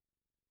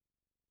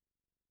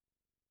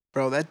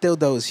 Bro, that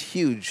dildo is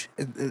huge.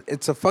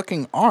 It's a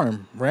fucking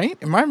arm, right?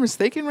 Am I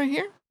mistaken right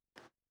here?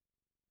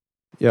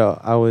 Yo,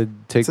 I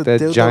would take It's a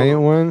that dildo.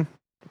 giant one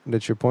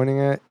that you're pointing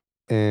at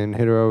and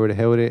hit her over the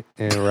head with it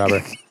and rob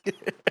her.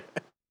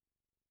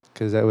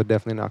 Because that would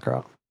definitely knock her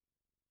out.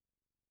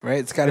 Right?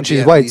 It's got to And be she's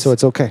at white, least so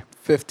it's okay.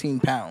 15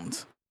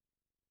 pounds.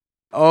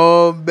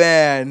 Oh,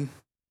 man.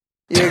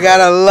 You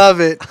gotta love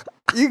it.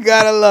 You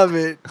gotta love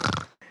it.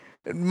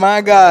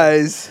 My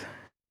guys,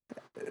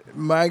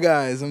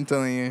 I'm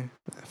telling you.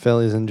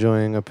 Felly's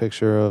enjoying a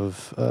picture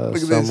of Look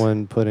at this.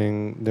 someone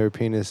putting their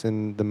penis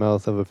in the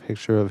mouth of a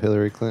picture of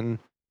Hillary Clinton.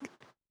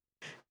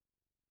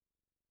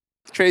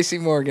 Tracy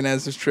Morgan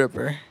as a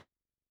stripper.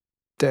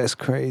 That's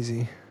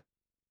crazy.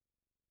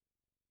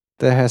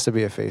 That has to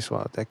be a face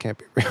swap. That can't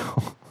be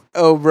real.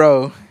 Oh,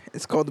 bro.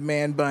 It's called the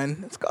man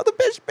bun. It's called the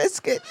bitch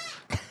biscuit.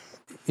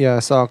 Yeah, I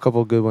saw a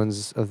couple good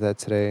ones of that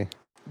today.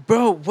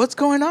 Bro, what's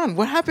going on?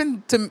 What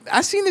happened to...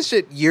 I seen this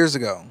shit years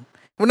ago.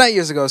 Well, not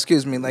years ago,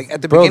 excuse me. Like,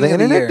 at the Bro, beginning the of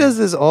the internet year. does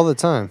this all the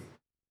time.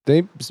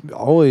 They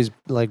always,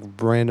 like,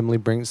 randomly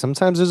bring...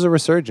 Sometimes there's a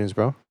resurgence,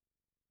 bro.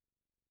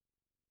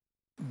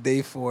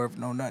 Day 4 of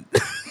No Nut.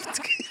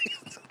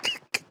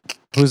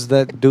 Who's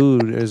that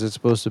dude? Is it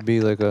supposed to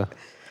be like a...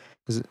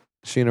 Is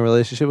she in a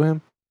relationship with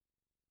him?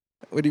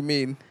 What do you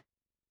mean?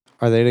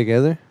 Are they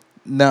together?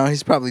 No,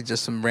 he's probably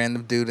just some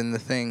random dude in the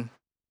thing.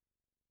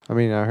 I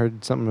mean, I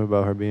heard something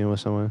about her being with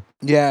someone.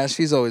 Yeah,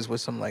 she's always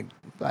with some, like,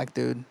 black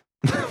dude.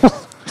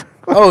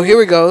 Oh, here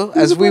we go.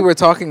 As we were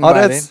talking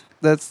about it.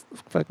 That's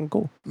fucking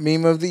cool.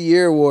 Meme of the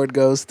Year award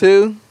goes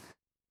to...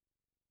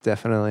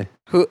 Definitely.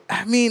 Who?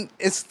 I mean,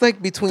 it's like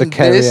between The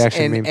cat this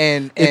reaction and, meme.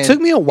 and It and- took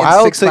me a and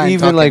while 6 to ix9ine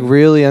even like talking.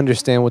 really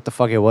understand what the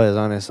fuck it was,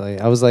 honestly.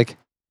 I was like,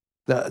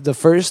 the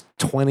first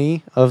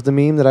 20 of the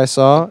meme that I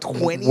saw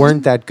 20?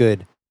 weren't that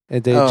good.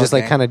 They Oh, just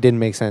like okay. kind of didn't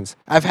make sense.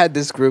 I've had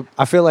this group.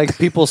 I feel like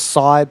people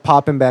saw it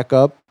popping back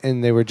up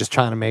and they were just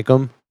trying to make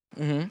them.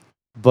 Mm-hmm.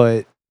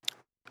 But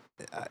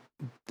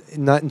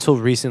not until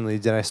recently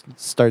did I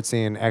start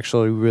seeing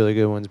actually really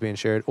good ones being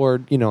shared.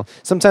 Or, you know,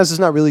 sometimes it's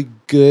not really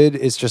good.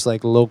 It's just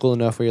like local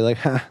enough where you're like,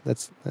 ha,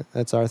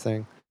 that's our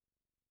thing.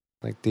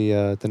 Like the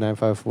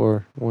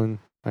 954 one.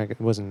 Like, it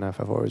wasn't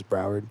 954, it was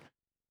Broward.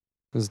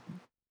 It was,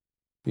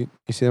 you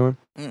see that one?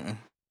 Mm-mm.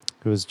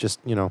 It was just,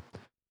 you know,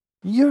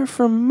 you're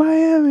from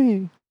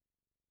Miami.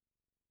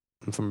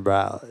 I'm from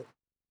Broward.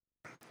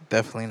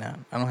 Definitely not.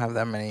 I don't have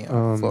that many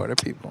Florida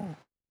people,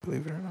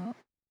 believe it or not.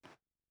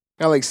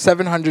 Got like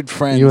 700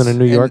 friends. You in a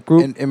New York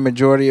group? And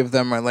majority of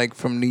them are like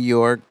from New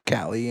York,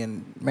 Cali,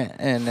 and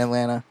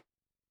Atlanta.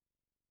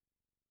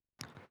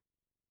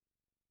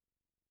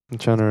 I'm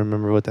trying to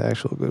remember what the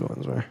actual good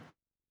ones were.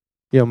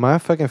 Yo, my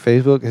fucking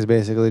Facebook has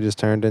basically just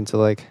turned into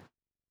like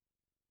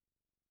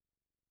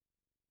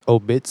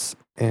obits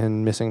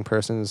and missing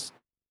persons.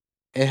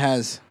 It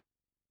has.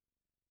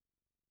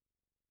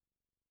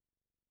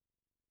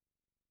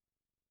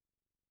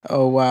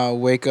 Oh wow!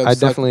 Wake up! I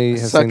definitely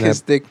have suck seen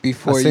his that. dick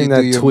before I've you seen do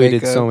that your tweeted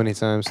makeup. so many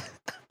times.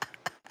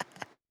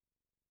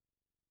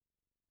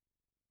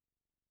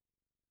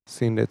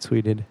 Seen that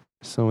tweeted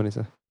so many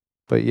times.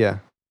 But yeah,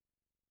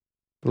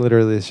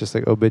 literally, it's just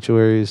like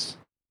obituaries,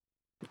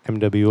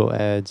 MWO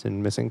ads,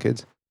 and missing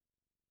kids.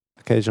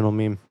 Occasional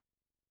meme.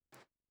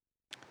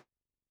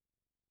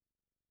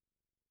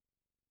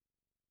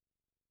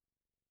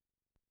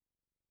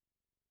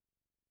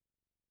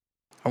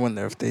 I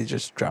wonder if they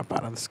just drop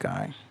out of the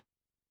sky.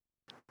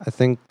 I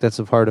think that's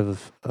a part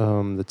of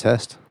the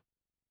test.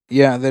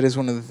 Yeah, that is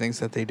one of the things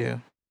that they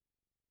do.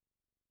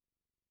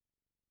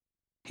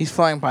 He's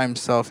flying by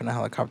himself in a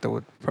helicopter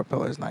with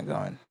propellers not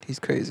going. He's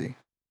crazy.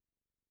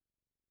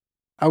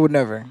 I would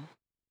never.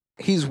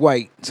 He's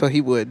white, so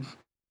he would.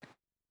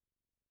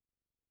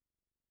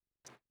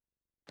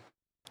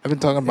 I've been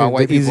talking about The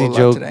white people a lot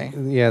joke, today.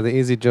 Yeah, the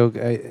easy joke.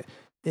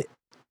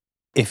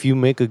 If you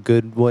make a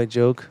good white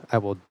joke, I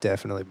will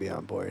definitely be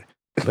on board.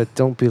 but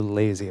don't be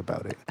lazy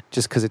about it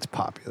just because it's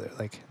popular.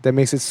 Like that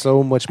makes it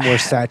so much more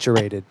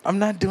saturated. I'm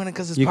not doing it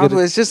because it's You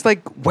popular. could- It's just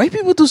like white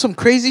people do some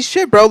crazy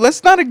shit, bro.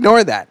 Let's not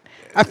ignore that.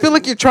 I feel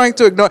like you're trying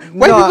to ignore.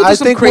 White people do I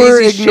some think crazy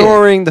we're shit.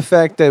 ignoring the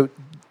fact that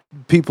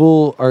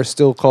people are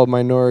still called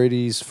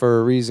minorities for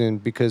a reason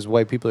because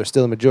white people are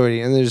still a majority,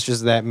 and there's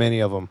just that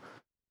many of them.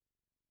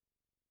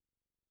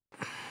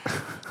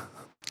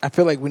 I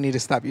feel like we need to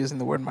stop using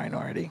the word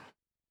minority.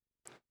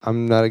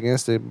 I'm not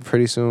against it.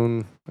 Pretty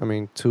soon,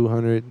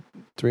 200,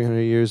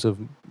 300 years of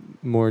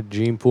more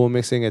gene pool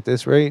mixing at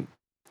this rate.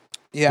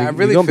 Yeah, I you're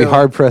really gonna feel be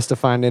hard pressed to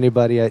find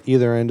anybody at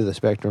either end of the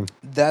spectrum.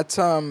 that's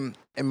in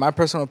my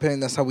personal opinion,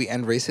 that's how we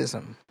end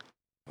racism.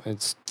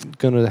 It's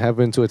gonna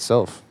happen to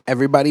itself.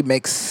 Everybody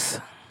makes,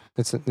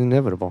 It's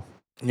inevitable.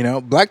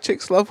 black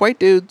chicks love white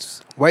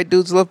dudes. White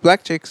dudes love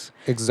black chicks.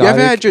 Exotic you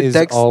ever had your is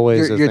dick,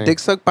 always your a thing. dick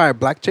sucked by a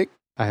black chick?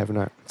 I have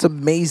not. It's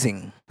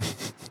amazing,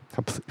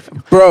 I believe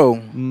you. bro.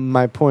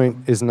 My point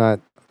is not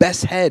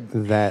Best head,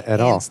 that at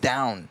all. hands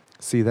down.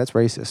 See, that's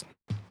racist.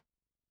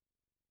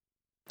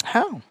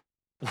 How?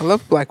 I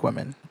love black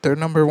women. They're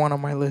number one on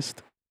my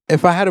list.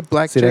 If I had a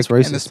black See, chick that's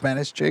and a racist.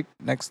 Spanish chick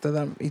next to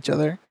them, each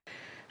other,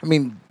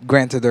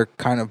 granted, they're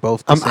kind of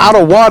both. The I'm same. out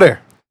of water.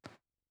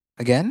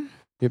 Again.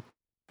 Yep.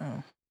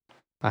 Oh,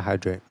 I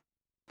hydrate.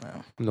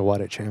 Wow. I'm the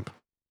water champ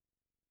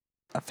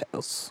I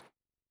fails.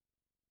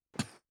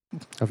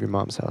 of your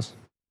mom's house.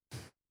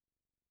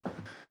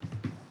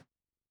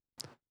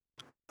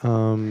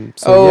 So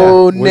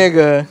Oh, yeah, we're-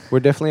 nigga. We're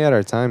definitely at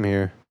our time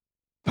here.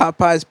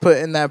 Popeye's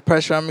putting that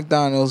pressure on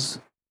McDonald's.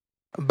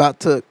 About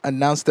to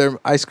announce their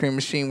ice cream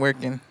machine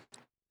working.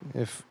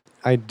 If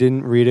I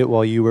didn't read it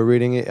while you were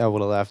reading it, I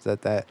would have laughed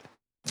at that.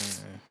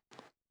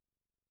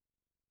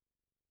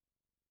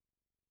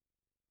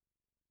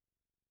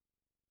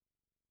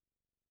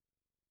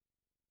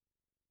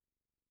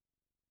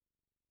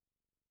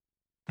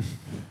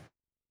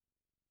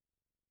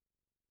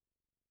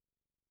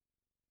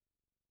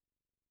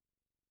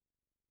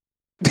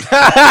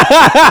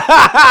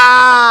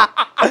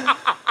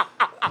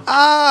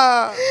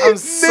 I'm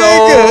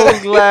so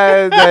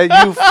glad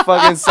that you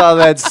fucking saw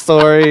that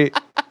story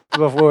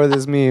before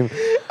this meme.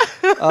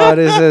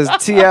 This says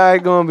T.I.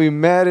 gonna be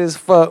mad as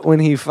fuck when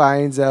he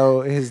finds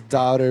out his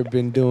daughter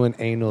been doing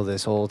anal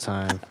this whole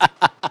time.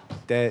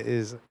 That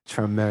is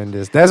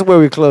tremendous. That's where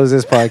we close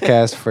this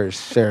podcast for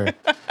sure.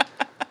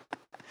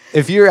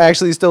 If you're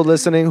actually still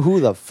listening, who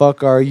the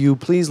fuck are you?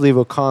 Please leave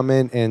a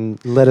comment and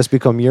let us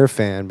become your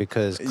fan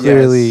because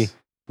clearly Yes.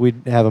 we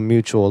have a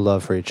mutual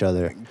love for each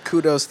other.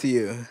 Kudos to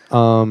you.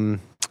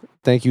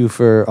 Thank you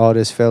for all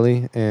this,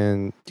 Felly,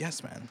 and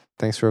Yes, man.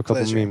 thanks for a couple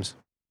Pleasure. memes.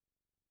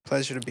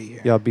 Pleasure to be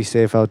here. Y'all be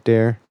safe out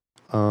there.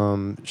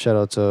 Shout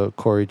out to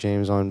Corey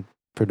James on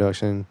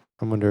production.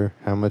 I wonder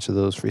how much of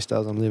those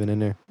freestyles I'm leaving in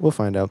there. We'll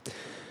find out.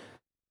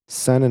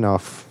 Signing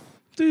off.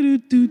 Hit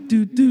it. The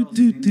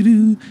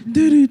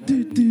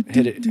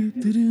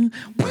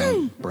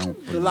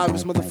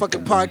livest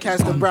motherfucking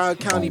podcast in Broward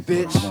County,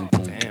 bitch.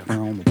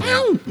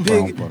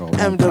 Big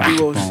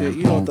MWO shit.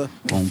 You know what the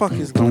fuck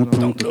is going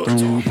on.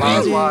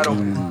 Mine's wide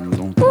open.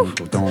 Mine's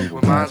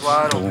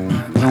wide open.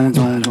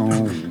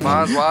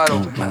 Mine's wide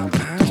open.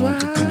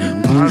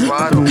 Mine's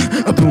wide open.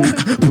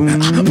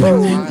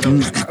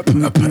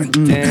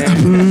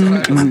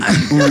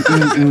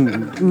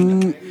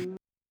 Damn.